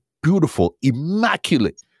wonderful, beautiful,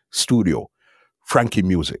 immaculate studio, Frankie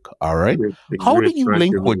Music. All right. How did you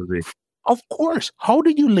link with? Of course. How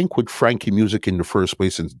did you link with Frankie Music in the first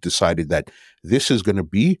place and decided that this is going to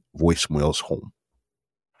be Voicemail's home?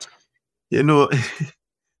 You know,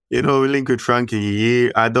 we link with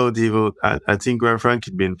Frankie. I don't even. I think we're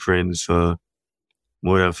Frankie been friends for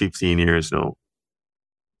more than 15 years now,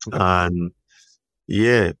 and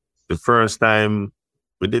yeah, the first time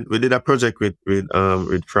we did a project with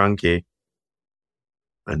Frankie,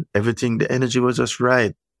 and everything, the energy was just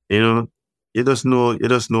right. You just know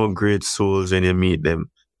great souls when you meet them.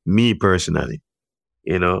 Me personally,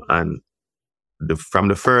 and from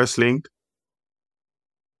the first link,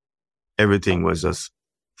 everything was just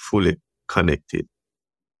fully connected.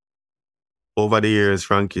 Over the years,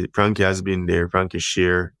 Frankie has been there. Frankie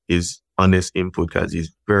share his honest input because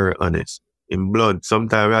he's very honest. In blood,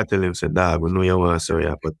 sometimes I tell him, say, dog, we know you want to say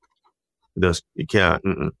yeah, but you can't.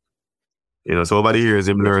 So over the years,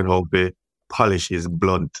 him learn how to polish his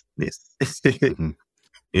bluntness.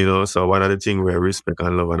 So one of the things we respect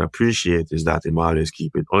and love and appreciate is that him always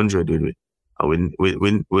keep it 100 with me. And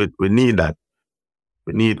we need that.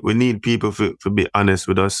 We need people to be honest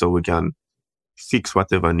with us so we can fix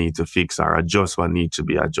whatever need to fix or adjust what needs to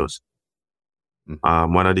be adjusted.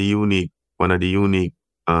 One of the unique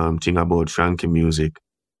thing about Frankie Music,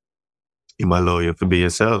 him allow you to be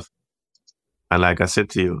yourself. And like I said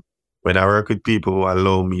to you, when I work with people who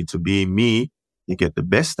allow me to be me, you get the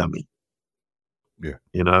best of me. Yeah.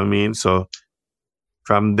 You know what I mean? So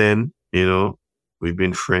from then, we've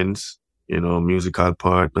been friends, musical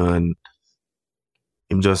partner, and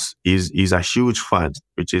he's a huge fan,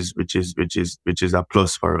 which is a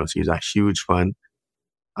plus for us. He's a huge fan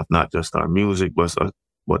of not just our music, but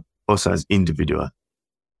us as individual.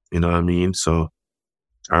 You know what I mean? So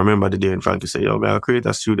I remember the day when Frankie said, yo, man, I'll create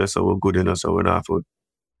a studio so we're good enough, so we're not to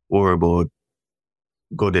worry about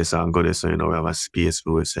go this and go this, we have a space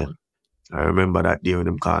for ourselves. I remember that day when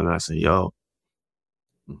them called and I said, yo,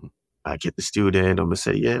 I get the studio and I'm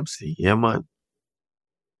say, yeah, man.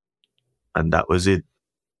 And that was it.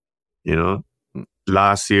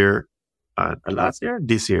 This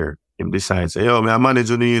year, him decides, say, yo, man, I manage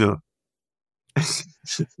you,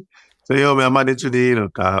 So, yo, man, I manage you,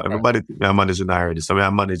 cause everybody think me I manage you already. So, I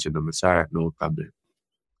manage them. Sorry, no problem.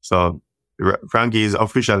 So, Frankie is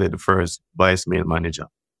officially the first voicemail manager.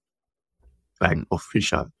 Like,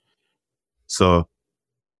 official. So,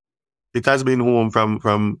 it has been home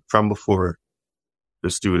from before the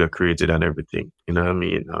studio created and everything. You know what I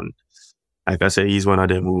mean? And like I said, he's one of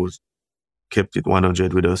them who's kept it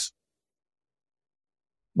 100 with us.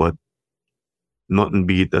 But nothing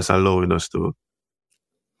beat us allowing us to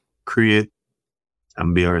create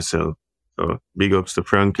and be ourselves. So big ups to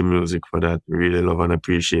Frankie Music for that. Really love and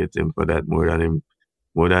appreciate him for that more than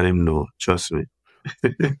him know. Trust me.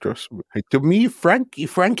 Trust me. To me,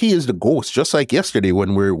 Frankie is the ghost. Just like yesterday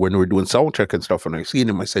when we're doing sound check and stuff, and I seen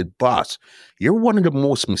him, I said, "Boss, you're one of the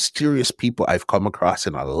most mysterious people I've come across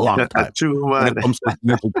in a long time." True, man. When it comes to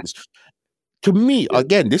musicals. To me,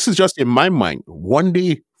 again, this is just in my mind. One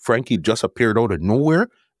day, Frankie just appeared out of nowhere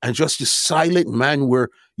and just this silent man where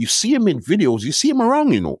you see him in videos, you see him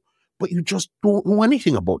around, but you just don't know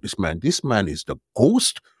anything about this man. This man is the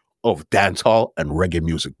ghost of dancehall and reggae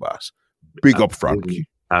music, boss. Big up, Frankie.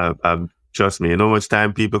 Trust me, you know how much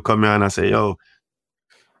time people come here and I say, yo,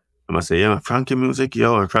 I'm going to say, yeah, Frankie Music,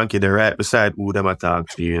 yo, and Frankie, they're right beside who them I talk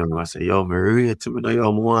to you. And I say, yo, me rate him, yo, I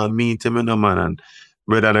want to meet him, man. And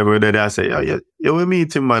brother, I say, yo, you will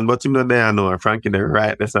meet him, man, but him not there, no. Frankie, there,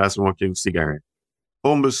 right? Let's start smoking cigarette.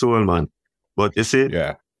 Humble soul, man. But you see,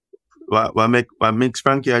 Yeah. what makes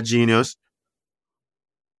Frankie a genius,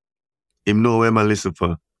 him know where man listen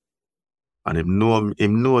for. And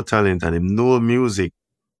him know talent and him know music.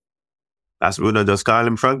 That's we don't just call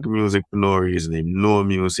him Frankie music for no reason. Him know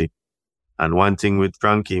music. And one thing with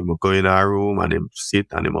Frankie, him go in our room and him sit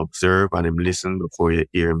and him observe and him listen before you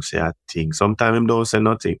hear him say a thing. Sometimes him don't say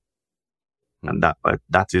nothing. And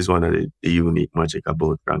that is one of the unique magic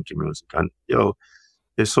about Frankie music. And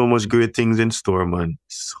there's so much great things in store, man.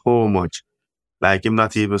 So much. Like him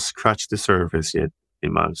not even scratch the surface yet.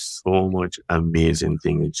 Him has so much amazing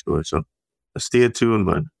things in store. So stay tuned,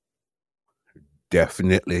 man.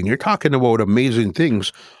 Definitely. And you're talking about amazing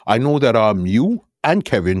things. I know that you and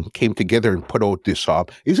Kevin came together and put out this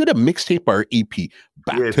is it a mixtape or EP?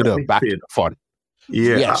 Back to the fun.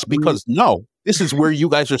 Yeah. Yes, because now this is where you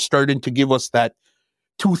guys are starting to give us that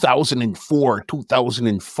 2004,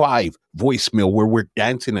 2005 voicemail where we're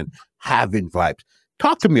dancing and having vibes.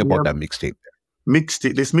 Talk to me about that mixtape.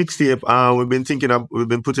 This mixtape, we've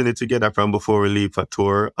been putting it together from before we leave for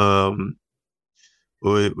tour.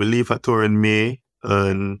 We leave for tour in May,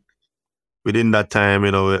 and within that time, we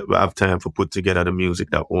have time to put together the music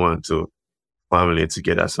that we want to family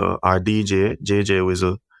together. So our DJ, JJ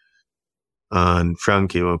Whistle, and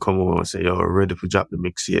Frankie will come over and say, yo, we're ready to drop the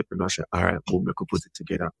mixtape. And I say, all right, we could put it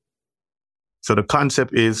together. So the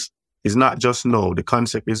concept is not just now. The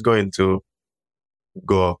concept is going to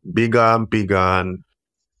go bigger and bigger and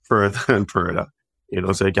further and further.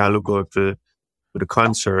 So you can look out for the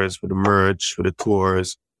concerts, for the merch, for the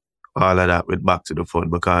tours, all of that with Back to the Fun.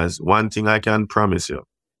 Because one thing I can promise you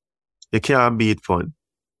can't beat fun.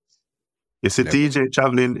 It's a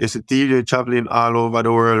TJ traveling all over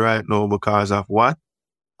the world right now because of what?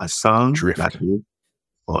 A song that is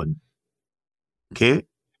fun. Okay?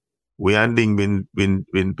 We and Ding been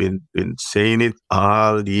saying it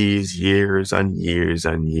all these years and years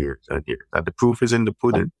and years and years. And the proof is in the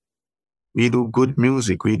pudding. We do good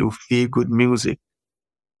music. We do feel good music.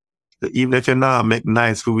 Even if you not make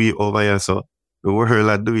nice for we over here, so the world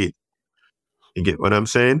will do it. You get what I'm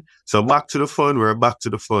saying? So back to the fun. We're back to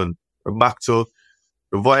the fun. We're back to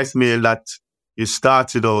the voicemail that you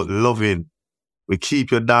started out loving. We keep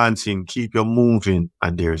you dancing, keep you moving,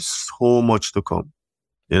 and there's so much to come.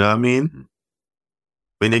 You know what I mean? Mm-hmm.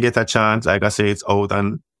 When you get a chance, like I say, it's out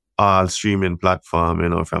on all streaming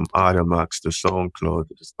platforms, from Audiomax to SoundCloud,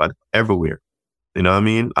 just everywhere. You know what I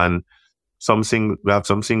mean? And we have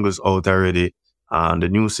some singles out already. And the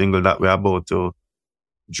new single that we're about to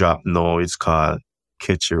drop now is called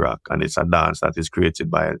Qraig, and it's a dance that is created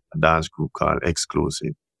by a dance group called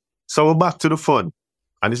Exclusive. So we're back to the fun.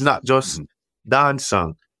 And it's not just dance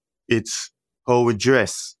song. It's how we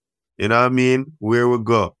dress. You know what I mean? Where we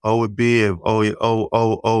go, how we behave,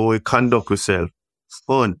 how we conduct ourselves.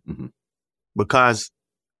 Fun. Mm-hmm. Because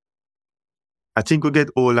I think we get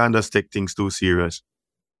old and just take things too serious.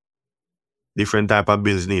 Different type of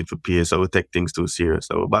bills need to pay, so we take things too serious.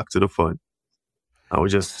 So we're back to the fun. And we're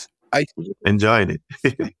just enjoying it.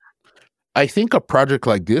 I think a project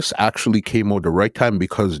like this actually came out the right time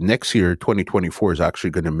because next year, 2024, is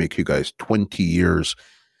actually going to make you guys 20 years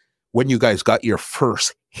when you guys got your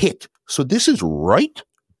first hit. So this is right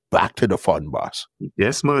back to the fun, boss.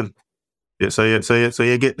 Yes, man. Yeah, so you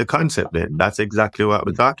get the concept then. That's exactly what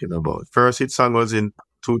we're talking about. First hit song was in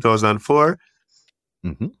 2004,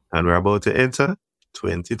 and we're about to enter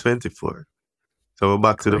 2024. So we're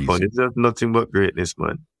back to the fun. It's just nothing but greatness,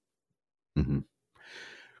 man. Mm-hmm.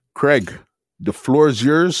 Qraig, the floor is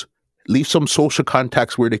yours. Leave some social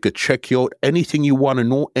contacts where they could check you out. Anything you want to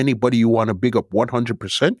know, anybody you want to big up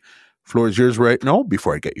 100%. Floor is yours right now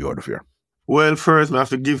before I get you out of here. Well, first, I have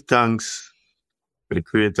to give thanks for the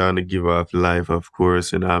creator and the giver of life, of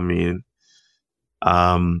course. You know what I mean?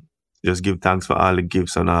 Just give thanks for all the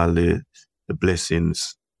gifts and all the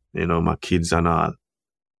blessings, my kids and all.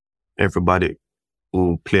 Everybody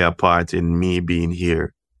who play a part in me being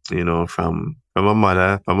here, from my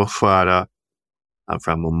mother, from my father, and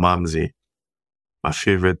from my momsy. My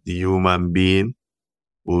favorite human being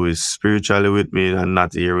who is spiritually with me and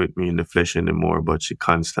not here with me in the flesh anymore, but she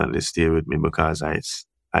constantly stay with me because I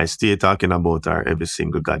stay talking about her every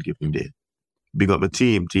single God-given day. Big up my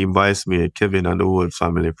team Vice Me, Kevin and the whole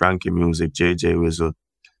family, Frankie Music, JJ Whistle,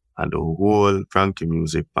 and the whole Frankie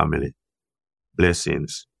Music family.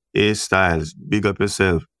 Blessings. A Styles, big up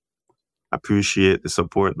yourself. Appreciate the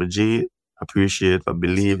support, my G. Appreciate for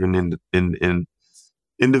believing in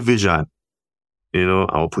the vision.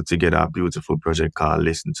 I'll put together a beautiful project called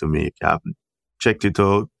Listen to Me. If you haven't checked it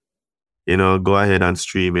out, go ahead and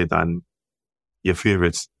stream it on your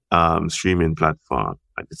favorite streaming platform.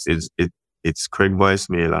 It's Qraig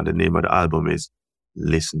Voicemail, and the name of the album is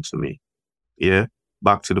Listen to Me. Yeah.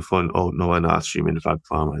 Back to the Fun out now on our streaming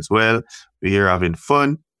platform as well. We're here having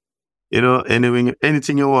fun.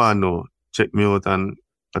 Anything you want to know, check me out on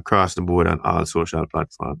across the board on all social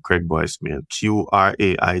platforms. Qraig Voicemail,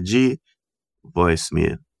 Qraig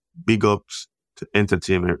Voicemail. Big ups to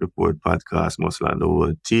Entertainment Report Podcast, Muscle and the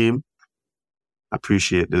whole team.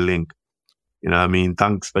 Appreciate the link. You know what I mean?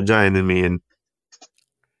 Thanks for joining me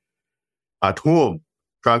at home,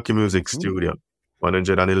 Frankie Music Studio,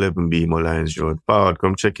 111B Mullines Road. Forward,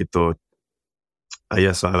 come check it out. And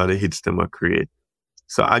yes, all of the hits them I create.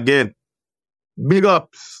 So again, big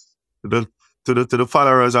ups to the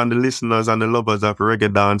followers and the listeners and the lovers of reggae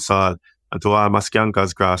dancehall, and to all my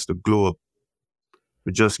skankers across the globe.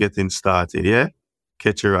 We're just getting started, yeah?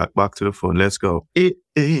 Catch your rock, back to the phone. Let's go.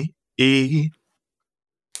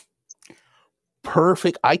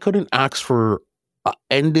 Perfect. I couldn't ask for an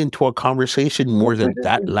ending to a conversation more than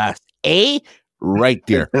that last right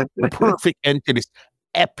there. Perfect end to this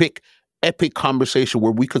epic conversation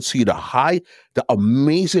where we could see the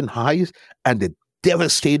amazing highs and the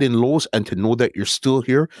devastating lows, and to know that you're still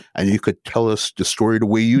here and you could tell us the story the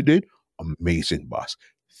way you did. Amazing, boss.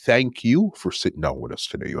 Thank you for sitting down with us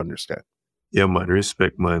today. You understand? Yeah, man.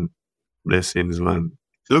 Respect, man. Blessings, man.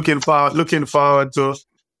 Looking forward to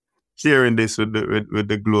sharing this with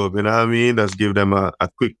the globe. You know what I mean? Just give them a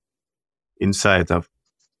quick insight of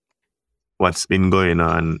what's been going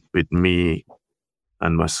on with me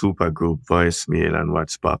and my super group Voicemail and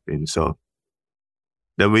what's popping. So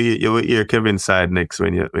then you will hear Kevin's side next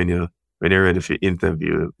when you're ready for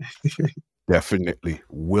interview. Definitely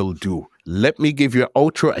will do. Let me give you an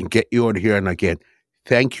outro and get you out of here. And again,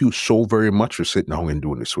 thank you so very much for sitting down and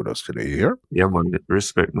doing this with us today. Here, yeah, man.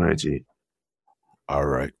 Respect, my G. All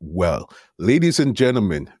right. Well, ladies and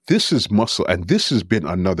gentlemen, this is Muscle, and this has been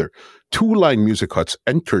another Two Line Music Hut's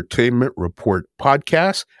Entertainment Report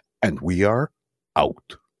podcast, and we are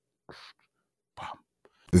out.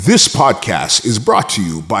 This podcast is brought to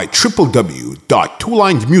you by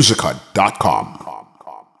www.twolinedmusichut.com.